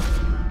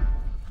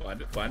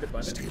 Find it. Go!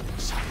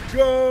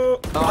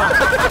 No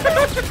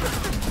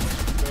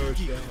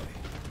shit.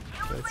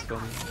 That's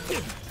funny.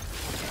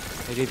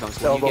 Hey, J-Bunks,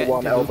 when Elbow you get one,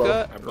 into elbow.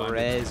 hookah, I'm blinded.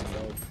 res.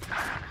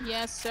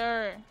 Yes,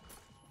 sir.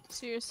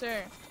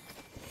 Sir.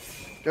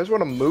 You guys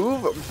want to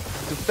move? I'm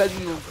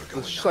defending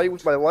the site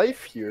with my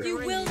life here. You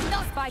will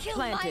not spike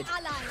planted.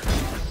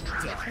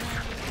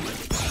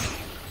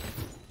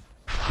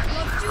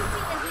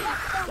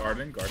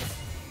 Garden.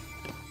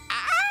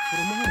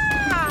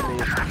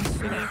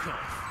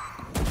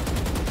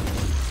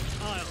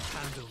 I'll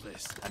handle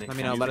this. Let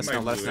me know. Let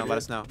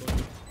us know.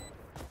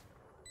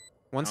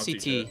 One's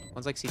CT.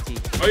 One's like CT.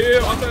 Oh yeah,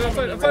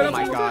 outside. Oh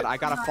my god, I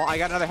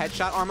got another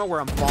headshot armor where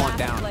I'm falling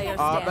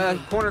down.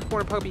 Corner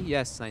puppy.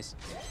 Yes, nice.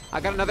 I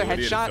got another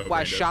headshot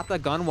where I shot the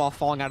gun while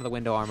falling out of the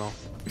window armor.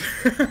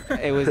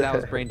 That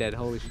was brain dead.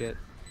 Holy shit.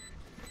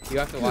 You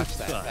have to watch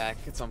that back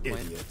at some point.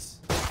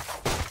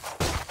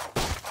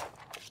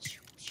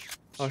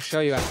 I'll show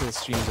you after the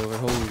stream's over.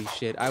 Holy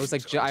shit. I was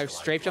like, I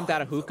strafe jumped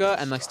out of hookah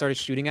and like started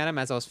shooting at him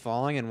as I was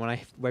falling, and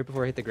right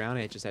before I hit the ground,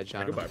 I just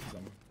headshot him.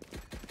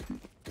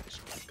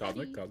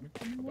 Cosmic.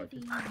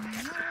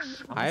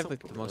 I have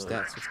like the most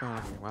deaths. What's going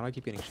on here? Why do I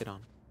keep getting shit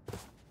on?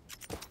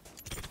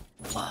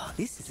 Wow,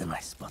 this is a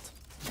nice spot.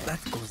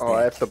 That goes Oh, there.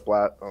 I have to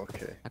blast.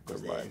 Okay. That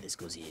goes there. This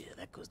goes here.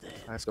 That goes there.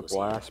 I have to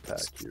blast pack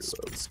you.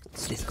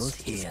 This goes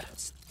here.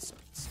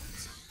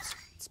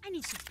 I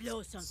need to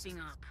blow something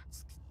up.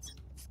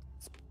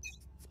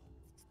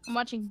 I'm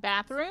watching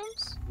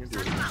bathrooms. You're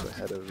doing this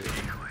ahead of you.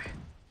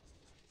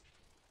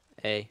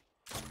 A.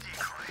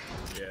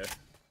 Yeah.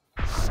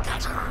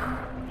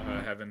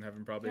 Heaven,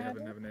 probably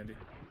heaven, Andy.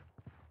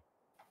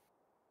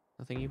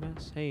 Nothing you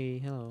miss? Hey,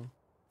 hello.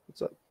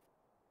 What's up?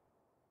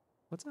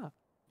 What's up?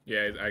 Yeah,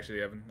 it's actually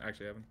heaven. I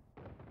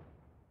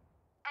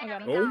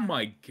got him. Oh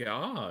my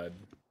god.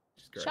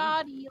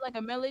 Shoddy, like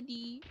a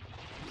melody.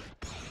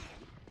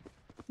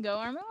 Go,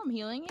 Armo. I'm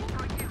healing you.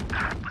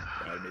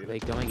 Are they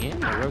going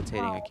in or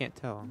rotating? I can't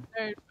tell.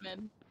 Third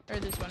mid. Or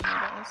this one mid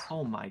at least.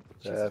 Oh my.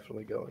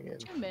 Definitely going in.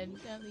 2 mid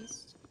at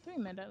least. 3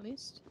 mid at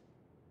least.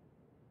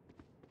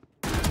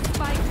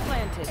 Spike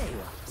planted.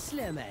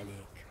 Slam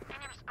عليك.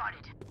 Enemy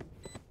spotted.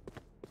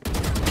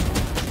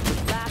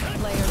 Last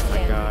player Oh my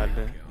standing. god.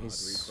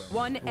 He's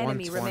One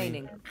enemy 120.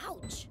 remaining.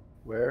 Ouch.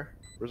 Where?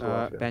 Where's the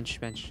last guy?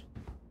 Bench.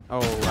 Oh, I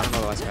don't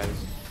know the last guy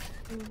is.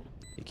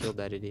 He killed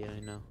that idiot, I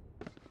know.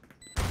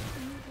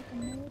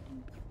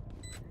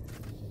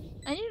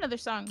 I need another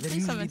song. They're Please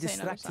usually someone say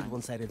another distracted song.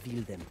 once I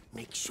reveal them.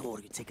 Make sure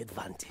you take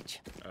advantage.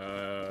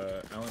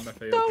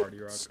 LMFAO Party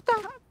Rock.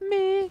 Stop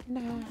me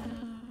now.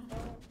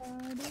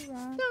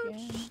 Don't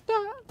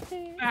stop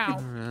me. Ow.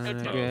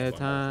 Having a good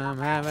time,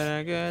 having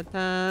a good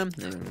time.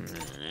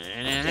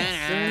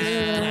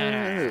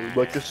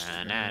 Like this. He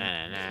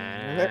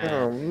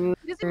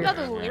doesn't know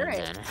the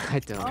lyrics. I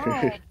don't.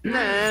 Oh.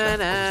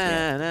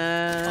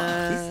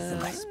 This is a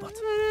nice spot.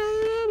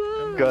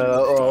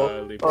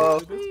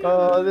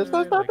 This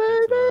was my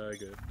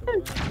baby.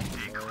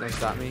 Don't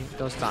stop me.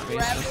 Don't stop me.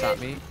 Don't stop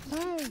me.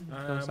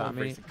 Don't stop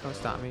me. Don't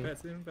stop me.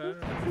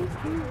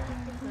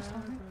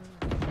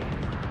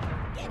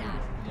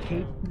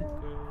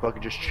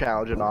 Fucking just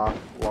challenging off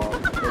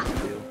long.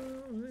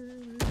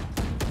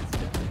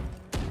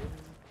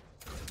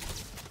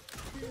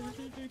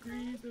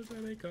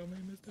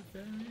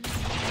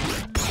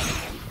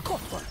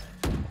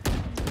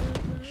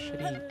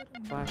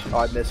 Oh,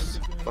 I missed.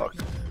 Fuck.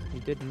 You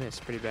did miss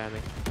pretty badly.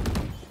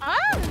 Ah!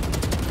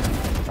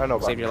 I know,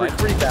 Save your pretty, life.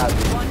 pretty bad.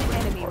 One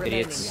enemy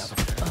Idiots.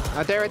 remaining.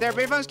 Right there,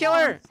 Baby Phone's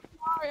killer!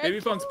 Baby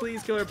Phone's,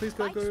 please kill her, please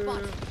kill her. Oh,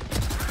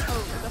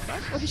 what the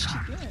fuck? What is she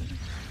doing?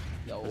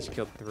 Yo. Just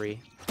killed 3.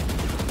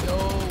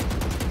 Yo.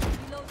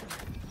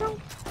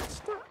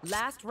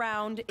 Last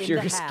round in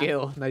Pure the half.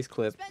 skill. Nice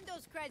clip.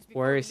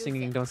 Warrior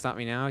singing Don't Stop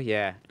Me Now?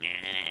 Yeah.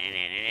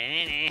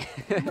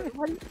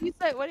 What did you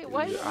say? What did you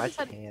I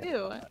decide to can't.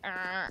 do?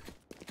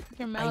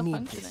 You're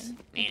malfunctioning.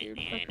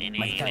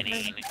 My time.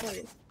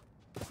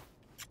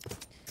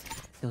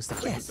 Don't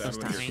stop me. Yes. Don't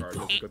stop me.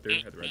 Go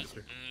through, had to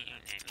register.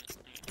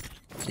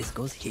 This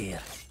goes here.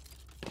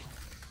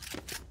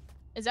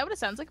 Is that what it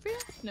sounds like for you?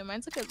 No,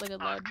 mine's like a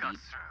loud beep.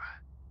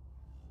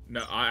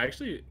 No,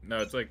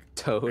 it's like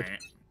Toad.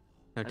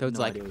 No, Toad's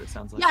like. What it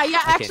sounds like. Yeah, I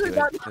can't actually, do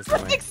it. that's There's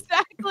no way.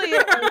 exactly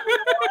it.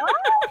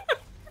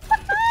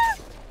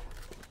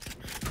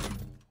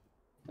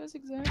 That's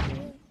exactly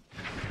it.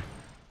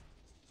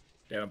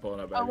 Yeah, I'm pulling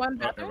up. Oh, one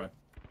never better? mind.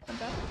 One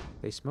better?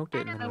 They smoked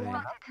it in the way.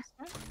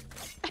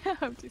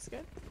 I'm too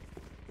scared.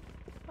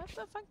 What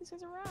the fuck? These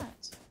guys are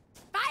rats.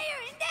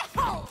 Fire in the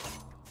hole!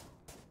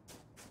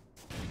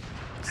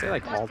 Say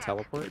like all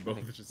teleport. They both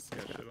I think just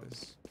got shit on.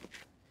 this.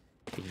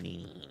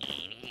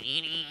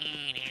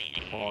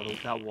 Oh,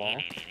 that wall.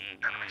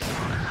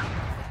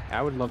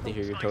 I would love to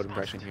hear your Toad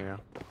impression, Hero.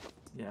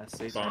 Yeah,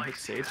 Sage. I hit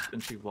Sage,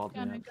 and she walled me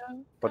Gonna out. go.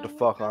 What the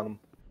fuck on him?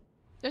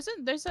 There's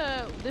ciphers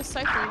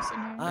in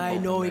here. I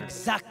know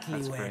exactly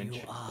That's where French.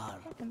 you are.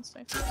 Fucking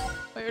ciphers.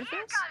 Wait, what is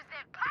this?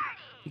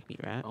 Keep me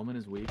rat. Omen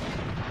is weak.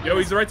 Yo,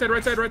 he's right side.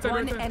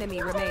 One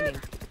enemy remaining.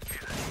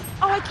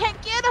 Oh, I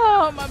can't get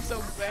him! I'm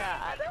so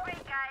bad.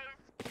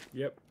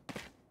 Yep.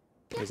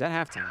 Is that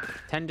halftime?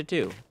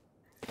 10-2.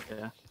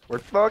 Yeah. We're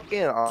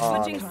fucking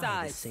on. Switching The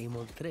sides. same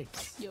old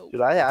tricks. Yo.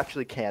 Dude, I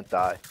actually can't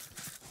die.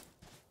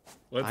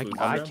 Let's I lose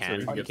can. this round so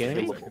we Are you get kidding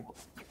to me? the second.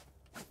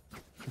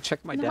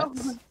 Check my No,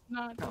 deaths.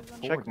 not.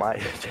 Check my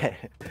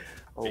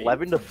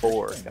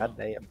 11-4. God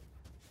damn.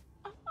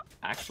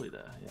 Actually, though,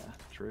 yeah,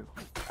 true.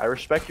 I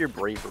respect your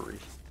bravery.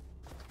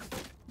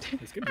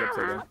 Let's get jokes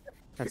again.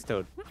 That's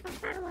Toad.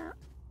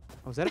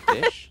 Oh, is that a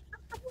fish?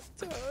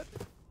 Toad.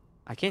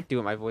 I can't do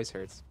it. My voice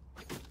hurts.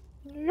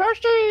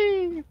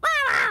 Yoshi!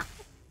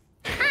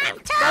 Toad!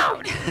 That's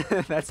Toad.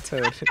 That's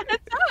Toad.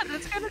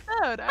 That's kind of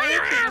Toad.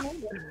 I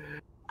don't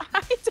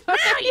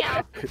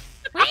Mario!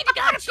 We need to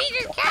go to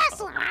Peter's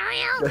castle,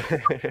 Mario!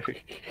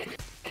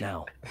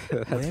 Now,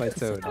 That's my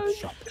Toad. I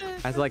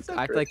have to like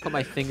put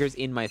my fingers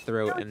in my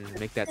throat and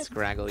make that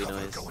scraggly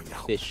noise.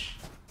 Fish.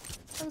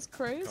 That was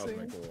crazy. Cosmic,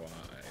 why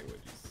would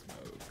you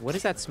smoke? What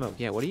is that smoke?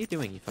 Yeah, what are you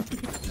doing, you fucking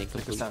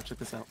nincompoop? Check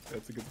this out.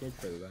 That's a good smoke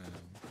for that.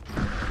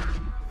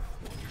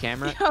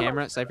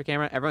 Camera, Cypher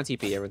camera. Everyone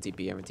TP, everyone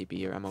TP, everyone TP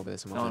here. I'm over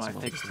this. I'm over this. I'm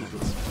over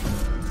this.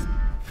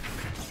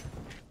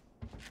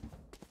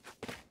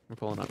 We're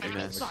pulling up,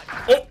 man.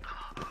 Oh!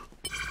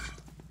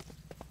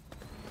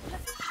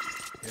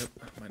 Yep,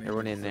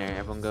 everyone in there.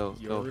 Everyone go.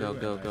 Go, go,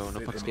 go, go. No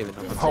fucks given.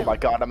 No fucks Oh my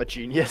god, I'm a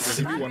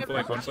genius. One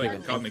flank. One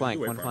flank.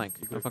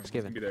 No fucks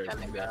given. No, he's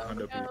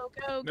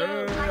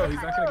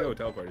not gonna go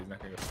teleport. He's not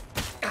gonna go.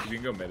 You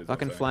can go mid.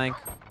 Fucking flank.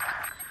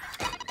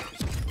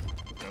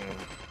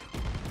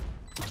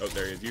 Oh,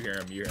 there he is. You hear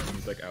him. You hear him.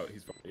 He's like out.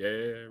 He's yeah.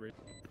 Right.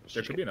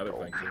 There could be another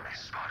flank too.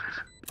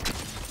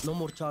 No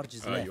more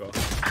charges left. You all.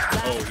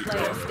 Oh, he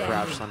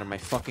crouched under my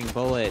fucking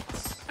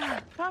bullets.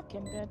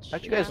 Fucking bitch.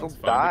 How'd you guys all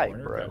die,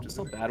 bro? I'm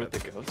so bad with the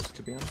ghost,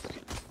 to be honest.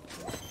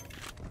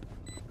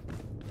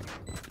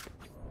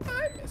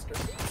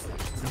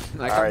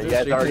 Alright, you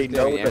guys already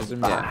know the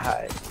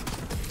vibe.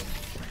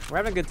 We're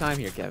having a good time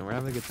here, Kevin. We're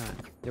having a good time.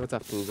 Yo, what's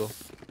up, Google?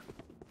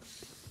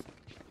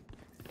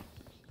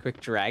 Quick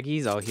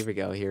draggies? Oh, here we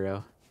go,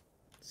 hero.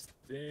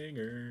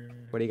 Stinger.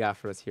 What do you got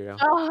for us, hero?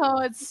 Oh,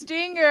 it's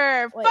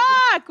Stinger. Wait,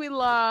 Fuck, we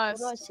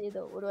lost. What do I say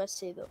though? What do I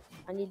say though?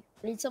 I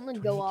need something to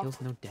go off.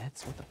 Kills, no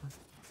deaths? What the fuck?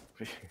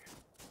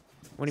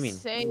 What do you mean?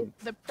 Say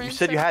the you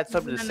said you had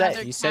something to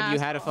say. You said you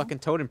had a fucking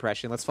Toad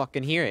impression. Let's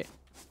fucking hear it.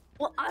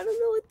 Well, I don't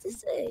know what to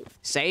say.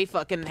 Say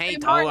fucking, hey,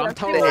 Toad, Mario, I'm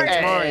Toad,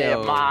 it's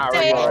Mario. Mario.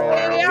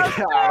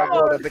 I'm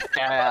going to the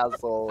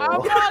castle.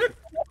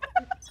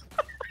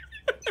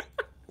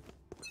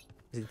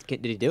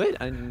 Did he do it?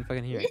 I didn't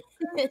fucking hear it.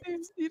 You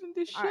didn't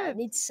do shit. Alright, I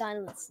need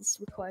silence. This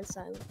requires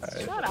silence.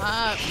 Shut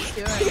up. Just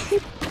do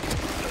it.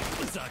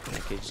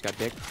 Okay, just got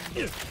dick.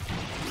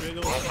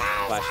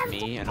 Flash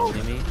me and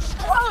only me.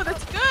 Oh,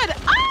 that's good.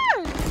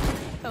 Ah!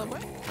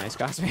 Teleport. Nice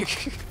Cosmic.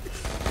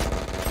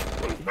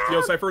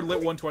 Yo, Cypher lit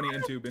 120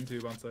 in tube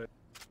on site.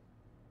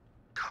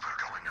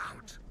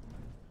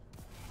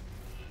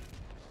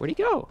 Where'd he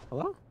go?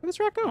 Hello? Where'd this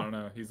rat go? I don't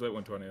know. He's lit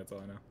 120. That's all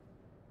I know.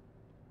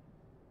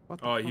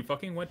 Oh, he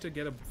fucking went to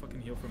get a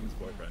fucking heal from his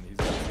boyfriend. He's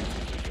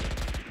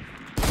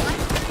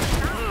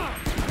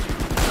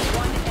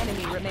one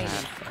enemy remaining.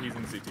 He's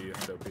in CT.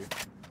 That's OP.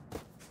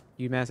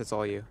 UMass, it's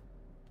all you.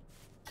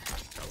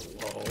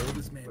 Whoa,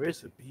 this man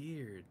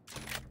disappeared.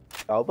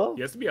 Elbow?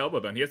 He has to be elbow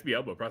then. He has to be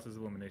elbow. Process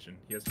elimination.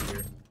 He has to be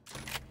here.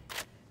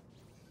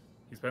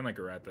 He's playing like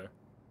a rat though.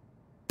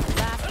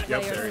 Last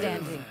player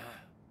standing.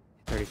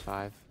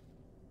 35.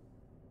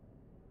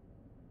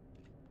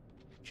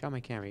 Shot my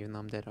camera even though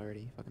I'm dead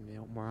already. Fucking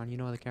moron. You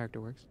know how the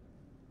character works.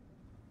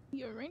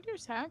 Your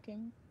Ranger's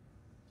hacking.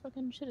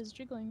 Fucking shit is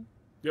jiggling.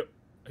 Yep.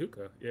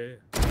 Hookah. Yeah.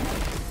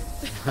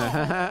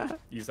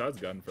 You saw his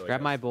gun for like.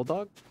 Grab my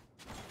bulldog.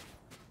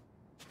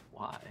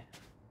 Why?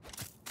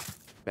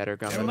 Better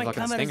gun Yeah, than my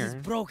fucking camera Stinger. is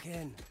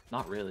broken.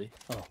 Not really.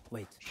 Oh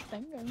wait.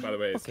 Stinger. By the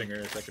way,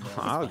 Stinger second round.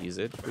 I'll use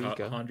it. Here you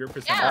go. 100% win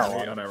rate,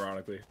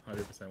 unironically.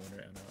 100% win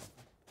rate.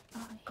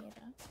 Oh, I hate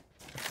that.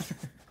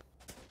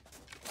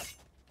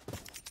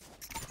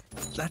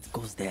 That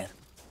goes there.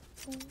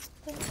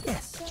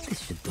 Yes, this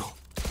should do.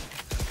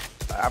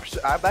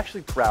 I'm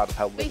actually proud of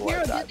how Wait, little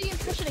Hero, I do died. the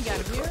impression again.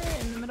 We were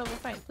in the middle of a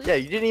fight. Please. Yeah,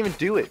 you didn't even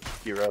do it,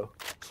 Hero.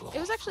 It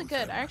was actually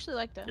good. I actually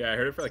liked it. Yeah, I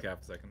heard it for like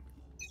half a second.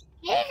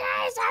 Hey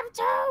guys, I'm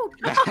Toad!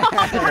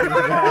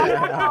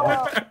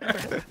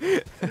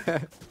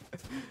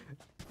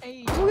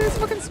 Hey. Look at this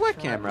fucking sweat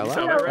camera. You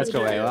saw that Let's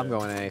go, red? Ayla. I'm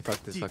going A.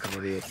 Fuck this fucking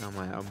idiot.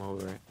 I'm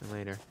over it.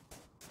 Later.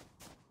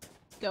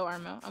 Go,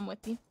 Armo. I'm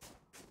with you.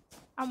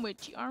 I'm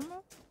with you,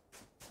 Armo.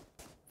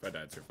 If I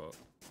died, it's your fault.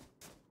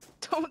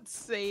 Don't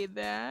say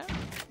that.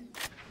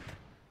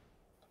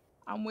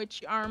 I'm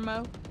with you,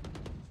 Armo.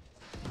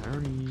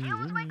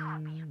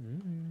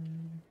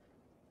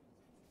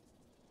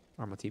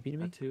 Armo TP to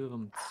me? Two of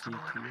them CT.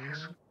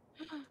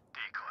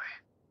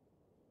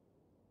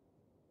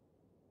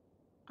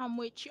 I'm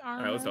with you, Armo.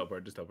 Alright, let's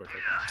teleport. Just teleport.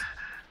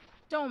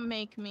 Don't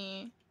make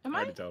me. Am I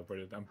I? already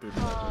teleported. I'm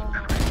booping.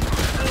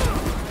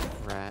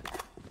 Rat.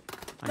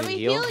 I Let need me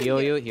heal. heal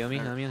Heal you. you. Heal me.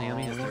 Heal me. Heal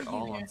me. Heal me. They're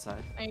all on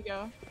side. There you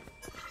go.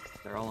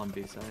 They're all on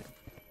B side.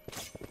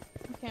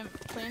 Okay, I'm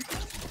planting.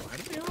 Why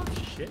do they all have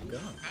shit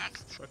guns?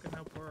 Fucking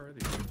how poor are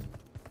these?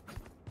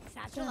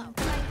 Satchel out.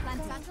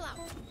 Satchel out.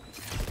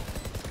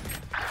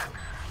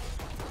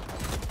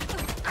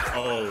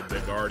 Oh, the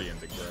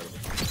Guardian's incredible.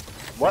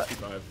 What?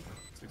 65.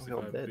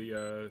 65.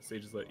 The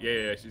Sage is like,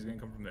 yeah, she's gonna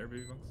come from there,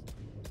 baby funks.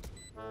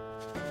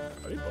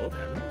 Are they both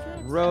having these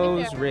rounds?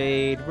 Rose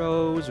raid,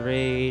 Rose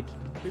raid.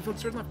 Baby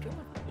funks, turn left,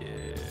 Yeah.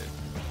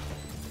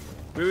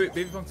 Wait,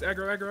 baby funks,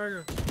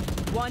 aggro.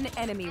 One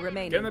enemy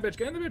remaining. Get in the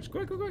bitch,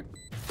 quick.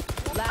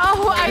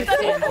 Oh, I thought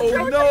it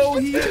Oh no,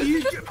 he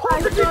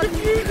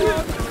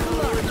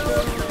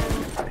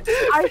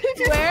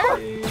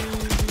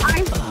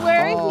I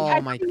swear he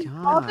my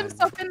called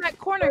himself in that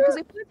corner because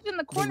I put it in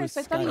the corner,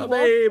 so I thought he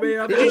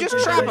was. Did you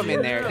just trap him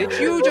in there? Did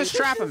you just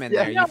trap him in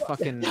there? You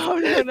fucking. No.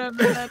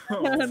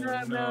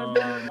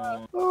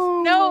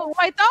 No,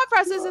 my thought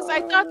process is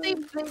I thought they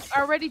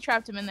already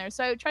trapped him in there,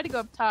 so I tried to go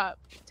up top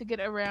to get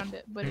around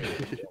it, but it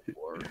didn't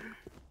work.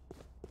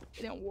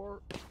 It didn't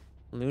work.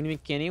 Looney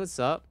McKinney, what's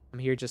up? I'm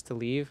here just to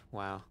leave.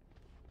 Wow.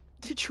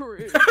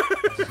 True.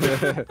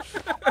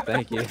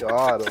 Thank you.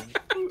 Got him.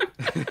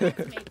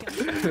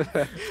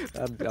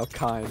 How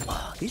kind.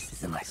 Oh, this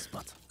is a nice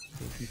spot.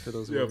 Thank you for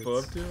those Yeah, words. pull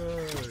up to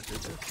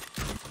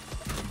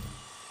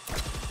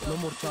No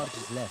more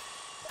charges left.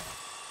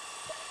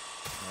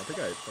 I think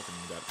I fucking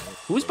got it.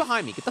 Who's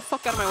behind me? Get the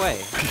fuck out of my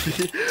way.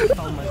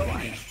 Oh my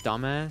god.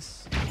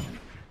 Dumbass.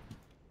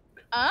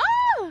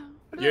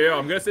 Yeah,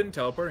 I'm gonna sit and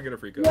teleport and get a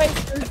free code.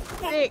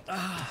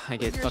 I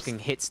get fucking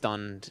hit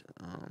stunned.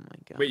 Oh my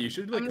god. Wait, you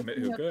should like commit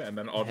hookah and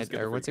then I'll just get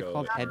the free what's it code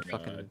called? Head and,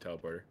 fucking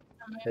teleporter.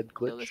 Head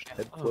glitch,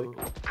 head flick.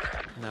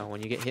 No,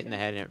 when you get hit in the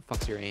head and it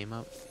fucks your aim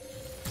up.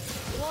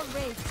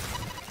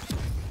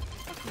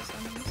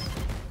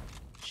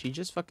 She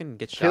just fucking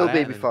gets shot Kill at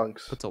baby and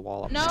funks. puts a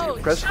wall up. No,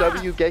 Press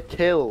W, get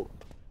killed.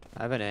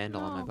 I have an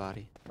handle on my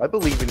body. I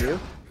believe in you.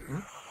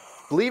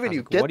 Believe in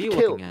you. Get What are the you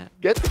kill. looking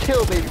at? Get the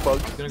kill, baby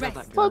funks. I'm gonna grab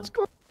that Let's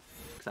gun. go.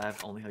 Because I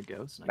have only a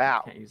ghost and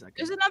Wow. I can't use that gun.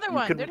 There's another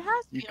one. There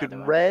has to be You could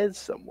another res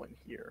someone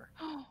here.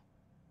 one.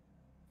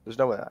 There's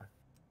no way. I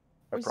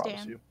Where's promise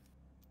Dan? you.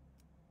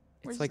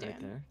 Where's like Dan? Right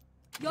there.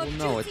 Your Well,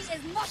 no, duty it's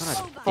is not not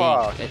a over.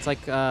 Fuck. thing. It's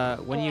like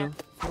when you.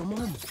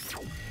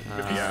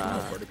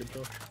 Yeah, teleporter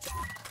control.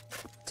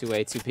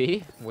 2A,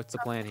 2P? What's the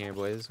plan here,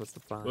 boys? What's the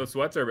plan? The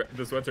sweats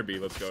are B.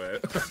 Let's go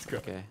ahead. Let's go.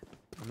 Okay.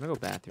 I'm gonna go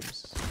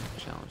bathrooms.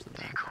 Challenge the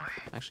bathroom.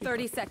 Actually,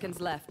 30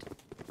 seconds left.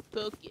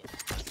 Book it.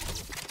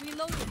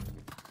 Reloading.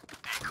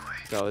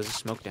 go. There's a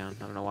smoke down.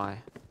 I don't know why.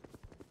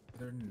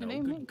 There I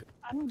don't know.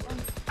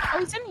 Oh,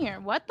 he's in here.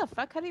 What the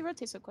fuck? How did he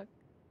rotate so quick?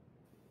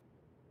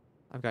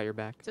 I've got your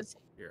back.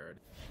 You're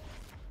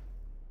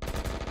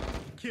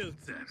Killed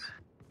them.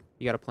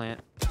 You got a plant.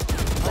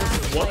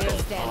 What?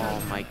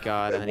 Oh my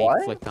god, and What?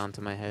 he flicked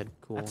onto my head.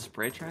 Cool. That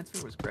spray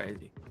transfer was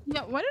crazy.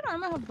 Yeah, why did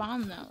Arma have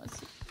bomb though? Let's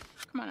see.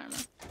 Come on, Arma.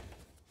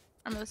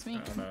 Arma, let's meet.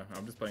 I don't know.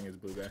 I'm just playing as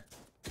blue guy.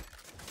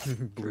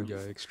 Blue guy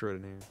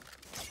extraordinaire.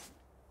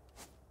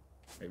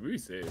 Maybe we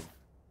save.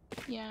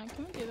 Yeah,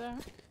 can we do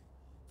that?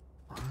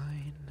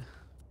 Fine.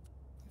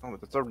 Oh,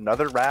 it's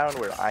another round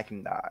where I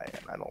can die,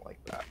 and I don't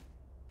like that.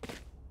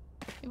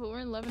 Yeah, but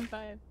we're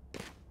 11-5.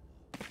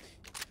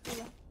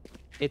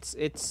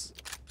 It's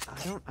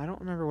I don't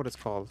remember what it's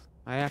called.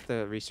 I have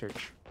to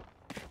research.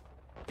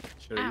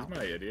 Should I use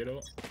my idiot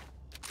ult?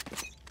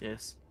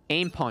 Yes.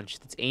 Aim punch.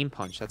 It's aim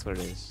punch. That's what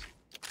it is.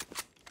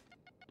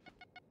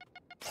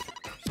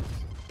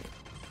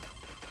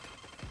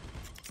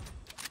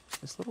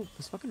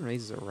 This fucking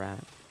Raze is a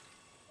rat.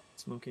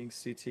 Smoking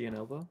CT and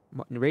elbow.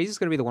 Raze is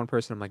gonna be the one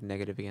person I'm like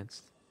negative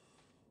against.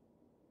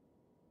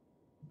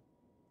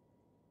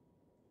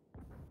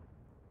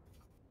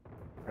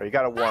 Or you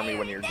gotta warn me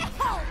when you're.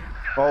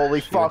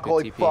 Holy Shoot, fuck! good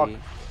Holy TP. fuck!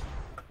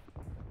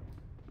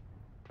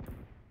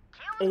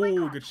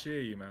 Oh, good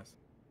shit, you mess.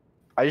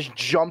 I just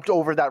jumped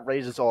over that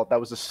Raze's ult. That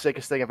was the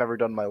sickest thing I've ever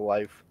done in my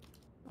life.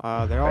 They're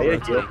all Can I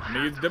get a rotating.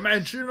 heal? Needs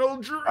dimensional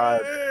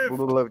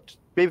drift.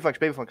 Baby Funks,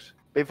 Baby Funks,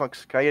 Baby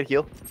Funks. Can I get a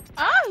heal?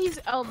 Ah, he's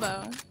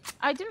elbow.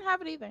 I didn't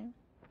have it either.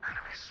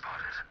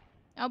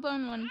 Elbow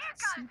and one.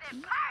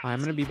 CT. I'm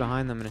gonna be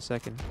behind them in a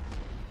second.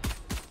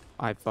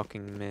 I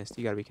fucking missed.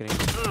 You gotta be kidding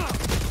me.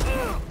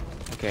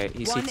 Okay,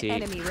 he's One CT.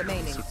 enemy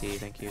remaining. CT,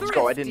 thank you. Let's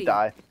go. I didn't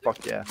die.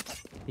 Fuck yeah.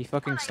 He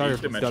fucking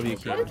started with Dimensional W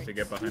key. drift to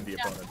get behind the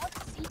opponent.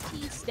 What's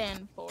CT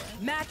stand for?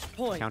 Match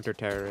point. Counter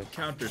terrorist,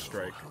 Counter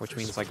strike. which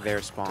means like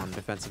their spawn,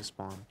 defensive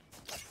spawn.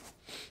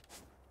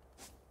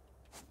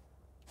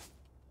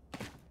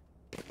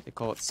 They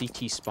call it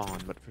CT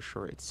spawn, but for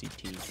sure it's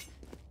CT.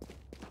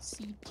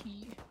 CT.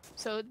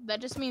 So that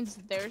just means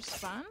their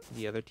spawn?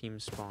 The other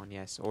team's spawn,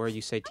 yes. Or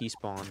you say T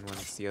spawn when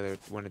it's the other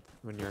when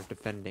you're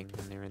defending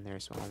and they're in their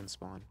own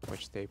spawn,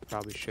 which they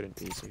probably shouldn't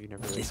be. So you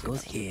never really. This see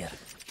goes that. here.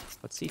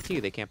 But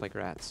CT, they can't play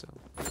rats, so.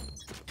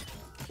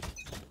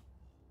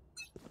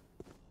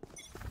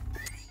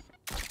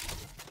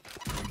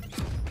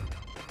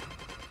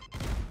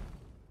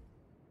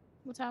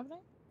 What's happening?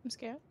 I'm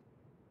scared.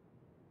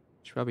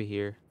 She's probably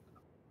here.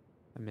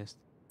 I missed.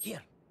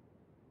 Here.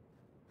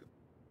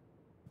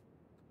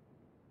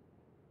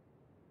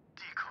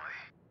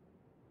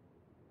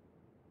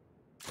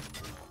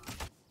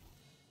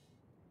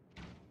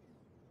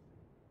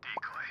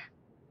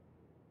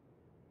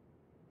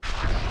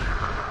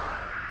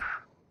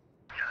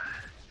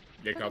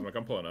 Yeah, Cosmic,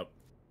 I'm pulling up.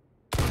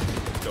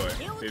 Go away.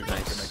 Dude,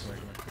 Nice. come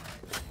here.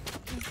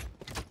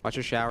 Watch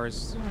your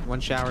showers. One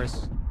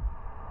showers.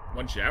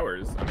 One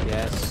showers? I mean,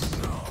 Yes.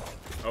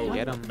 Oh,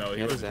 Get him. No, he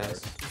Get his wasn't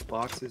ass.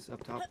 Boxes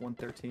up top,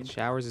 113.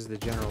 Showers is the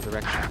general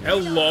direction.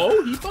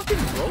 Hello? He fucking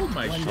rolled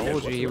my shit. Told you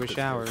What's he up was with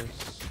showers.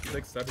 this? He's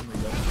like suddenly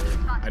left there.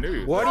 I knew he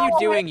was What there. are you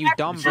doing, you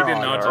dumb She did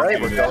broad? not just Alright,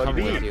 do we're that. going Come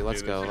B. with you.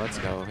 Let's go. Let's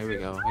go. Here we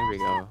go. Here we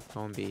go.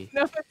 Going B.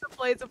 No, it's a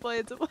play. It's a play.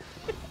 It's a play.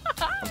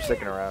 I'm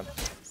sticking around.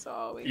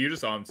 Sorry. You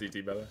just saw him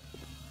CT, by the way.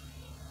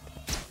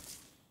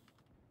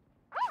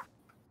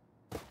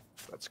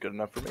 That's good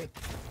enough for me.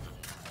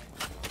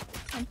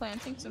 I'm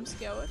planting some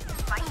skill. Last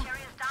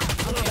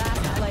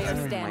player Oh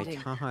my standing.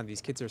 god,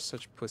 these kids are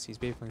such pussies.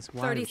 Baby, why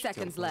 30 are you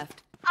seconds still-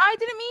 left. I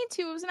didn't mean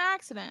to. It was an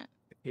accident.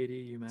 Katie,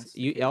 you messed.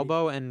 You Katie.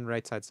 elbow and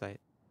right side sight.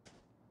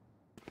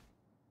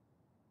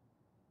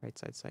 Right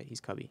side sight. He's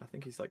cubby. I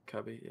think he's like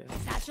Cubby, yeah.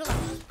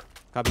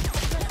 Cubby.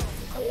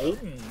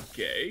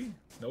 Okay.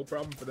 No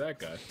problem for that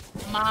guy.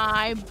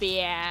 My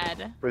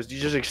bad. Was you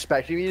just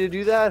expecting me to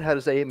do that? How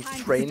does aim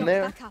train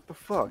there? What the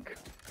fuck?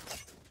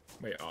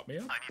 Wait, op me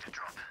up? I need a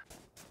drop.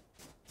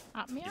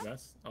 Op me up?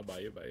 Yes, I'll buy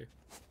you.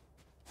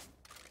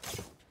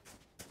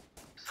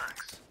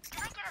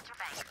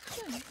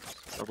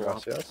 Double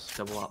op, Gracias.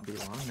 double op B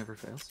long, never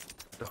fails.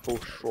 The whole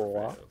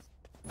shore.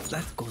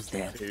 That goes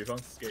there. Okay,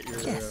 Funks, get your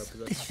Yes,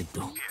 possession. this should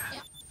do.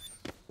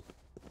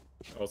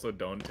 Also,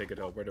 don't take a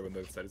teleporter when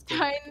the side is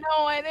clear. I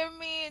know. I didn't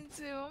mean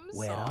to. I'm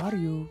Where sorry. are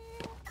you?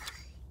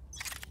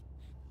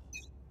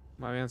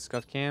 My man,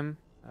 scuff cam.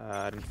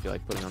 I didn't feel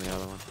like putting on the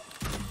other one.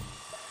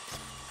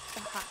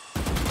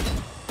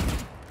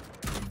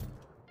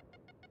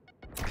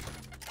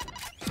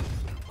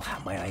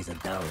 Wow, my eyes are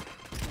down.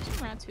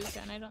 Just around 2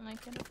 gun. I don't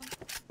like it.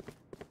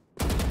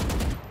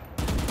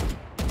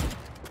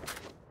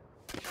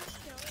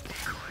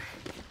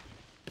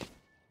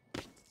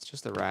 It's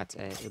just the rats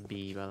A or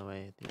B, by the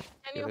way.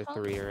 The other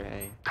 3 are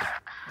A.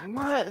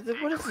 What?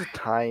 What is the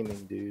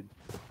timing, dude?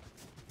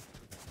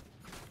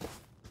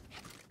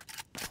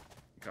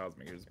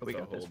 Cosmakers, Oh, we put the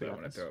got this, hold we down got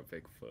when I this. throw out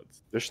fake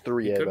foots. There's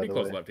 3 He A, could by be the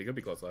close way. left. He could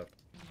be close left.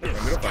 Wait,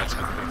 we don't flash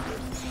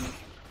this.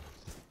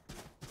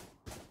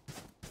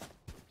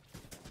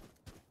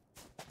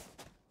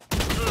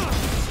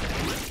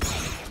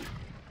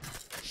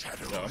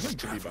 No, I'm going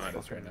to be behind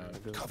us right now.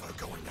 Cover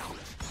going out.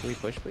 Can we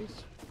push, please?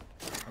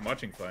 I'm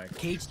watching flank.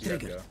 Cage You guys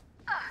triggered.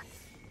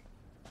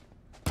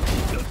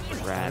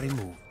 go. Rat.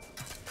 Move.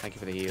 Thank you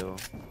for the heal.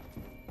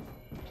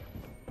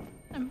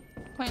 I'm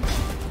planting.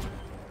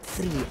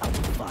 3 out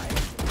of 5.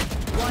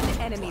 One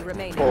enemy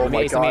remaining. Oh Let me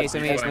my ace, god. let me ace,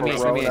 let me ace, let me ace,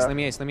 let me ace, let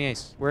me ace, let me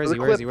ace. Where is he?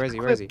 Where is he? Where is he?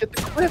 Where is he? Get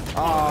the clip.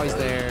 Oh, he's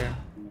there.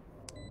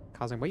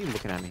 Cosmic, why are you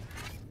looking at me?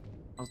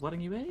 I was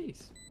letting you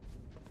ace.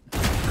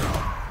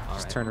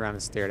 Just turned around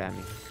and stared at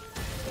me.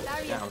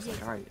 Yeah, I was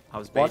like, alright. I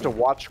was Wanted to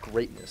baiting. watch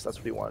greatness. That's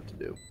what he wanted to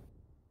do.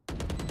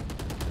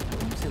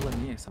 When you say let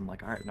me ace, I'm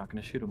like, alright, I'm not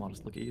gonna shoot him. I'll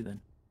just look at you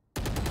then.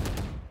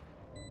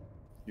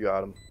 You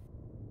got him.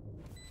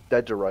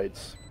 Dead to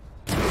rights.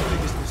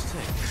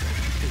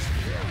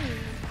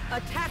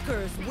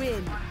 Attackers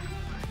win.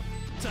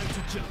 Time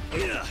to jump.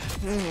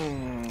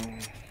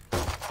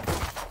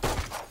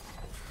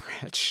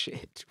 Rat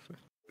shit.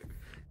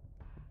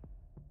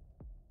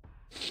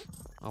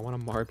 I want a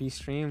Marby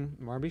stream.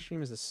 Marby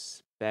stream is a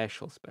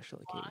special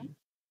occasion.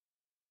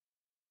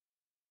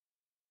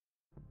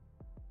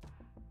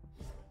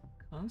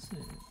 Cousin.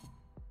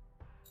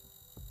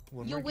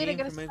 You wait, I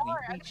got a star. I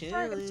got a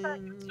star. I got a star. I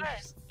got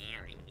a star.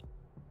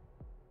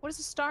 What does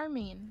a star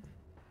mean?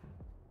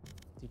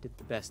 You did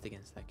the best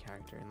against that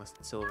character, unless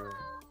it's silver.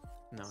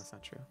 No, it's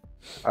not true.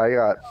 I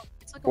got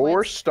It's like a 4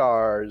 white-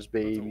 stars,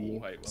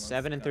 baby.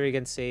 7 and 3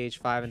 against Sage,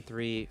 5 and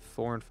 3,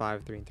 4 and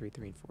 5, 3 and 3,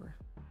 3 and 4.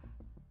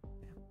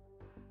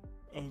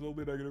 I was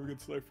only negative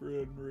against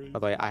Cypher and Marie. By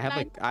the way, I have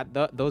like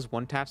those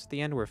one taps at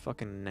the end were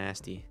fucking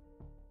nasty.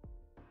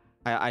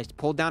 I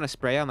pulled down a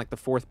spray on like the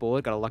 4th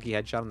bullet, got a lucky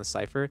headshot on the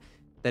Cypher,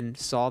 then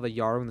saw the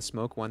Yarrow in the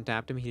smoke, one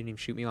tapped him, he didn't even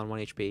shoot me on 1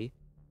 HP.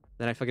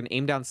 Then I fucking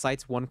aimed down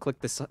sights, one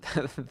clicked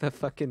the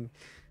fucking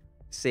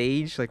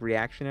Sage, like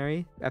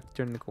reactionary, after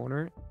turning the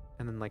corner,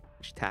 and then like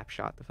tap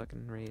shot the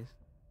fucking raise.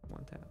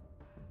 One tap.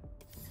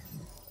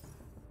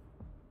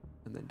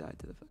 And then died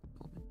to the fucking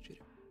ultimate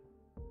shit.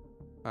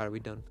 Alright, are we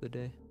done for the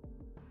day?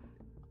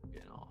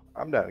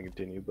 I'm down to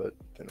continue, but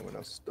if anyone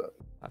else is done.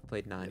 I've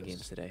played 9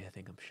 games today. I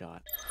think I'm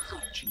shot.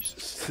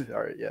 Jesus.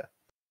 Alright, yeah.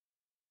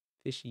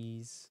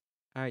 Fishies.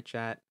 Alright,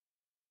 chat.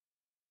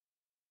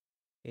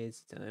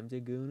 It's time to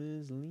go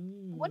to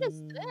sleep. What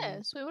is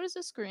this? Wait, what is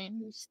this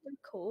screen? It's the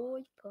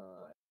koi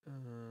pond.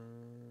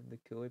 The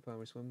koi pond.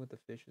 We're swimming with the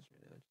fishes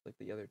right now. Just like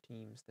the other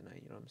teams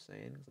tonight. You know what I'm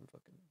saying? Because I'm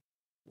fucking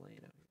laying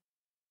out here.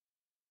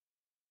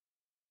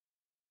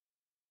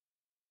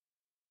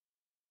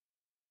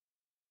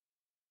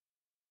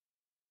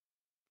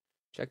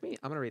 Check me.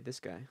 I'm gonna rate this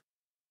guy.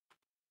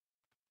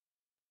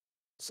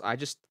 So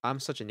I'm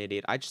such an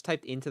idiot. I just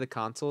typed into the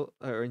console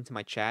or into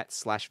my chat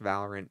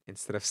 /Valorant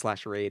instead of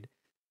 /raid.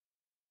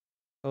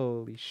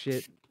 Holy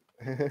shit.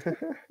 Oh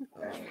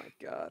my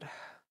god.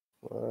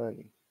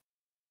 Funny.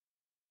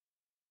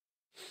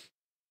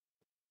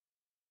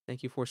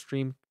 Thank you for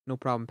stream. No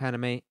problem,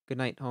 Paname. Good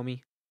night,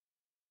 homie.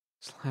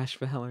 /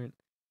 Valorant.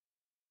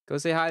 Go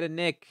say hi to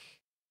Nick.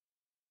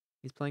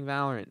 He's playing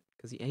Valorant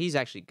because he's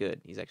actually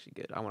good. He's actually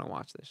good. I want to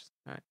watch this.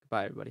 All right.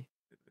 Bye, everybody.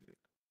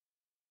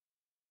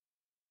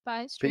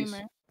 Bye,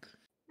 streamer.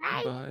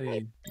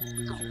 Bye,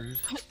 losers.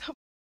 What the